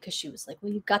doing it because she was like,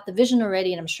 well, you've got the vision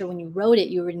already. And I'm sure when you wrote it,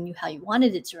 you already knew how you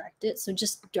wanted it directed. So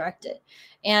just direct it.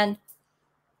 And,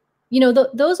 you know,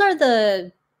 those are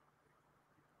the—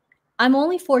 I'm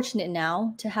only fortunate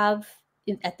now to have,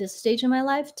 at this stage in my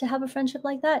life, to have a friendship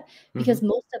like that, because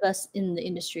most of us in the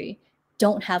industry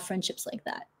don't have friendships like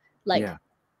that. Like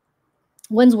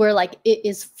ones where like it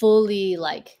is fully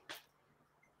like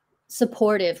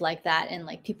supportive like that, and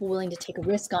like people willing to take a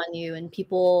risk on you, and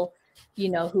people, you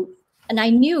know, who— and I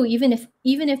knew even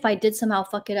if I did somehow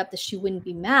fuck it up, that she wouldn't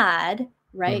be mad,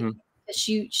 right?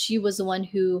 She was the one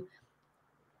who,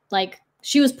 like,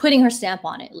 she was putting her stamp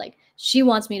on it. Like, she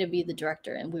wants me to be the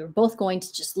director, and we were both going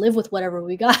to just live with whatever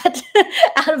we got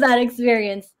out of that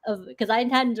experience, of— because I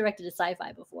hadn't directed a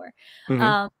sci-fi before.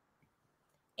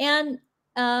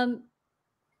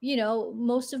 You know,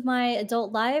 most of my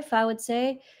adult life, I would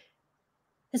say,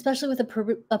 especially with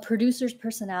a producer's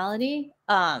personality,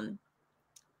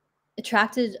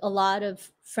 attracted a lot of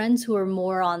friends who are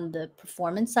more on the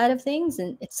performance side of things.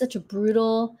 And it's such a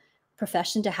brutal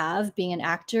profession to have, being an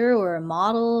actor or a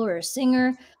model or a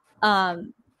singer.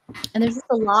 And there's just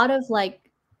a lot of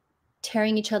like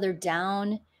tearing each other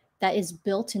down that is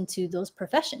built into those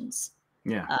professions.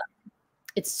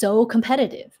 It's so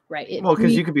competitive, right? Well,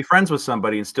 because you could be friends with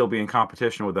somebody and still be in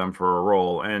competition with them for a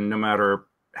role, and no matter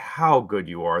how good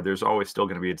you are, there's always still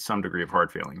going to be some degree of hard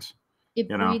feelings. It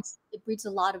breeds a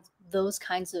lot of those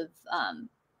kinds of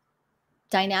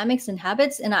dynamics and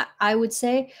habits. And I would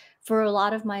say for a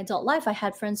lot of my adult life, I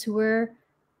had friends who were,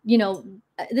 you know,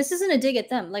 this isn't a dig at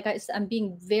them. Like I'm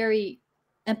being very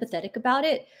empathetic about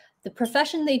it. The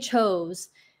profession they chose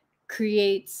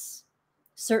creates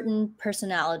certain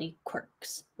personality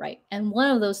quirks, right? And one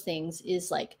of those things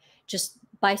is like, just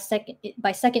by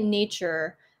second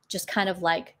nature, just kind of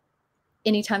like,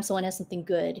 anytime someone has something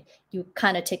good, you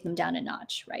kind of take them down a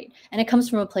notch, right? And it comes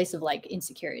from a place of like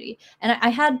insecurity. And I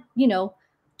had, you know,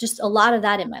 just a lot of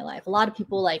that in my life. A lot of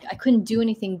people, like, I couldn't do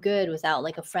anything good without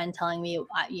like a friend telling me,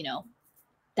 you know,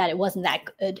 that it wasn't that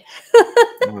good.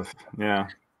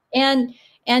 And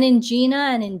in Gina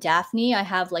and in Daphne, I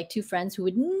have like two friends who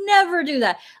would never do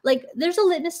that. Like, there's a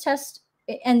litmus test,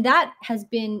 and that has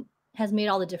made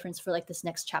all the difference for like this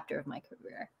next chapter of my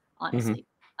career, honestly.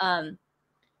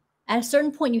 At a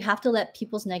certain point, you have to let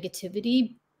people's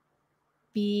negativity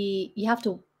you have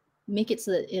to make it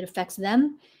so that it affects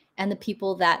them and the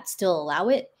people that still allow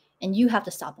it, and you have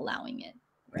to stop allowing it.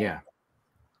 Right? Yeah,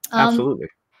 absolutely.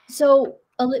 So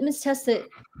a litmus test that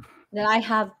I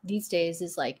have these days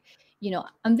is like, you know,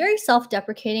 I'm very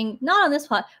self-deprecating, not on this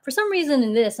pod. For some reason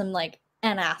in this, I'm like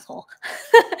an asshole,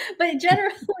 but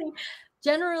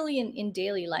generally in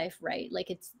daily life, right? Like,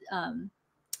 it's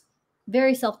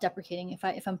very self-deprecating.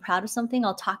 If I'm proud of something,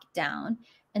 I'll talk it down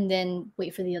and then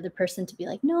wait for the other person to be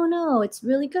like, no, it's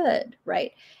really good,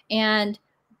 right? And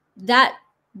that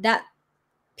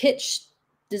pitch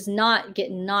does not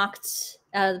get knocked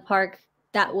out of the park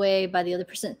that way by the other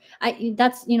person.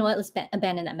 That's, you know what, let's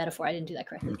abandon that metaphor. I didn't do that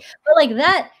correctly. But like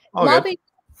that, lobbying,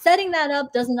 setting that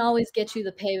up doesn't always get you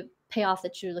the payoff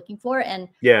that you're looking for. And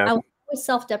I was always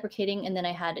self-deprecating, and then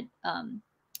I had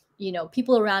you know,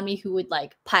 people around me who would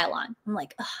like pile on. I'm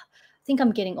like, I think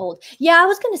I'm getting old. Yeah, I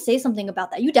was gonna say something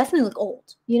about that. You definitely look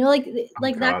old. You know, like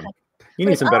that kind of, you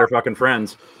need some better fucking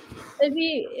friends.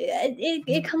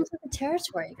 It comes with the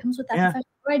territory. It comes with that profession.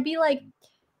 Or I'd be like,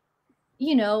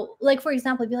 you know, like for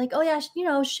example, I'd be like, oh yeah, you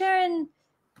know, Sharon,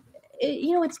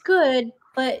 you know, it's good,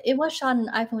 but it was shot on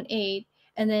an iPhone 8.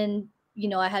 And then, you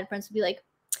know, I had friends who'd be like,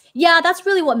 yeah, that's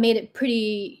really what made it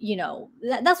pretty, you know,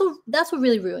 that's what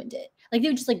really ruined it. Like they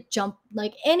would just like jump,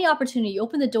 like any opportunity, you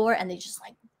open the door and they just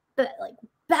like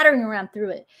battering around through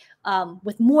it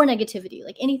with more negativity,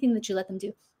 like anything that you let them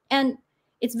do. And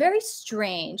it's very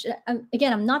strange.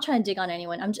 Again, I'm not trying to dig on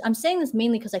anyone. I'm saying this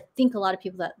mainly because I think a lot of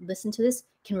people that listen to this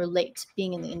can relate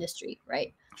being in the industry,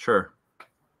 right? Sure.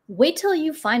 Wait till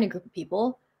you find a group of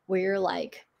people where you're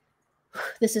like,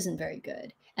 this isn't very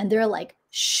good. And they're like,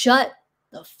 shut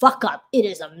the fuck up. It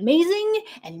is amazing.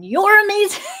 And you're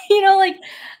amazing. You know, like,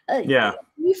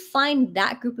 you find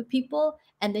that group of people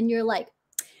and then you're like,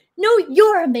 no,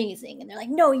 you're amazing. And they're like,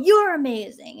 no, you're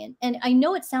amazing. And I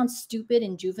know it sounds stupid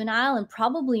and juvenile and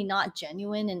probably not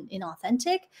genuine and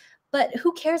inauthentic, but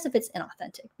who cares if it's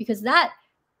inauthentic? Because that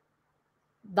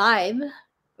vibe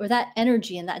or that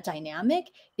energy and that dynamic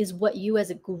is what you as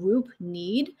a group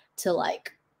need to,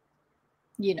 like,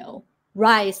 you know,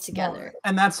 rise together.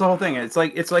 And that's the whole thing. It's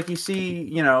like you see,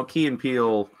 you know, Key and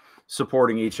Peele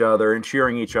supporting each other and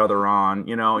cheering each other on,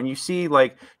 you know, and you see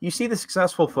the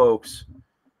successful folks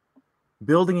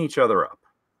building each other up,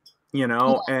 you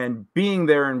know, and being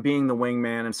there and being the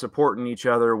wingman and supporting each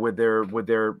other with their,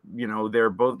 you know,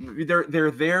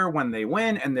 they're there when they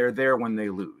win and they're there when they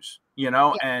lose, you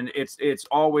know, and it's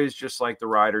always just like the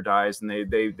ride or dies, and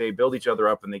they build each other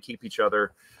up and they keep each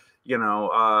other, you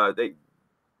know,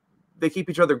 they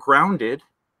keep each other grounded,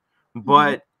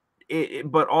 but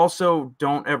but also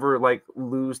don't ever like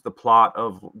lose the plot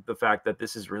of the fact that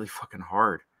this is really fucking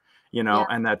hard, you know,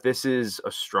 and that this is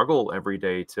a struggle every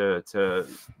day to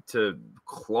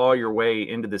claw your way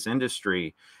into this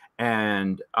industry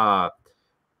and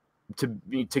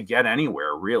to get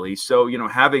anywhere, really. So, you know,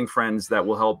 having friends that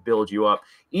will help build you up,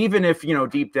 even if, you know,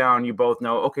 deep down you both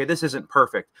know, okay, this isn't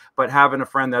perfect, but having a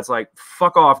friend that's like,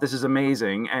 fuck off, this is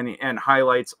amazing, and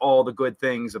highlights all the good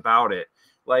things about it.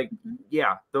 Like,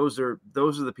 yeah, those are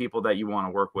the people that you want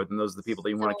to work with, and those are the people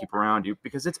that you want to keep around you,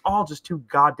 because it's all just too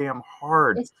goddamn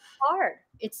hard. It's hard.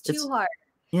 It's too hard.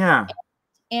 Yeah.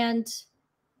 And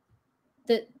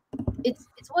it's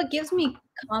what gives me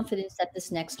confidence that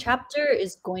this next chapter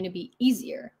is going to be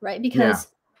easier, right? Because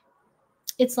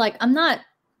it's like I'm not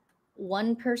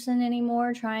one person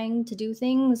anymore trying to do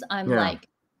things. I'm like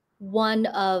one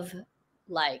of,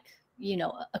 like, you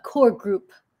know, a core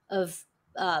group of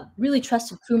really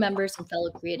trusted crew members and fellow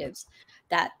creatives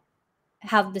that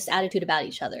have this attitude about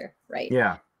each other, right?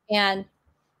 Yeah. And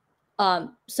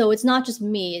so it's not just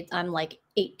me. I'm like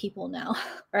 8 people now,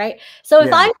 right? So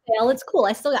if I fail, it's cool.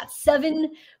 I still got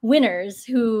 7 winners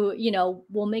who, you know,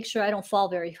 will make sure I don't fall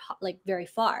very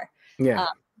far. Yeah.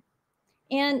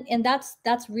 And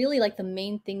that's really like the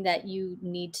main thing that you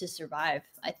need to survive,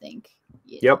 I think.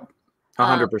 Yep.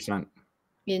 100%.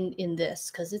 In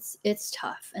this, because it's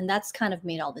tough, and that's kind of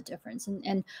made all the difference.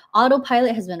 And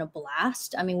Autopilot has been a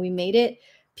blast. I mean, we made it.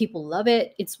 People love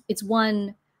it. It's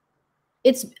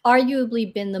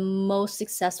arguably been the most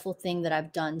successful thing that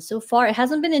I've done so far. It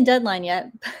hasn't been in Deadline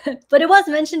yet, but it was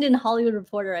mentioned in Hollywood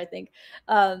Reporter, I think.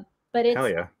 But Hell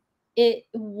yeah. It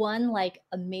won like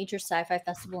a major sci-fi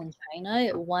festival in China.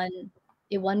 It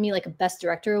won me like a Best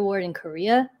Director award in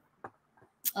Korea.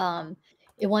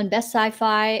 It won Best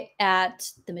Sci-Fi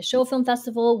at the Michaud Film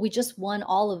Festival. We just won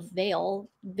all of Vail.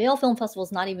 Vail Film Festival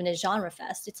is not even a genre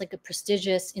fest. It's like a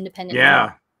prestigious independent.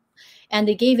 Yeah. And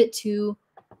they gave it to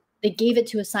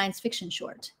a science fiction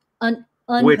short.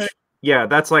 Which, yeah,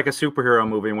 that's like a superhero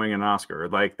movie winning an Oscar.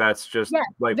 Like, that's just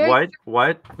like,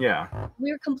 what? Yeah.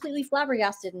 We were completely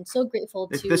flabbergasted and so grateful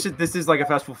to. This is like a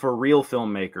festival for real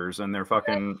filmmakers, and they're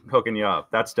fucking hooking you up.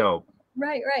 That's dope.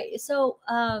 Right. So,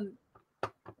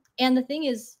 and the thing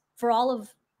is, for all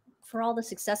the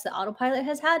success that Autopilot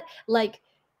has had, like,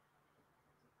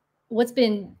 what's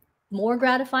been more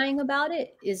gratifying about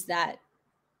it is that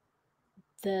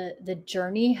the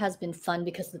journey has been fun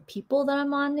because of the people that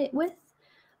I'm on it with.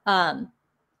 And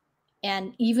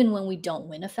even when we don't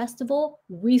win a festival,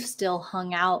 we've still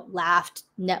hung out, laughed,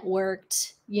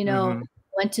 networked, you know,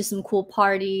 went to some cool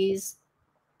parties.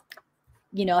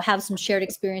 you know, have some shared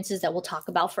experiences that we'll talk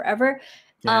about forever.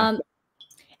 Yeah.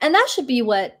 And that should be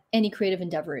what any creative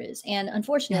endeavor is. And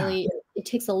unfortunately, it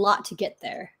takes a lot to get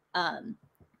there.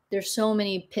 There's so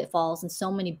many pitfalls and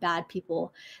so many bad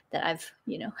people that I've,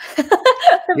 you know,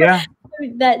 yeah.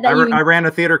 I ran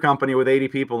a theater company with 80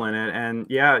 people in it, and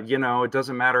yeah, you know, it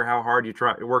doesn't matter how hard you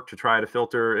work to try to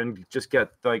filter and just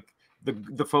get like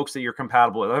the folks that you're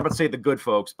compatible with. I'm about to say the good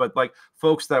folks, but like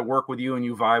folks that work with you and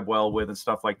you vibe well with and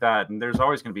stuff like that. And there's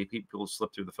always going to be people who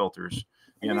slip through the filters,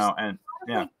 you know, and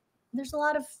yeah. Like, there's a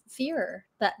lot of fear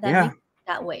that makes it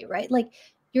that way, right? Like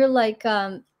you're like,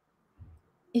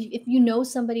 if you know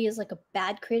somebody is like a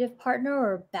bad creative partner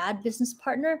or a bad business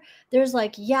partner, there's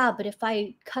like, yeah, but if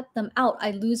I cut them out,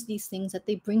 I lose these things that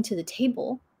they bring to the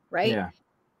table, right? Yeah.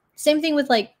 Same thing with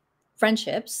like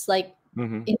friendships, like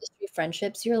industry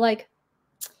friendships. You're like,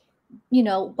 you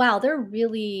know, wow, they're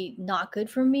really not good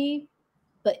for me.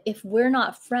 But if we're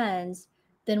not friends,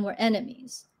 then we're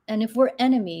enemies. And if we're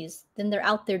enemies, then they're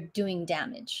out there doing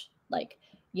damage, like,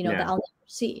 you know, that I'll never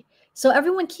see. So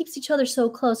everyone keeps each other so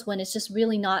close when it's just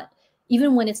really not,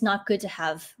 even when it's not good to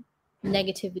have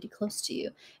negativity close to you.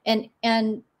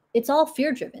 And it's all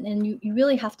fear driven. And you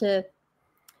really have to,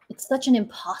 it's such an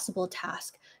impossible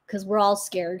task because we're all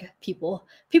scared people.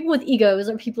 People with egos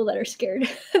are people that are scared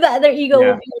that their ego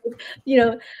will be, you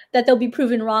know, that they'll be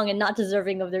proven wrong and not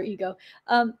deserving of their ego.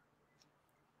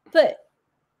 But,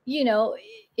 you know,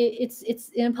 it's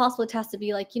an impossible task to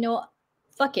be like, you know,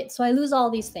 fuck it. So I lose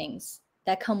all these things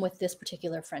that come with this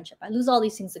particular friendship. I lose all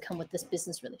these things that come with this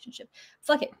business relationship.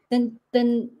 Fuck it. Then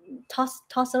toss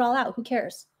it all out. Who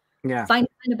cares? Yeah. Find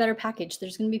a better package.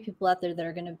 There's going to be people out there that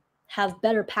are going to have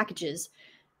better packages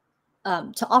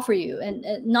to offer you.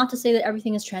 And not to say that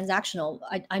everything is transactional.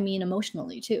 I mean,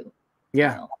 emotionally too.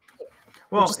 Yeah. You know?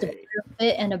 Well, just a better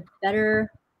fit and a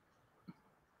better,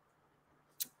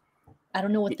 I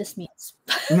don't know what this means.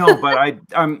 No, but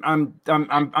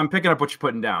I'm picking up what you're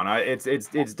putting down.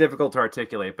 It's difficult to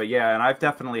articulate, but yeah, and I've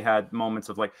definitely had moments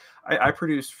of like I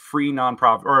produce free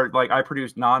nonprofit, or like I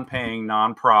produce non-paying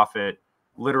nonprofit,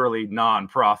 literally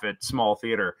nonprofit small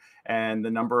theater, and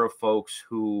the number of folks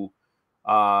who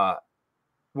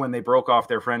when they broke off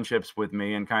their friendships with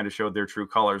me and kind of showed their true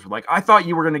colors, were like, I thought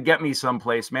you were going to get me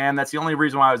someplace, man. That's the only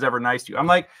reason why I was ever nice to you. I'm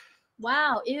like,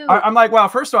 wow, ew. I'm like, wow,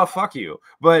 first off, fuck you.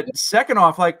 But second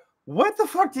off, like, what the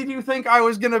fuck did you think I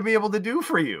was going to be able to do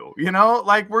for you? You know,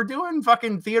 like, we're doing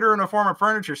fucking theater in a former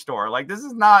furniture store. Like, this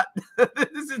is not,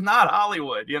 this is not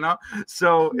Hollywood, you know?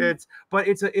 So it's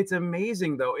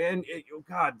amazing though. And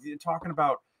God, talking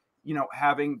about, you know,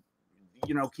 having,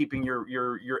 you know, keeping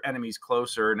your enemies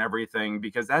closer and everything,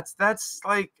 because that's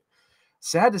like,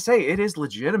 sad to say, it is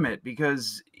legitimate,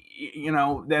 because, you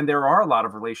know, then there are a lot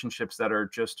of relationships that are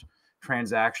just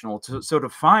transactional. So to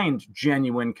find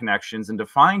genuine connections and to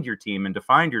find your team and to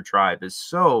find your tribe is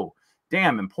so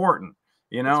damn important,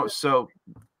 you know? So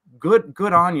good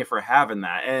on you for having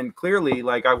that. And clearly,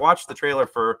 like, I watched the trailer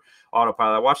for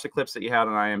Autopilot. I watched the clips that you had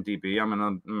on IMDb.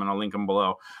 I'm gonna link them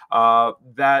below.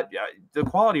 That the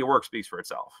quality of work speaks for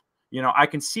itself. You know, I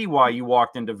can see why you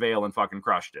walked into Vail and fucking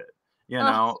crushed it. You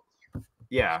know,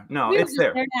 yeah, no, it's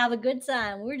there. There to have a good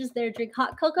time. We're just there to drink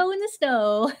hot cocoa in the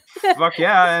snow. Fuck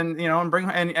yeah, and you know,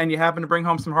 and you happen to bring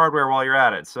home some hardware while you're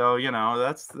at it. So you know,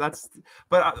 that's.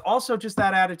 But also, just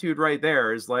that attitude right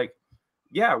there is like,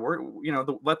 yeah, we're, you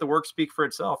know, let the work speak for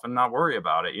itself and not worry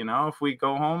about it. You know, if we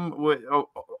go home with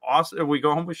awesome, if we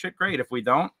go home with shit, great. If we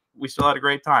don't, we still had a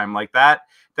great time. Like that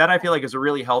I feel like is a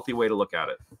really healthy way to look at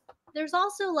it. There's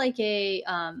also like a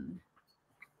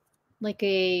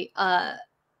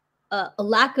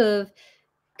lack of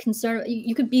concern.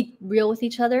 You could be real with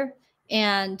each other,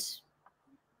 and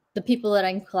the people that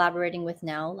I'm collaborating with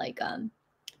now, like,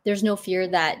 there's no fear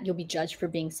that you'll be judged for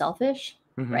being selfish,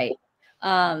 right?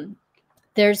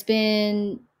 There's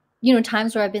been, you know,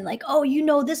 times where I've been like, oh, you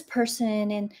know, this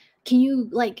person, and can you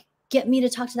like get me to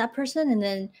talk to that person? And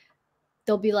then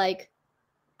they'll be like,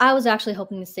 I was actually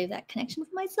hoping to save that connection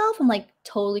for myself. I'm like,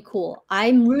 totally cool.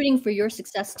 I'm rooting for your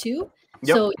success too.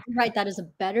 Yep. So you're right, that is a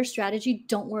better strategy.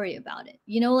 Don't worry about it.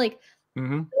 You know, like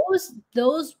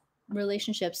those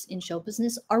relationships in show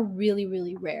business are really,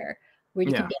 really rare, where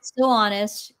you can be so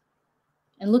honest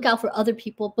and look out for other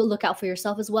people, but look out for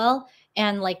yourself as well,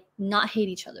 and like not hate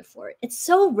each other for it. It's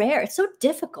so rare. It's so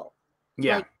difficult.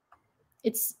 Yeah. Like,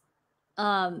 it's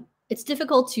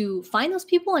difficult to find those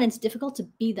people, and it's difficult to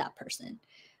be that person.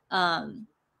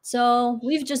 So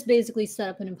we've just basically set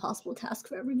up an impossible task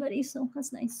for everybody. So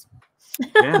that's nice.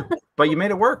 Yeah, but you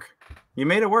made it work. You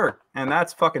made it work, and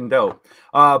that's fucking dope.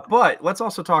 But let's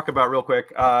also talk about real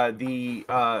quick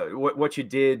what you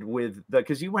did with the,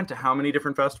 because you went to how many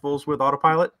different festivals with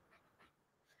Autopilot?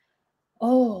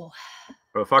 Oh,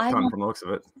 A fuck ton from the looks of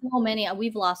it. So many.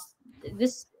 We've lost.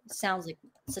 This sounds like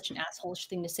such an asshole-ish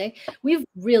thing to say. We've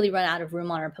really run out of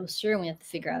room on our poster, and we have to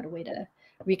figure out a way to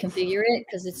reconfigure it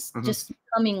because it's just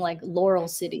becoming like Laurel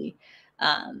City.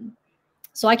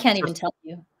 So I can't even tell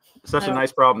you. Such a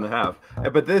nice problem to have.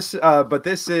 But this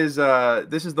is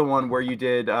the one where you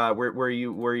did where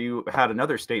you had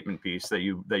another statement piece that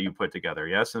you put together.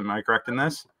 Yes, am I correct in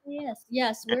this? Yes.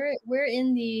 Yeah. We're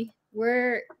in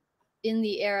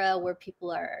the era where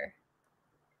people are,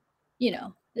 you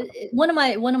know, one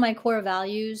of my core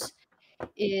values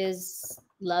is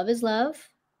love,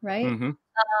 right?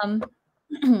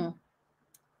 Mm-hmm.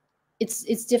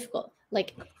 It's difficult.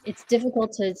 Like, it's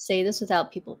difficult to say this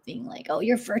without people being like, oh,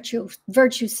 you're virtue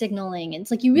signaling. And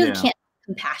it's like, you really can't have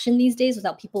compassion these days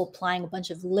without people applying a bunch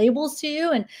of labels to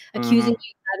you and accusing you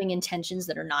of having intentions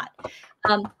that are not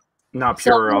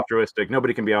pure or altruistic.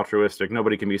 Nobody can be altruistic.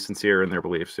 Nobody can be sincere in their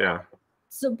beliefs. Yeah.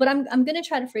 So, but I'm going to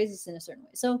try to phrase this in a certain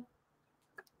way. So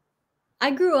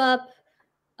I grew up,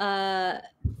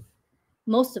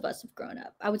 most of us have grown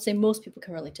up. I would say most people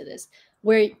can relate to this,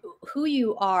 where who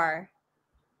you are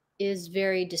is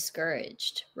very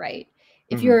discouraged, right?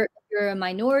 If you're a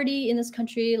minority in this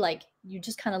country, like, you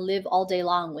just kind of live all day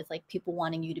long with like people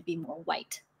wanting you to be more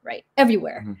white, right?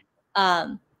 Everywhere.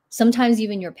 Sometimes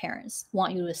even your parents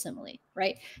want you to assimilate,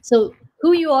 right? So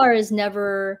who you are is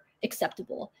never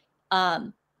acceptable.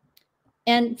 And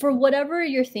for whatever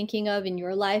you're thinking of in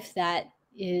your life that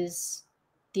is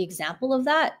the example of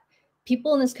that,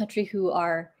 people in this country who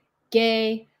are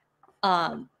gay,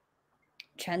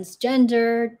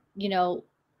 transgender, you know,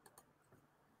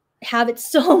 have it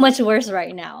so much worse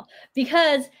right now,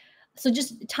 because so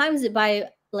just times it by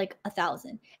like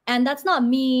 1,000. And that's not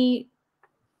me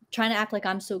trying to act like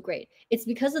I'm so great. It's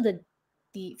because of the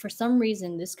for some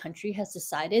reason this country has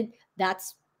decided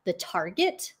that's the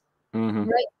target,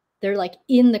 right? They're like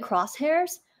in the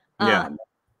crosshairs. And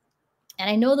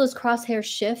I know those crosshairs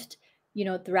shift, you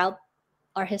know, throughout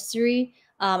our history.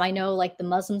 I know like the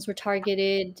Muslims were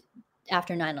targeted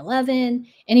after 9/11.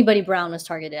 Anybody brown was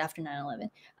targeted after 9/11.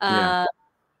 I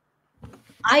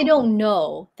don't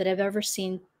know that I've ever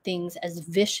seen things as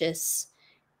vicious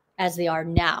as they are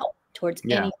now towards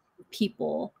any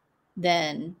people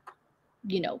than,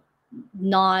 you know,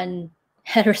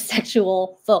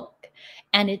 non-heterosexual folk.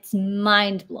 And it's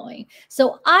mind-blowing.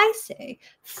 So I say,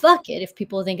 fuck it if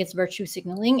people think it's virtue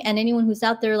signaling, and anyone who's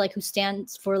out there like who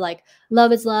stands for like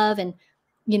love is love, and,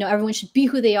 you know, everyone should be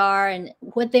who they are and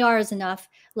what they are is enough.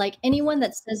 Like, anyone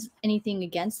that says anything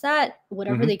against that,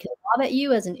 whatever they can lob at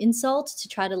you as an insult to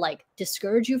try to like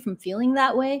discourage you from feeling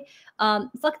that way,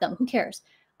 fuck them. Who cares?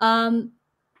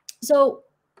 So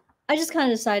I just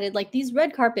kind of decided, like, these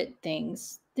red carpet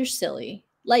things, they're silly.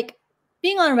 Like,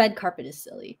 being on a red carpet is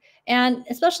silly. And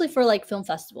especially for like film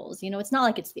festivals, you know, it's not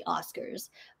like it's the Oscars.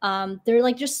 They're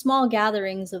like just small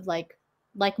gatherings of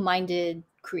like-minded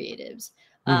creatives.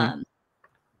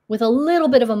 With a little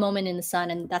bit of a moment in the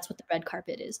sun, and that's what the red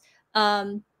carpet is.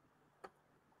 So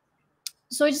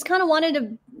I just kind of wanted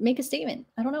to make a statement.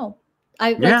 I don't know.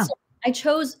 I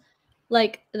chose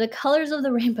like the colors of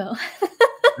the rainbow.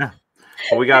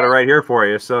 Well, we got it right here for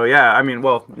you. So yeah, I mean,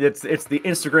 well, it's the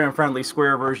Instagram friendly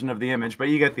square version of the image, but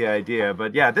you get the idea.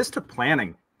 But yeah, this took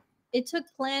planning. It took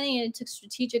planning and it took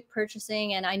strategic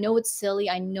purchasing. And I know it's silly,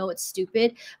 I know it's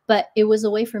stupid, but it was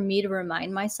a way for me to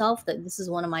remind myself that this is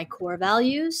one of my core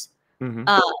values,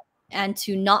 and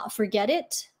to not forget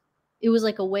it. It was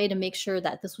like a way to make sure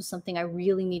that this was something I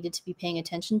really needed to be paying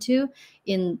attention to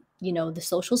in, you know, the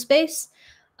social space,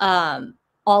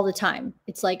 all the time.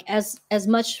 It's like as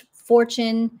much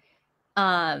fortune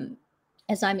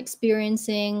as I'm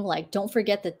experiencing, like, don't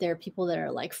forget that there are people that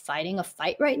are like fighting a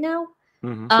fight right now.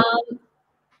 And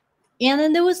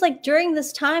then there was like, during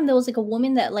this time, there was like a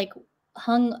woman that like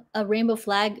hung a rainbow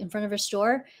flag in front of her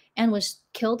store and was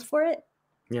killed for it.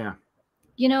 Yeah.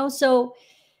 You know, so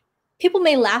people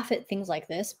may laugh at things like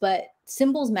this, but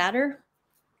symbols matter.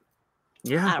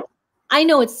 Yeah. I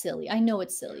know it's silly. I know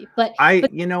it's silly, but I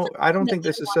don't think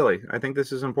this is silly. I think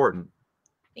this is important.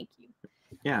 Thank you.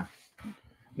 Yeah.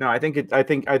 No, I think I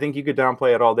think you could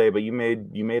downplay it all day, but you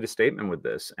made a statement with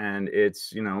this, and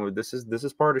it's, you know, this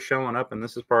is part of showing up, and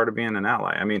this is part of being an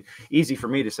ally. I mean, easy for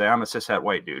me to say, I'm a cishet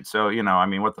white dude, so, you know, I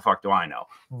mean, what the fuck do I know?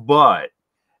 But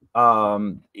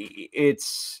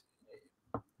it's,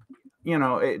 you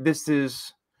know, this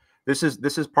is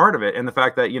part of it, and the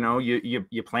fact that, you know,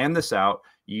 you plan this out,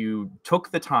 you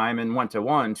took the time and went to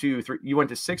 1, 2, 3. You went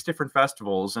to 6 different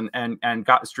festivals and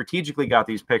got strategically got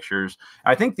these pictures.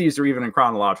 I think these are even in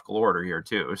chronological order here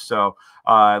too. So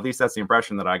at least that's the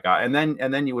impression that I got. And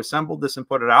then you assembled this and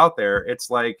put it out there. It's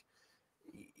like,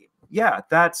 yeah,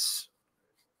 that's.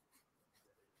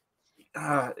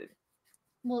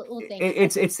 Well,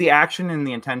 it's the action and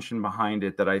the intention behind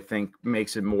it that I think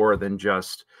makes it more than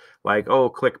just like, oh,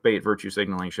 clickbait virtue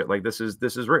signaling shit. Like this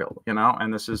is real, you know,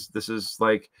 and this is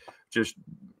like just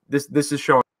this is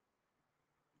showing.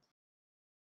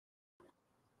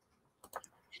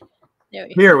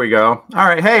 Here we go. All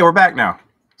right, hey, we're back now.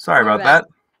 Sorry about that.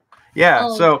 Yeah,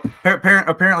 so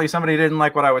apparently somebody didn't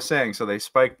like what I was saying, so they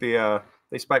spiked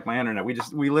my internet.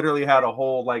 We literally had a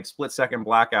whole like split-second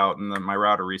blackout, and then my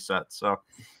router reset. So,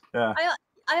 yeah.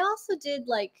 I also did,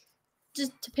 like,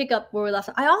 just to pick up where we left.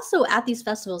 I also, at these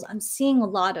festivals, I'm seeing a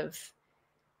lot of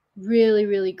really,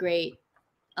 really great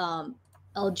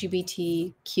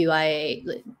LGBTQIA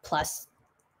plus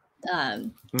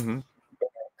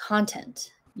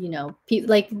content. You know,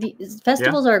 like the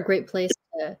festivals are a great place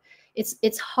to.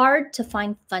 It's hard to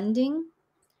find funding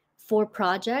for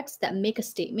projects that make a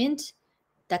statement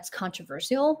that's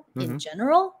controversial in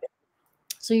general.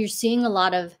 So you're seeing a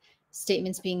lot of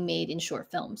statements being made in short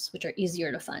films, which are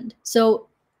easier to fund. So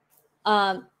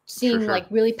seeing like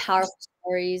really powerful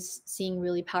stories, seeing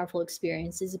really powerful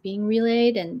experiences being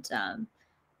relayed, and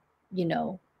you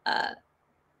know,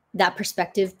 that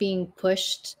perspective being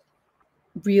pushed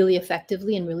really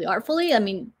effectively and really artfully. I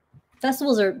mean,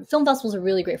 film festivals are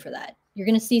really great for that. You're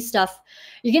going to see stuff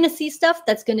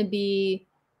that's going to be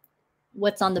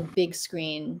what's on the big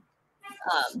screen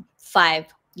 5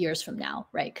 years from now,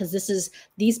 right? Because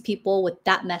these people with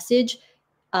that message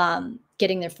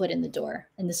getting their foot in the door,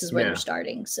 and this is where they're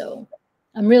starting. So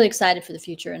I'm really excited for the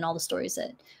future and all the stories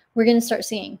that we're going to start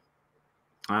seeing.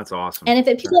 That's awesome. And if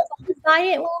people buy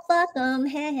it, well, fuck them.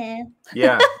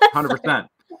 Yeah, 100%.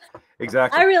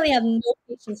 Exactly. I really have no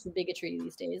patience for bigotry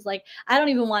these days. Like, I don't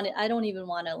even want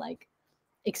to like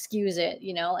excuse it,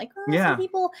 you know, like, some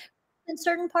people in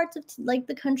certain parts of like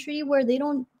the country where they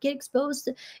don't get exposed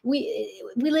to, we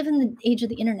live in the age of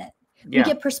the internet. We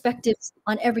get perspectives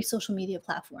on every social media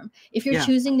platform. If you're if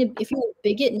you're a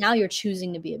bigot, now you're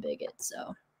choosing to be a bigot.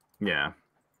 So no,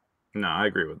 I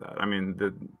agree with that. I mean,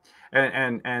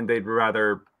 and they'd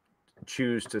rather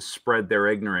choose to spread their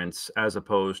ignorance as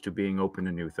opposed to being open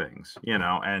to new things, you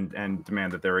know, and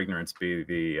demand that their ignorance be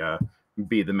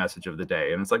the message of the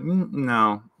day. And it's like,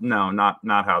 no,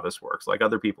 not how this works. Like,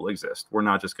 other people exist. We're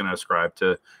not just going to ascribe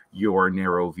to your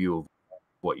narrow view of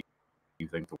what you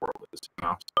think the world is, you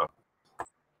know? So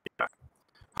yeah,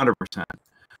 100%.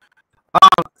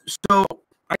 So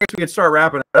I guess we could start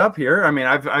wrapping it up here. I mean,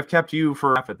 I've kept you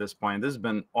for at this point. This has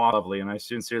been lovely, and I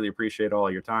sincerely appreciate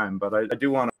all your time, but I do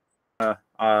want to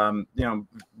you know,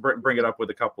 bring it up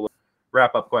with a couple of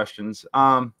wrap-up questions.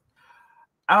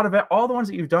 Out of it, all the ones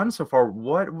that you've done so far,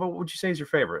 what would you say is your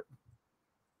favorite?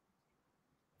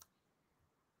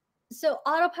 So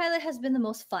Autopilot has been the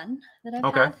most fun that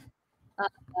I've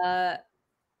had.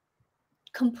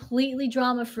 Completely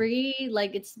drama-free.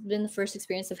 Like, it's been the first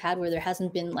experience I've had where there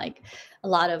hasn't been like a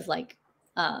lot of like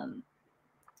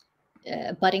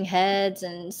butting heads,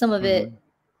 and some of it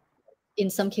in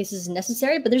some cases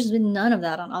necessary, but there's been none of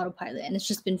that on Autopilot, and it's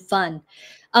just been fun.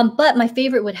 But my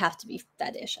favorite would have to be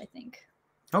Fetish, I think.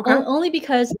 Only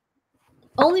because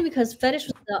Fetish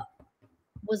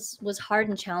was hard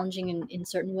and challenging in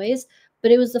certain ways,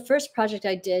 but it was the first project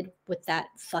I did with that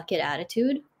fuck it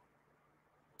attitude.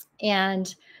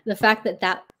 And the fact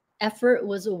that effort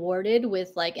was awarded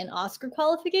with like an Oscar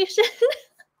qualification,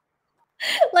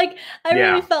 like, I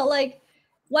really felt like,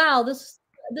 wow, this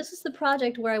is the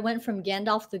project where I went from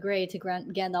Gandalf the Grey to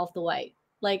Gandalf the White.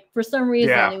 Like, for some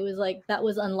reason, it was like that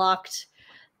was unlocked.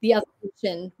 The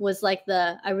evolution was like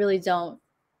I really don't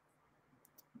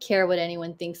care what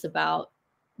anyone thinks about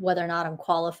whether or not I'm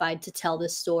qualified to tell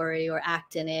this story or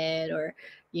act in it, or,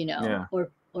 you know,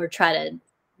 or try to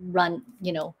run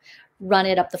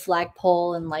it up the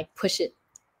flagpole and like push it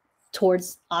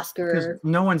towards Oscar. Because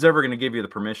no one's ever going to give you the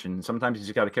permission. Sometimes you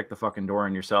just got to kick the fucking door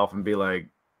on yourself and be like,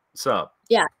 sup?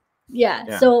 Yeah.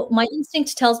 So my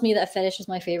instinct tells me that Fetish is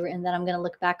my favorite, and that I'm going to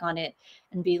look back on it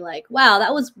and be like, wow,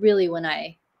 that was really when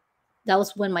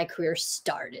my career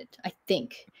started. I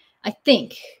think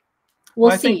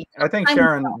we'll see. I think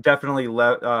Sharon definitely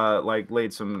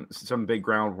laid some big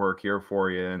groundwork here for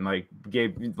you, and like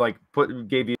gave you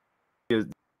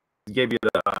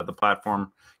the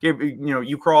platform.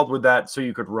 You crawled with that so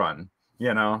you could run,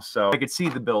 you know. So I could see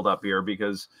the build up here,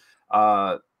 because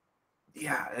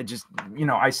yeah, I just, you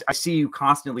know, I see you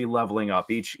constantly leveling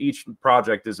up. Each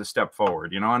project is a step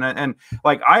forward, you know, and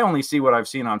like I only see what I've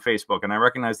seen on Facebook, and I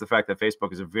recognize the fact that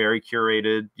Facebook is a very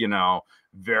curated, you know,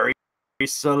 very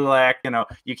select, you know,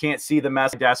 you can't see the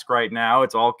mess desk right now.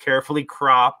 It's all carefully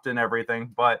cropped and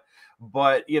everything, but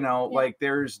you know, like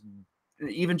there's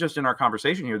even just in our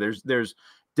conversation here, there's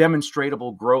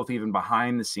demonstrable growth even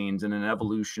behind the scenes and an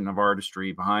evolution of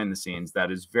artistry behind the scenes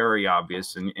that is very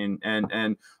obvious and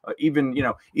even, you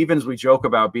know, even as we joke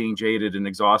about being jaded and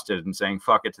exhausted and saying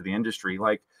fuck it to the industry,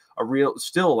 like a real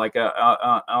still like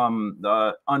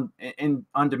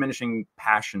undiminishing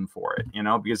passion for it, you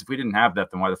know, because if we didn't have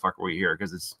that, then why the fuck are we here?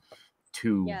 Because it's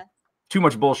too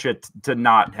much bullshit to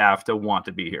not have to want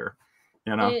to be here,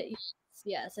 you know.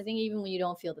 Yes, I think even when you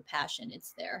don't feel the passion,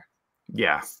 it's there.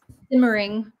 Yeah.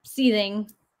 Simmering, seething.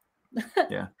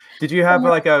 Yeah. Did you have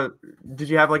like a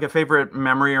favorite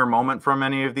memory or moment from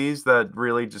any of these that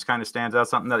really just kind of stands out,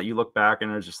 something that you look back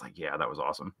and it's just like, yeah, that was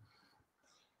awesome?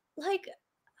 Like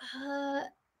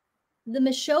the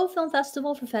Michaud Film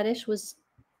Festival for Fetish was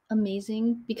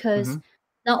amazing because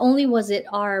not only was it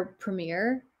our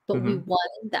premiere, but we won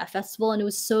that festival, and it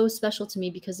was so special to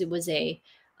me because it was a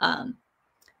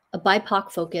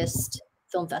BIPOC focused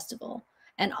film festival,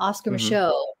 and Oscar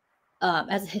Michaud,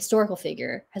 as a historical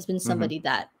figure, has been somebody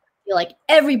that I feel like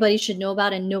everybody should know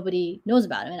about, and nobody knows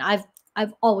about him. And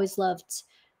I've always loved,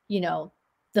 you know,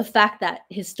 the fact that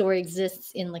his story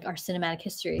exists in like our cinematic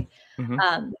history.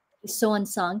 He's so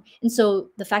unsung, and so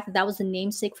the fact that that was the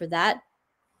namesake for that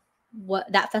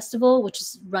festival, which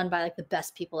is run by like the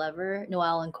best people ever,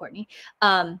 Noel and Courtney.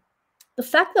 The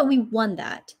fact that we won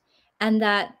that, and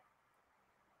that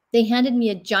they handed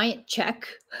me a giant check.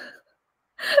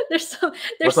 there's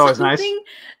something nice,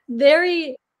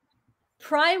 very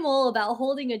primal about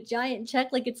holding a giant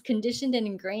check, like it's conditioned and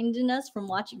ingrained in us from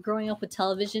growing up with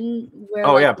television,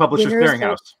 where Publishers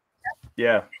Clearinghouse.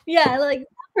 Yeah, like that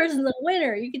person's the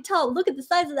winner. You can tell. Look at the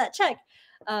size of that check.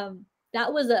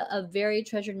 That was a very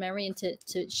treasured memory, and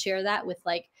to share that with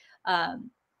like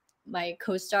my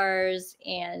co-stars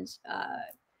and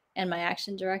my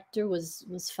action director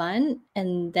was fun.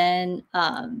 And then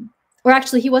or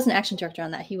actually he wasn't action director on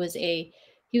that. He was an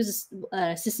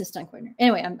assistant stunt coordinator.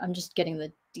 Anyway, I'm just getting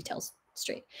the details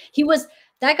straight.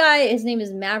 That guy, his name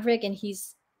is Maverick, and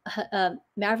he's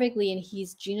Maverick Lee, and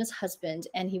he's Gina's husband,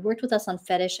 and he worked with us on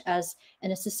Fetish as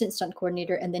an assistant stunt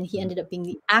coordinator, and then he ended up being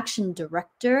the action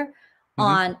director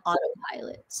on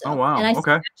Autopilot. So, oh wow, and I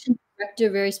say action director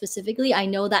very specifically. I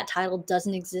know that title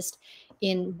doesn't exist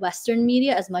in Western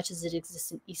media as much as it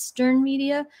exists in Eastern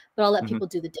media, but I'll let people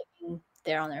do the digging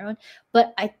there on their own.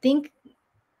 But I think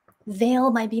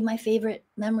Veil might be my favorite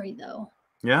memory, though.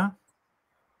 Yeah,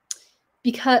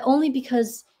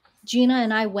 because Gina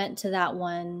and I went to that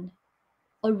one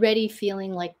already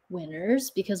feeling like winners,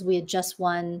 because we had just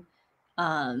won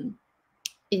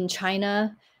in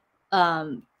China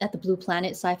at the Blue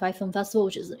Planet Sci-Fi Film Festival,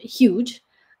 which is huge.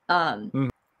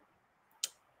 It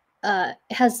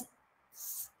has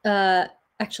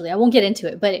actually, I won't get into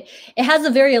it, but it has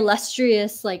a very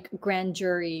illustrious like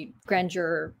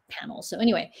grandeur panel. So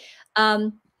anyway,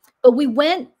 but we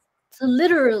went to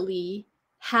literally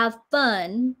have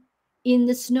fun in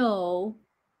the snow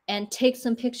and take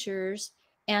some pictures,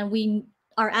 and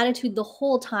our attitude the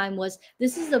whole time was,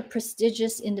 this is a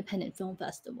prestigious independent film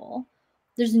festival.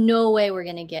 There's no way we're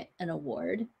gonna get an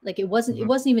award. Like it wasn't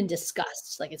even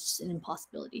discussed. Like it's just an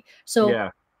impossibility. So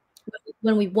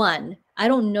when we won, I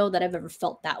don't know that I've ever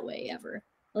felt that way ever.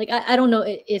 Like I don't know.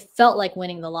 It felt like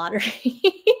winning the lottery.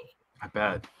 I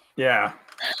bet. Yeah.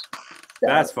 So,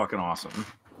 that's fucking awesome.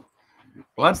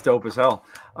 Well, that's dope as hell.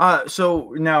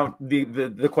 So now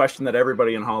the question that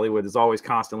everybody in Hollywood is always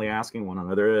constantly asking one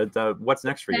another: what's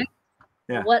next for you?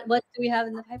 Yeah. What do we have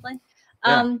in the pipeline?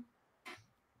 Yeah.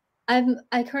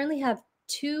 I currently have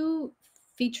 2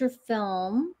 feature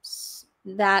films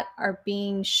that are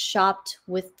being shopped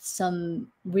with some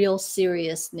real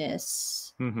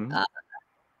seriousness, and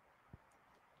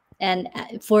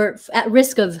at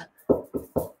risk of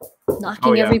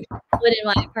knocking every wood in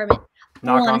my apartment.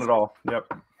 Knock on it all. Yep.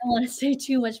 I don't want to say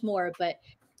too much more, but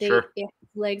it has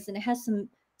legs, and it has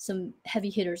some heavy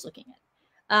hitters looking at.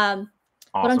 Awesome.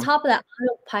 But on top of that,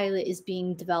 Autopilot is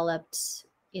being developed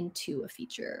into a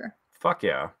feature. Fuck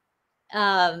yeah.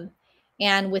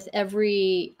 And with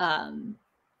every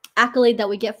accolade that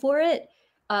we get for it,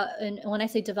 and when I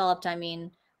say developed, I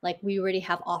mean like we already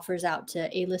have offers out to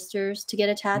A-listers to get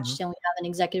attached, and we have an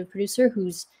executive producer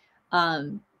who's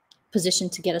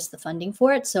positioned to get us the funding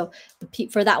for it. So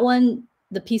for that one,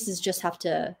 the pieces just have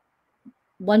to,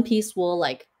 one piece will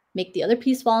like make the other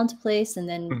piece fall into place, and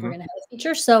then we're gonna have a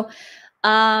feature. So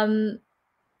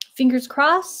fingers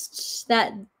crossed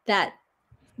that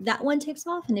one takes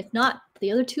off, and if not,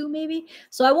 the other two maybe.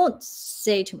 So I won't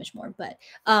say too much more, but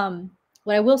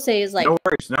what I will say is, like, no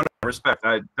worries, no respect.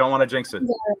 I don't want to jinx it.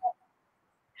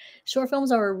 Short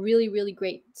films are a really, really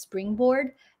great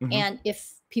springboard. And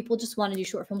if people just want to do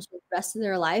short films for the rest of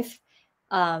their life,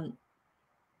 by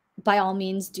all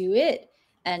means do it.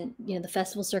 And, you know, the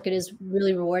festival circuit is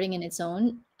really rewarding in its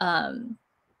own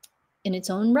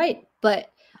right.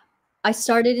 But I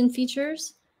started in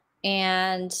features,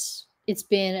 and it's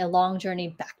been a long journey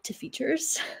back to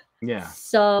features. Yeah.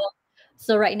 So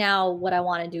right now, what I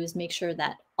want to do is make sure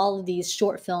that all of these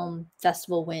short film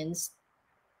festival wins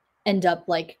end up,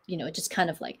 like, you know, just kind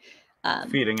of like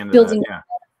feeding into building that, yeah,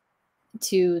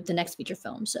 to the next feature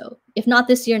film. So if not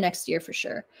this year, next year for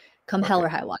sure, come hell or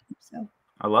high water. So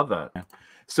I love that.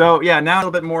 So yeah, now a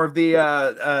little bit more of the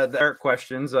Eric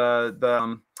questions. How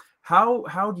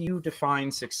do you define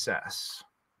success?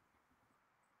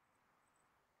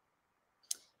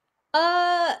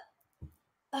 Okay,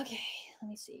 let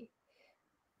me see.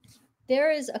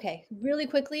 There is, okay, really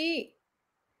quickly,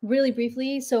 really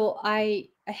briefly. So I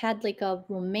had like a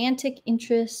romantic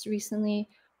interest recently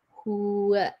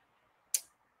who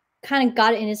kind of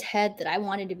got it in his head that I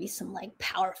wanted to be some like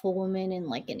powerful woman in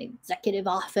like an executive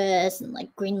office and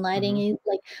like green lighting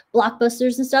like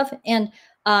blockbusters and stuff. And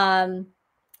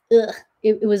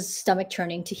it was stomach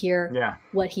churning to hear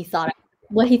what he thought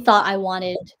I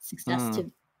wanted success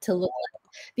to look like,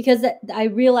 because I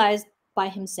realized by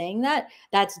him saying that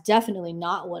that's definitely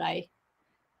not what I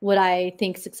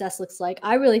think success looks like.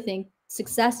 I really think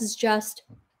success is just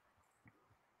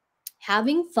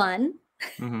having fun.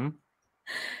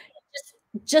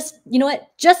 Just, you know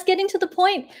what? Just getting to the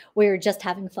point where you're just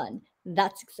having fun.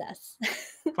 That's success.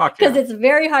 Because it's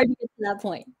very hard to get to that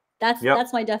point.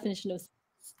 That's my definition of success.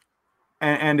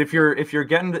 And if you're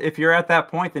at that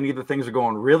point, then either things are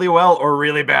going really well or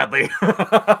really badly.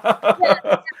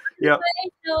 You know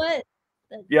what?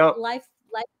 Life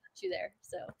got you there.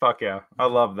 So fuck yeah, I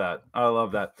love that.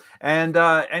 And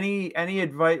any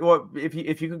advice? Well, if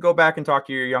you could go back and talk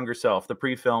to your younger self, the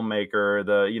pre-filmmaker,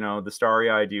 the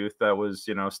starry-eyed youth that was,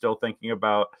 you know, still thinking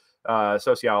about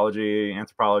sociology,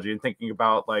 anthropology, and thinking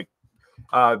about like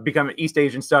becoming East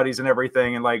Asian studies and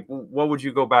everything, and like, what would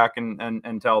you go back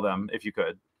and tell them if you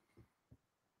could?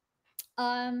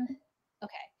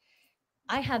 Okay,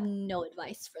 I have no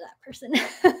advice for that person.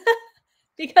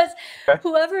 Because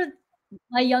whoever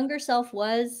my younger self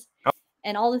was,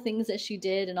 and all the things that she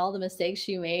did and all the mistakes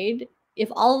she made, if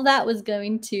all of that was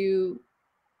going to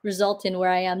result in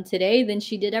where I am today, then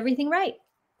she did everything right.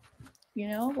 You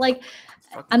know, like,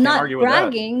 I'm not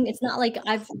bragging. It's not like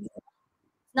I've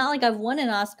won an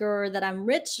Oscar or that I'm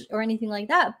rich or anything like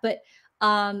that. But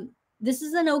this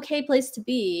is an okay place to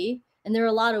be, and there are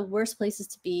a lot of worse places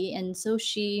to be. And so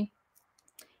she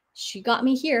got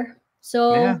me here.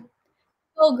 So,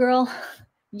 oh girl,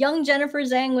 young Jennifer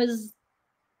Zhang was,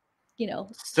 you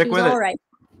know, stick with it. All right.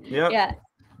 Yep. Yeah.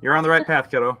 You're on the right path,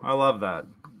 kiddo. I love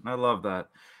that.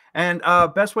 And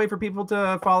best way for people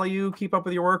to follow you, keep up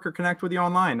with your work, or connect with you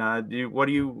online?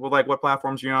 What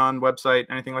platforms are you on? Website,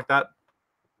 anything like that?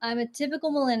 I'm a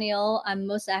typical millennial. I'm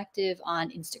most active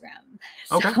on Instagram.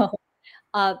 Okay. So,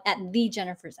 at the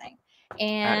Jennifer Zhang.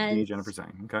 And at the Jennifer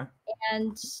Zhang. Okay.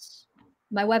 And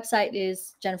my website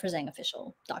is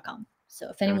jenniferzhangofficial.com. So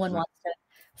if anyone wants to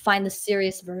find the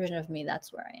serious version of me,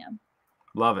 that's where I am.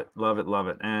 Love it.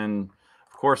 And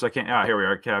of course I can't. Here we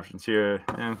are. Captions here.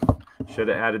 Should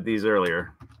have added these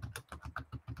earlier.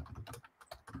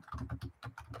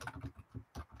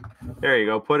 There you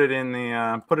go. Put it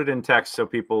in text so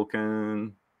people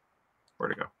can. Where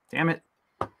to go? Damn it!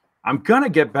 I'm gonna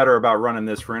get better about running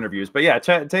this for interviews. But yeah,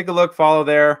 take a look. Follow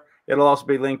there. It'll also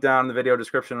be linked down in the video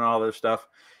description and all this stuff.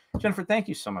 Jennifer, thank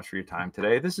you so much for your time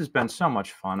today. This has been so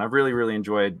much fun. I've really, really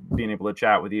enjoyed being able to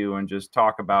chat with you and just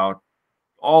talk about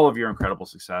all of your incredible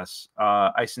success.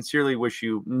 I sincerely wish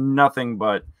you nothing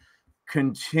but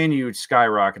continued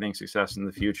skyrocketing success in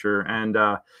the future. And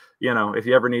you know, if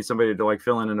you ever need somebody to like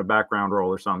fill in a background role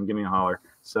or something, give me a holler.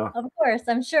 So of course,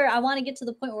 I'm sure I want to get to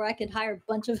the point where I could hire a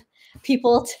bunch of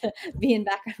people to be in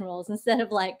background roles instead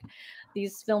of like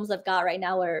these films I've got right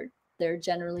now where they're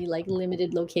generally like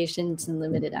limited locations and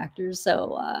limited actors.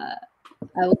 So I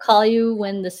will call you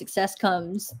when the success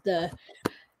comes, the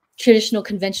traditional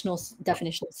conventional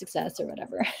definition of success or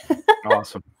whatever.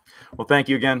 Awesome. Well, thank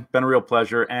you again. Been a real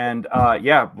pleasure. And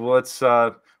yeah, let's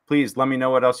please let me know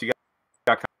what else you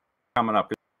got coming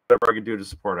up. Whatever I can do to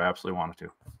support, I absolutely wanted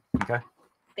to. Okay.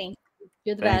 Thank you.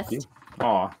 You're the Thank best. you.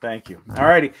 Oh, thank you. All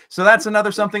righty. So that's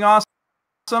another Something Awesome.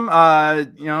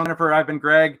 You know, Jennifer, I've been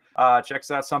Greg. Check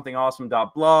us out,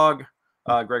 somethingawesome.blog,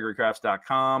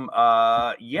 gregorycrafts.com.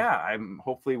 Yeah, I'm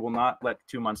hopefully will not let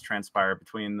 2 months transpire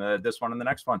between this one and the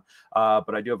next one.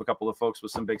 But I do have a couple of folks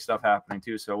with some big stuff happening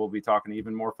too. So we'll be talking to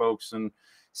even more folks and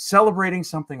celebrating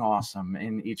something awesome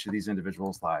in each of these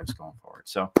individuals' lives going forward.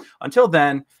 So until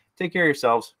then, take care of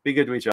yourselves. Be good to each other.